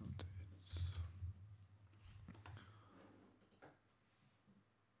annotates.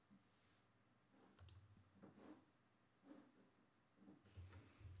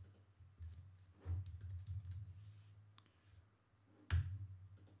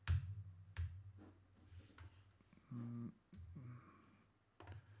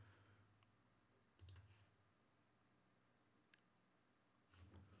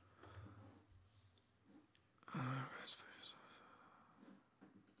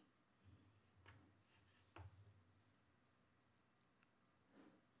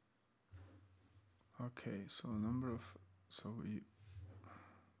 Okay, so number of, so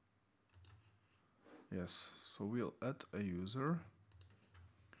we'll add a user,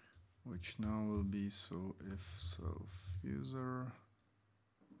 which now will be, so if self user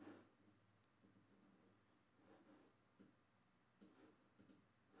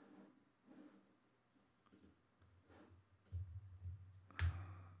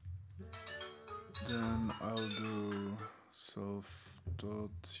then I'll do self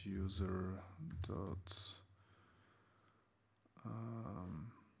dot user dot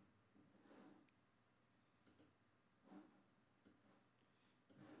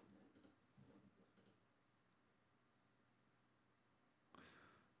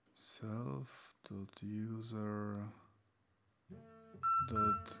self dot user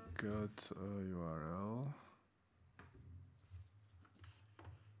dot get a URL.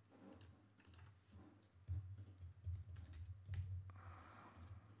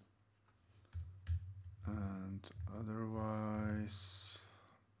 And otherwise,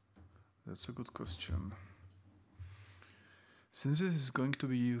 that's a good question. Since this is going to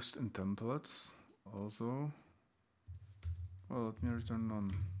be used in templates also, well, let me return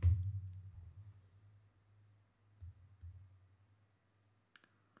none.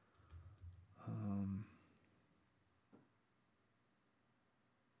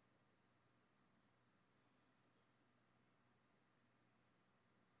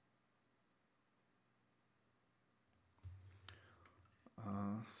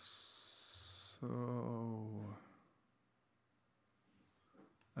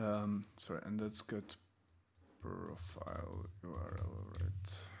 Sorry, and let's get profile URL,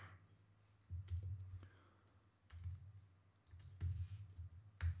 right?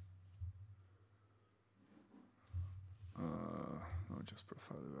 No, just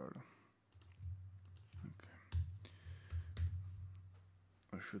profile URL. Okay.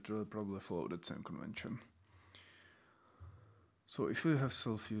 I should really probably follow that same convention. So if we have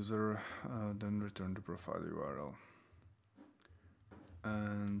self-user, then return the profile URL.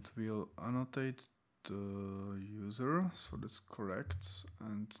 And we'll annotate the user, so that's correct.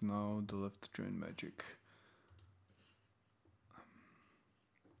 And now the left join magic.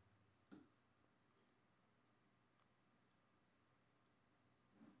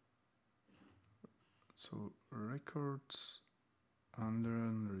 So records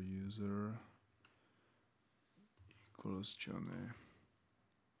under user equals Johnny.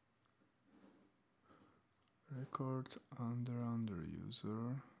 Record under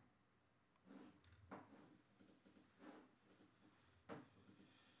user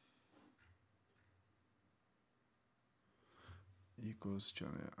equals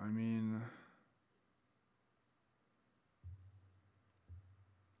Johnny. I mean,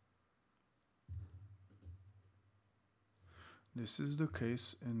 this is the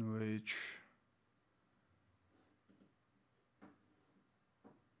case in which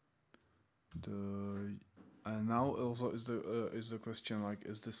and now also is the question, like,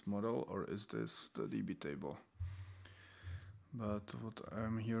 is this model or is this the DB table? But what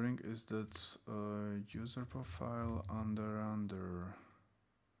I'm hearing is that user profile under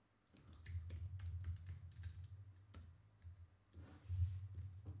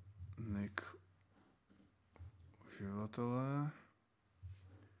Nick uživatele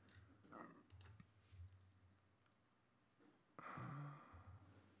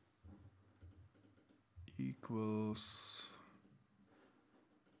equals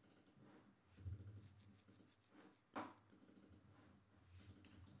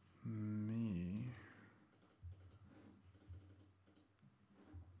me,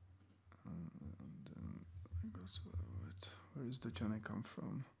 and then wait, where is the Johnny come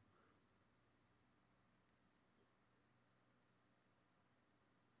from?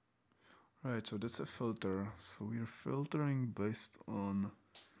 Right, so that's a filter. So we're filtering based on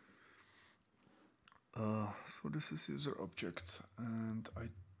so this is user object, and I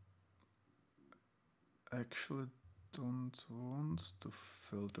actually don't want to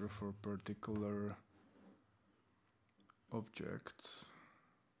filter for particular objects.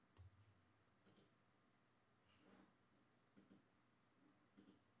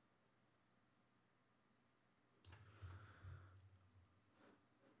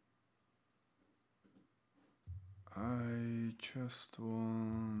 just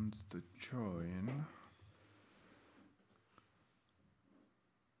want the join.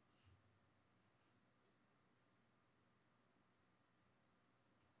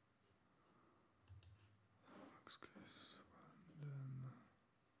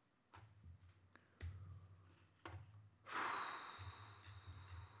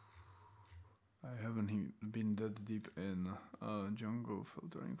 I haven't been that deep in Django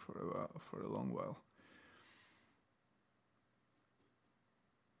filtering for a long while.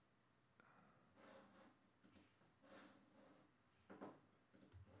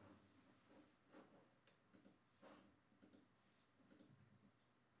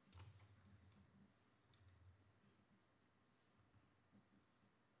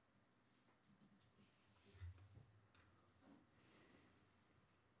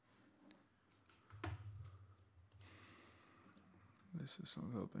 This is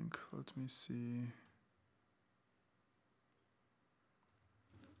not helping. Let me see.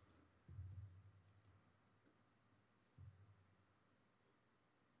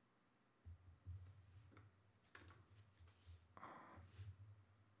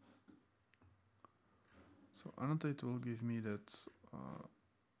 So annotate will give me that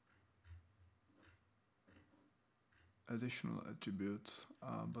additional attribute,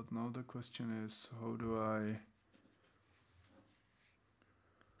 but now the question is, how do I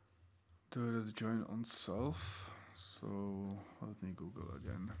do the join on self? So let me Google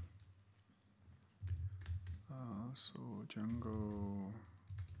again. So Django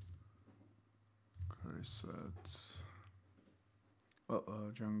query set.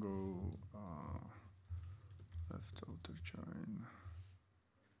 Well, Django left outer join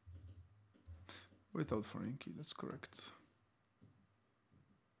without foreign key. That's correct.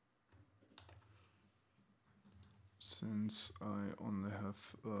 Since I only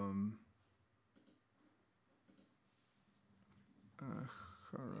have a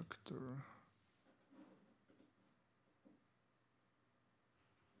character.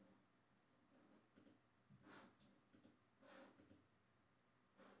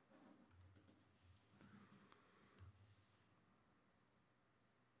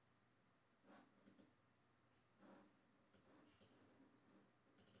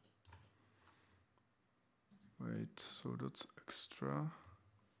 Wait, so that's extra.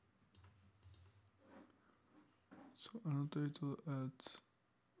 So annotate will add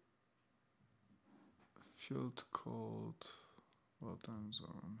a field called what time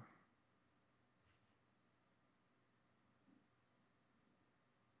zone?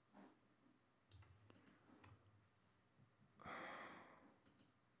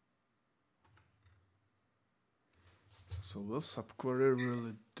 So will subquery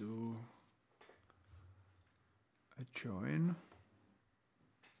really do a join?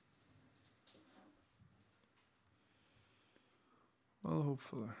 Well,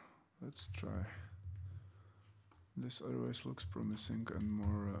 hopefully. Let's try. This otherwise looks promising and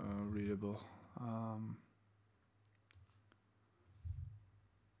more readable.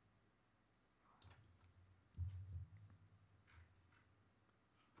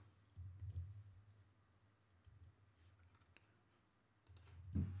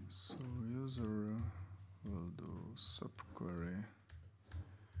 So user will do subquery,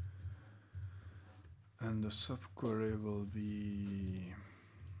 and the subquery will be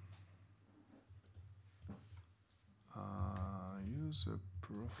user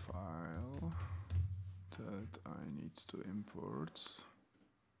profile that I need to import.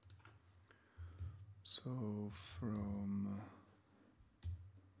 So from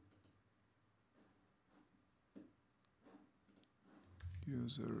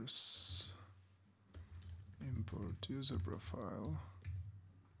users import user profile,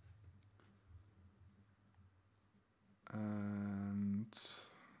 and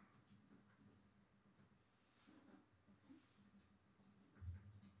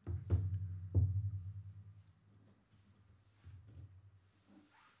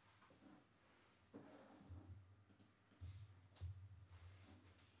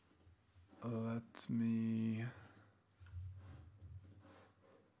let me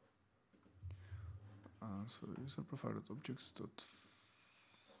so user profile objects dot.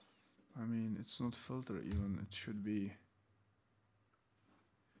 I mean, it's not filter even. It should be.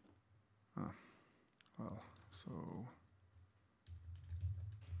 Well, so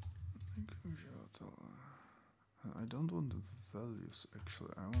I don't want the values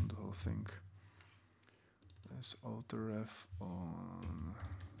actually. I want the whole thing. There's autoref on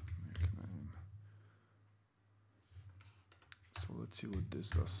nickname. So let's see what this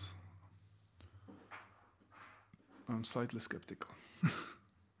does. I'm slightly skeptical.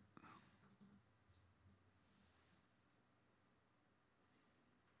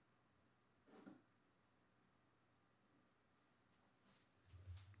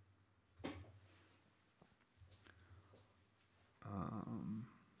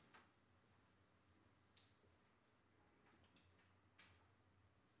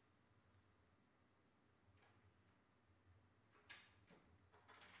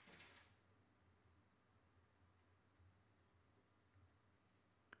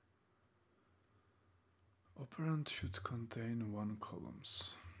 operand should contain 1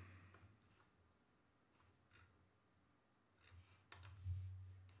 columns.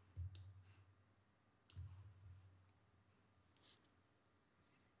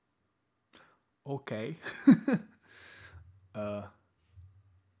 Okay. So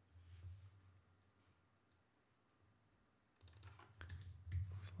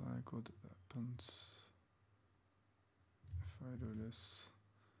like what happens if I do this?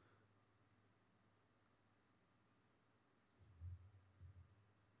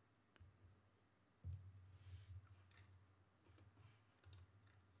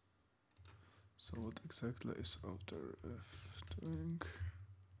 So what exactly is outer F doing?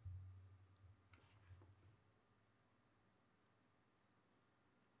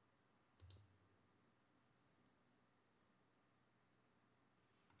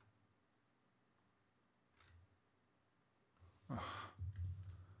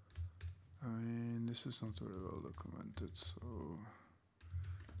 I mean, this is not very well documented, so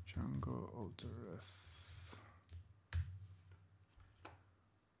Django outer F.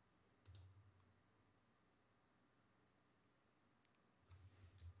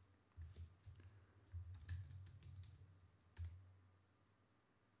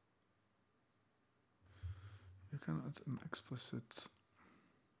 You can add an explicit.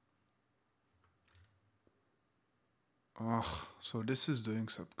 Oh, so this is doing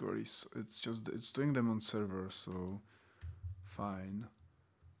subqueries. It's doing them on server, so fine.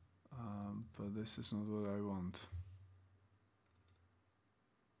 But this is not what I want.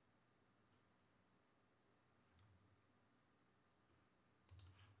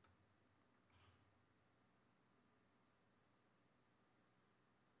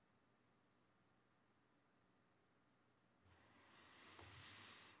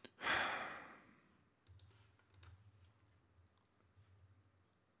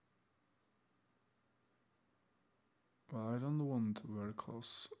 Well, I don't want where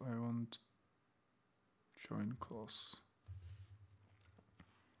clause. I want join clause.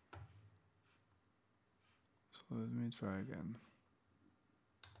 So let me try again.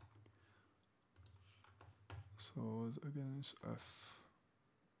 So what again is F?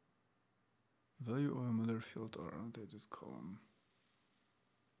 Value of a mother field or annotated column.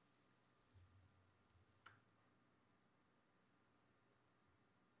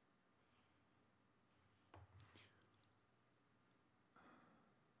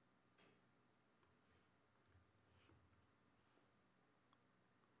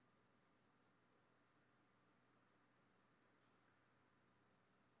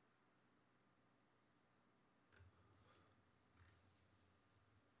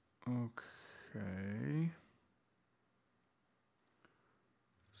 Okay.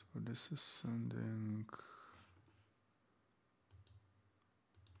 So this is sending.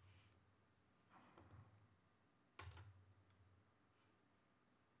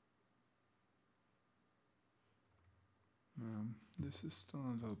 This is still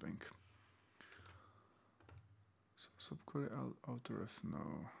not helping. So subquery outer F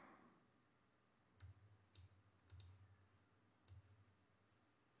no.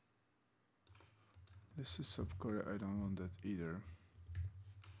 This is subquery, I don't want that either.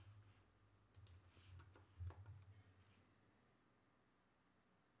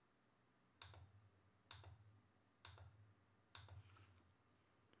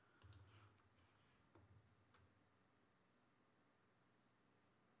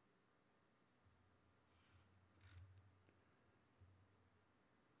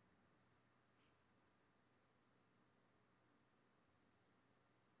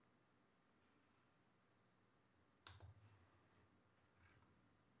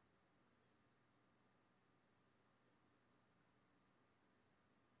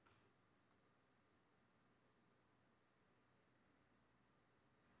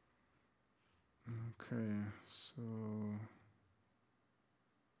 Okay, so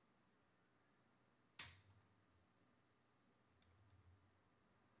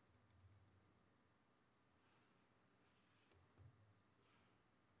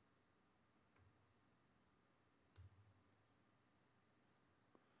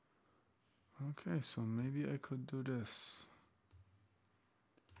okay, so maybe I could do this.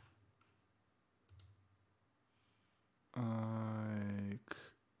 Like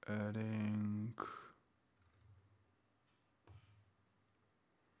adding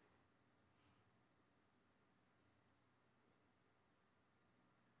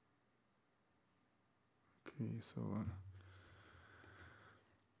okay, so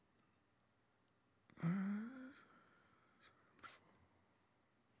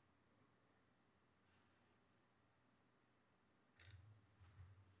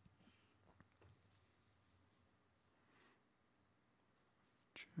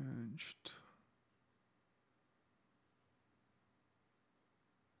changed.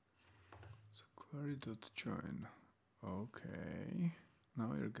 So query.join. Okay.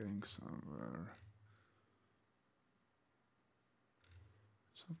 Now you're getting somewhere.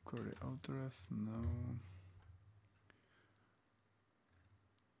 Subquery outref, no.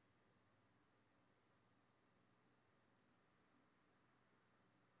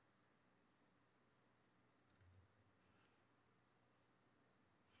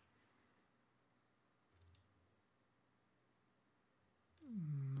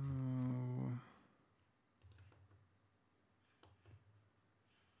 No.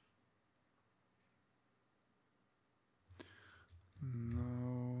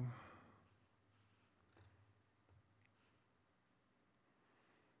 No.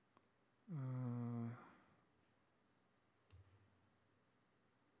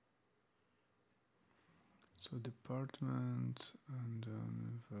 So department and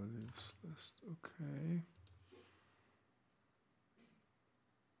then values list, okay.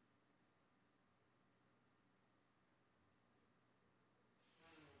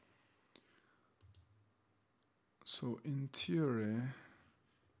 So in theory,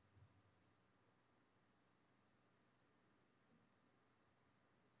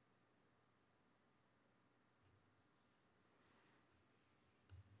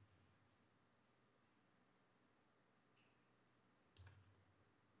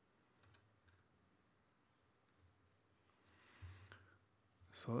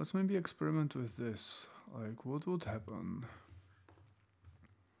 so let's maybe experiment with this. Like, what would happen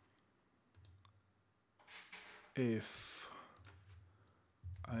if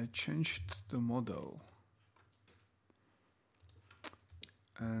I changed the model?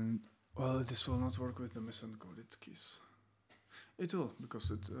 And, well, this will not work with the misencoded keys. It will, because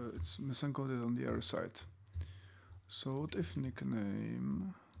it's misencoded on the other side. So what if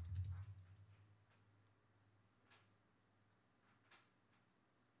nickname...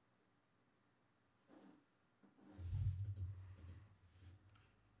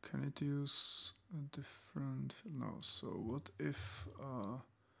 Can it use a different... No, so what if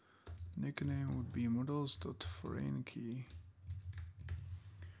nickname would be models.foreign key?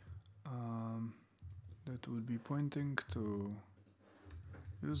 That would be pointing to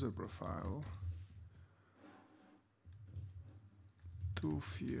user profile, to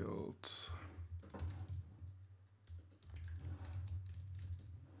field,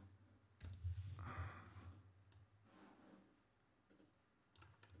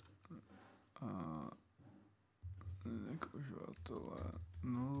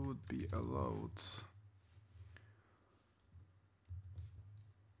 null would be allowed.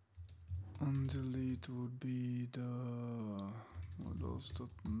 On delete would be the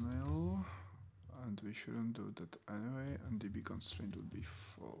models.nil, and we shouldn't do that anyway, and db constraint would be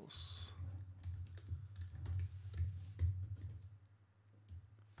false.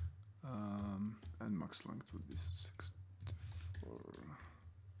 And max length would be 64.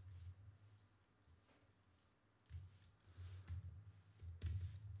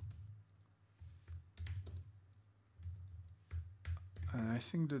 And I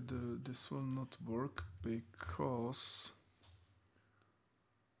think that this will not work because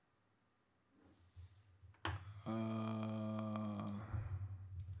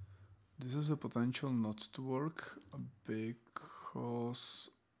this is a potential not to work because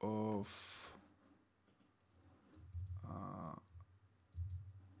of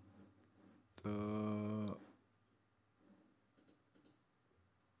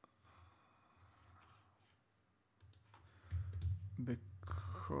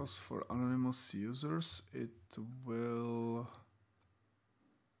because for anonymous users it will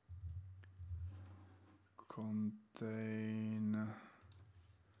contain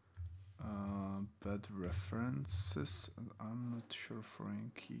bad references, and I'm not sure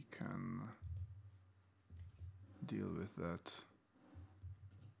foreign key can deal with that.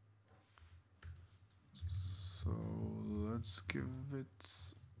 So let's give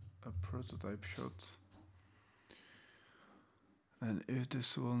it a prototype shot. And if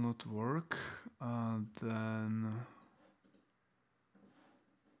this will not work, then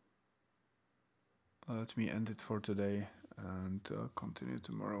let me end it for today and continue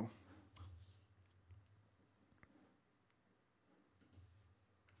tomorrow.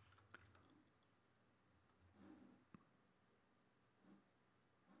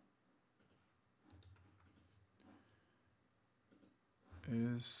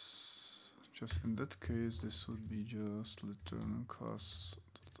 Just in that case, this would be just return class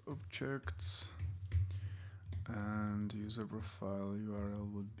objects, and user profile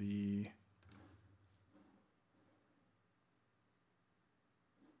URL would be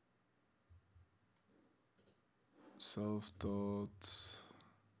self dot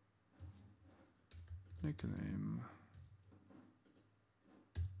nickname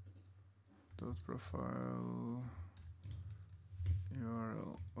dot profile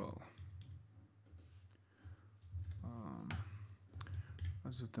URL. Well,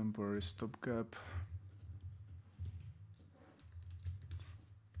 as a temporary stopgap.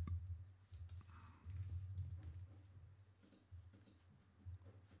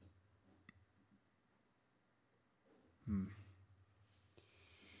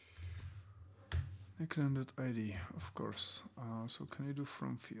 Nickname.id, of course. So can you do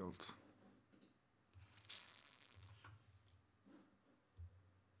from field?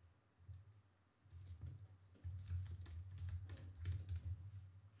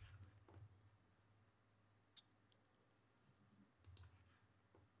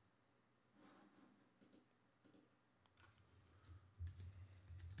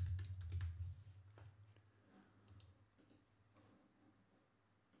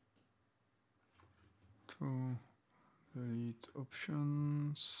 To delete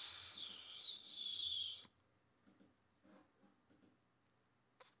options.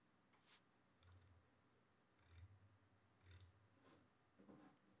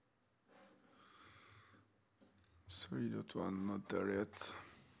 .1, not there yet.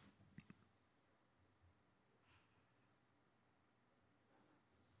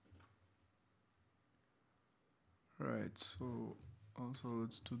 Right, so also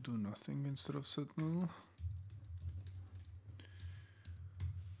let's do nothing instead of set null.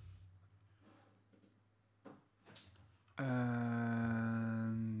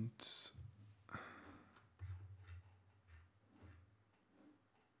 And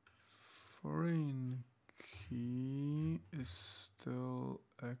foreign key is still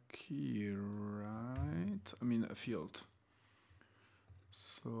a key, right? I mean a field.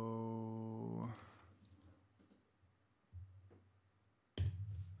 So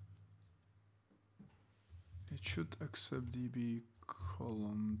it should accept db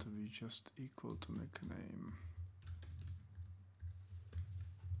column to be just equal to nickname.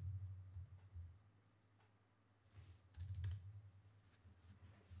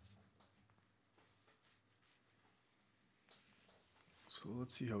 So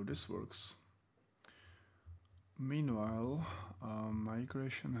let's see how this works. Meanwhile,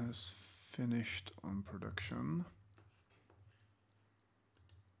 migration has finished on production.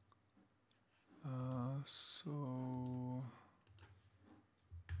 So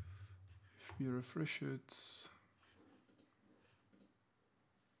if we refresh it,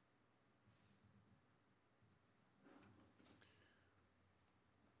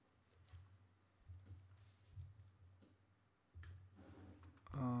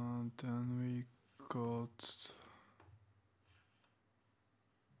 then we got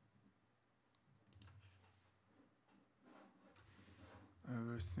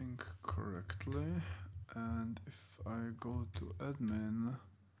everything correctly, and if I go to admin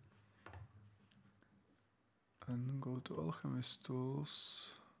and go to Alchemist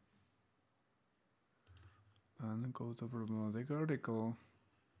Tools and go to problematic article,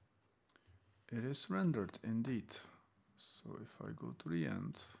 it is rendered indeed. So if I go to the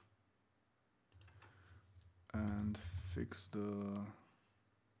end and fix the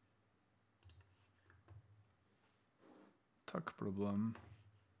tag problem,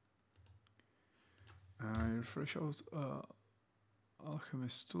 and I refresh out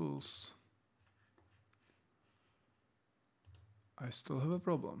Alchemist Tools, I still have a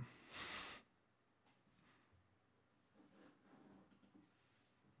problem.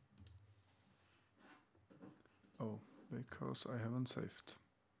 Oh, because I haven't saved.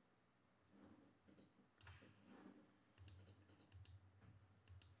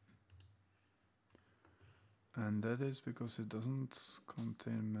 And that is because it doesn't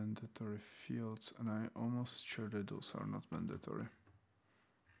contain mandatory fields, and I'm almost sure that those are not mandatory.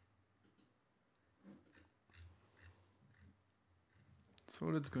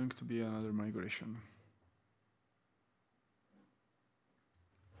 So that's going to be another migration.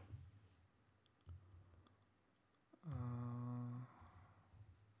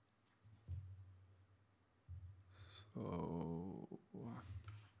 So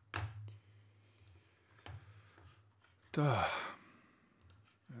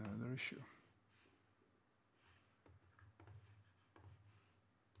another issue.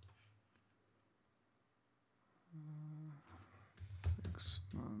 Fix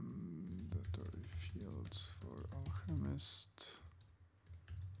mandatory fields for Alchemist.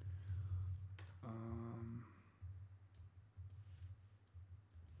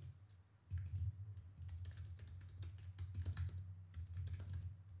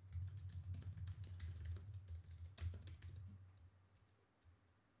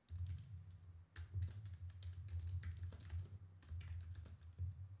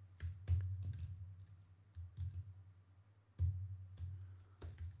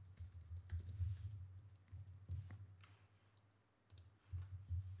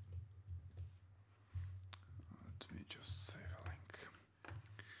 just save a link.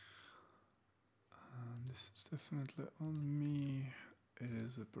 This is definitely on me. It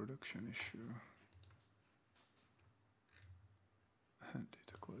is a production issue and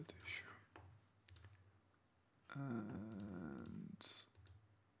data quality issue. And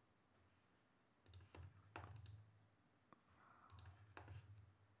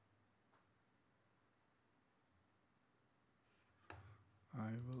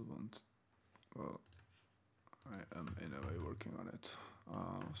I will want, well, I am in a way working on it.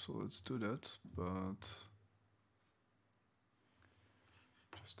 So let's do that, but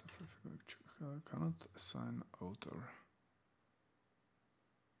just I cannot assign author.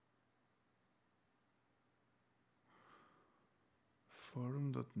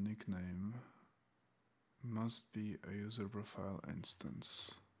 Forum.nickname must be a user profile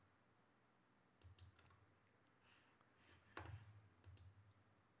instance.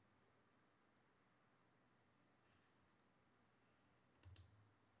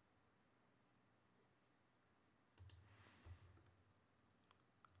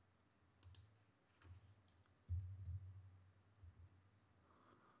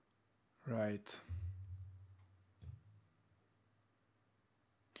 Right.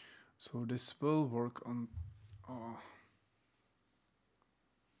 So this will work on. Oh.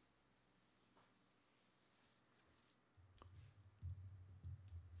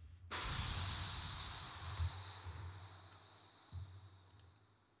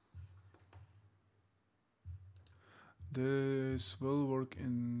 This will work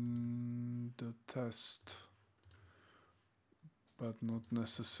in the test, but not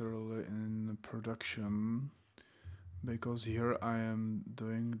necessarily in production, because here I am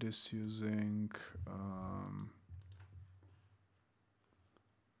doing this using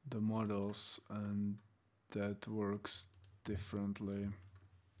the models, and that works differently.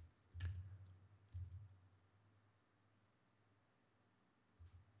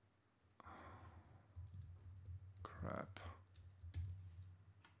 Crap.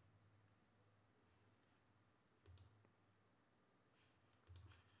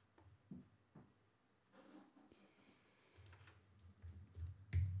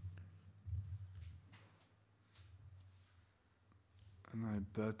 And I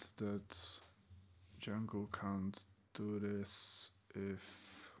bet that Django can't do this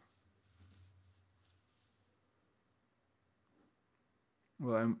if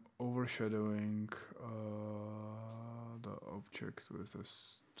well, I'm overshadowing the object with a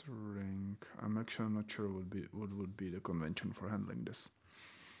string. I'm actually not sure what would be the convention for handling this,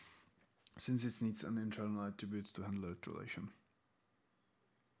 since it needs an internal attribute to handle its relation.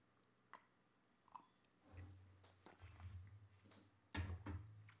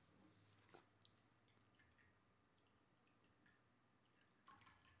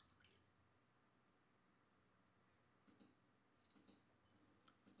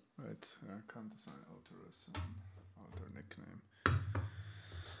 Right, I can't assign author as an author nickname.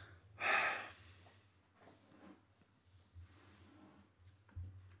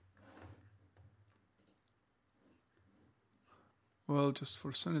 Well, just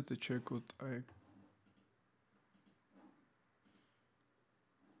for sanity check, what I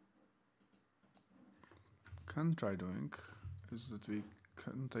can try doing is that we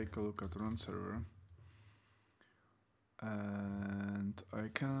can take a look at run server, and I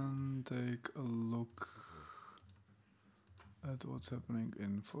can take a look at what's happening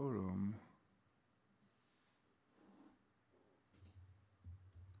in forum.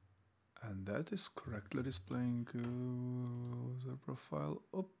 And that is correctly displaying user profile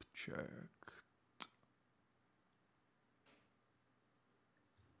object.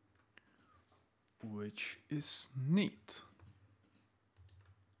 Which is neat.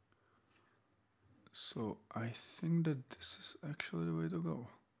 So I think that this is actually the way to go.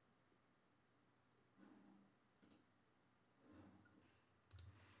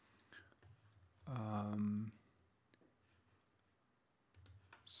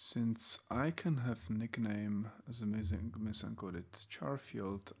 Since I can have nickname as a misencoded char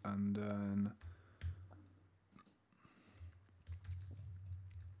field, and then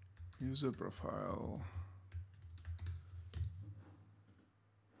user profile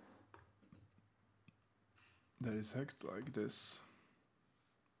that is hacked like this.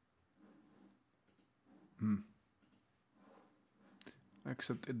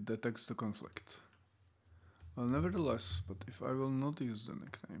 Except it detects the conflict. Well, nevertheless, but if I will not use the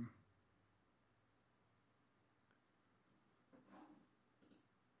nickname,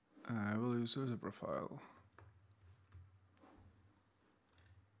 I will use user profile.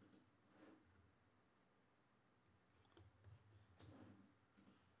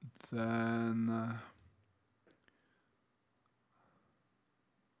 Then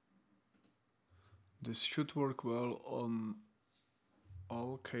This should work well on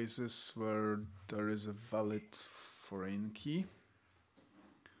all cases where there is a valid foreign key.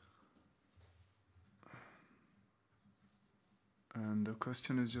 And the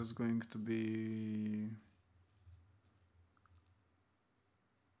question is just going to be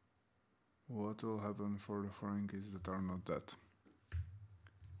what will happen for the foreign keys that are not that.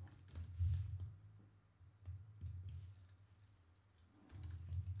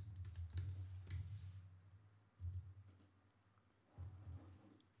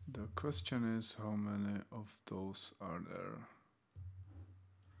 The question is how many of those are there,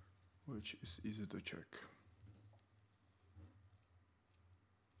 which is easy to check.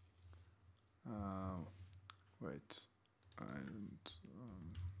 Wait, I didn't.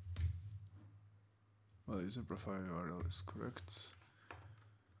 Well, user profile URL is correct.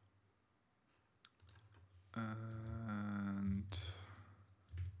 And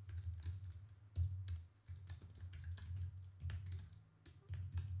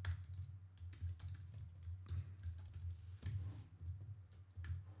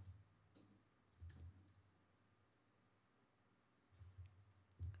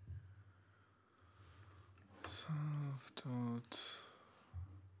self-taught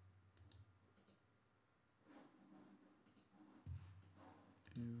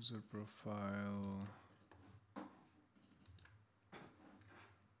user profile.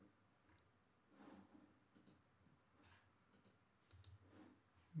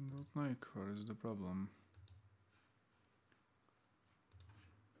 Not like, where is the problem?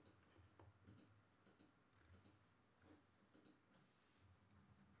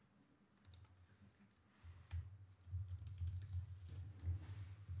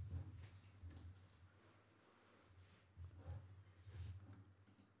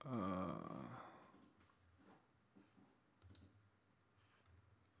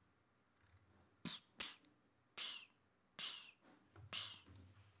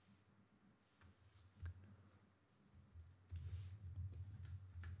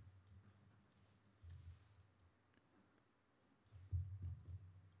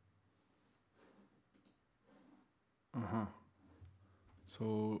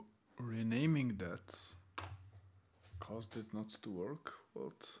 So renaming that caused it not to work.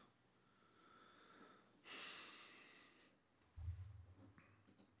 What?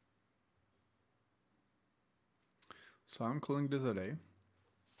 So I'm calling this array,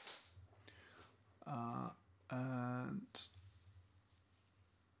 and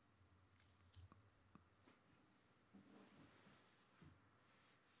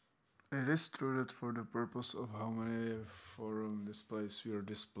it is true that for the purpose of how many forum displays we are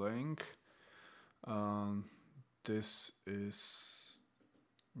displaying, this is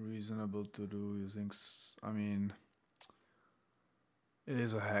reasonable to do using, I mean, it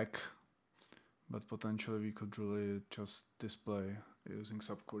is a hack, but potentially we could really just display using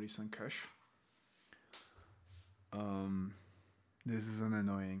subqueries and cache. This is an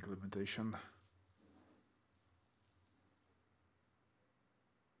annoying limitation.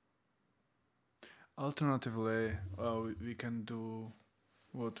 Alternatively, we can do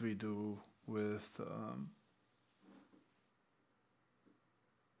what we do with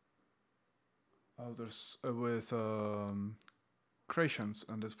creations,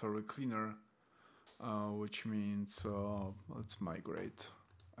 and that's probably cleaner, which means let's migrate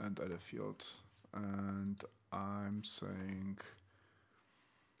and add a field, and I'm saying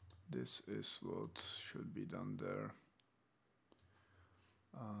this is what should be done there.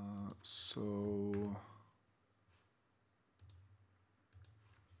 So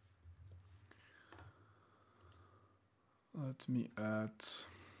let me add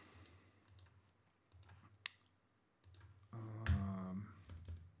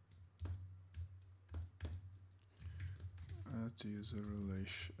add user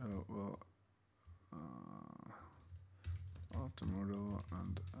relation, auto model,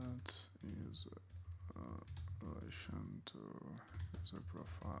 and add user relation to user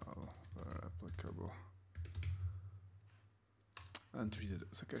profile where applicable, and treat it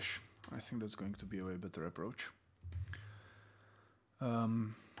as a cache. I think that's going to be a way better approach.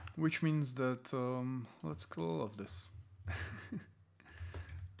 Which means that let's kill all of this.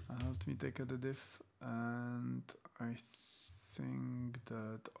 Let me take a diff, and I think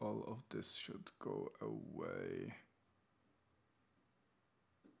that all of this should go away.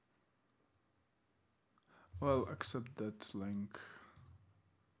 Well, except that link.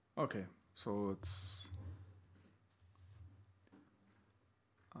 Okay, so let's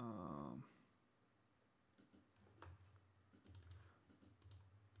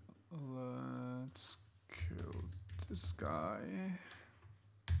kill this guy.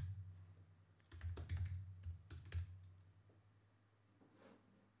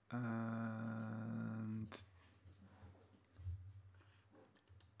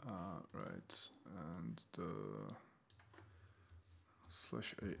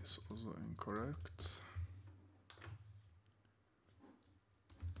 /a is also incorrect.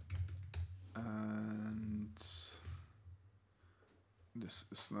 And this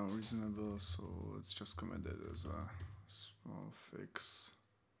is now reasonable, so let's just commit it as a small fix,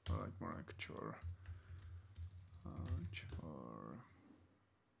 like more like char.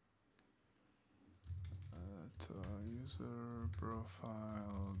 User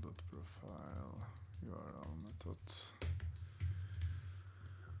profile dot profile URL method,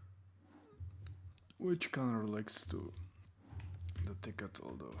 which kind of relates to the ticket,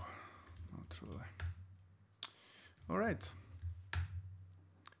 although not really. All right,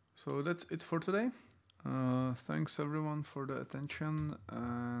 so that's it for today. Thanks everyone for the attention,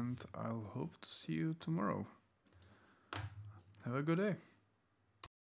 and I'll hope to see you tomorrow. Have a good day.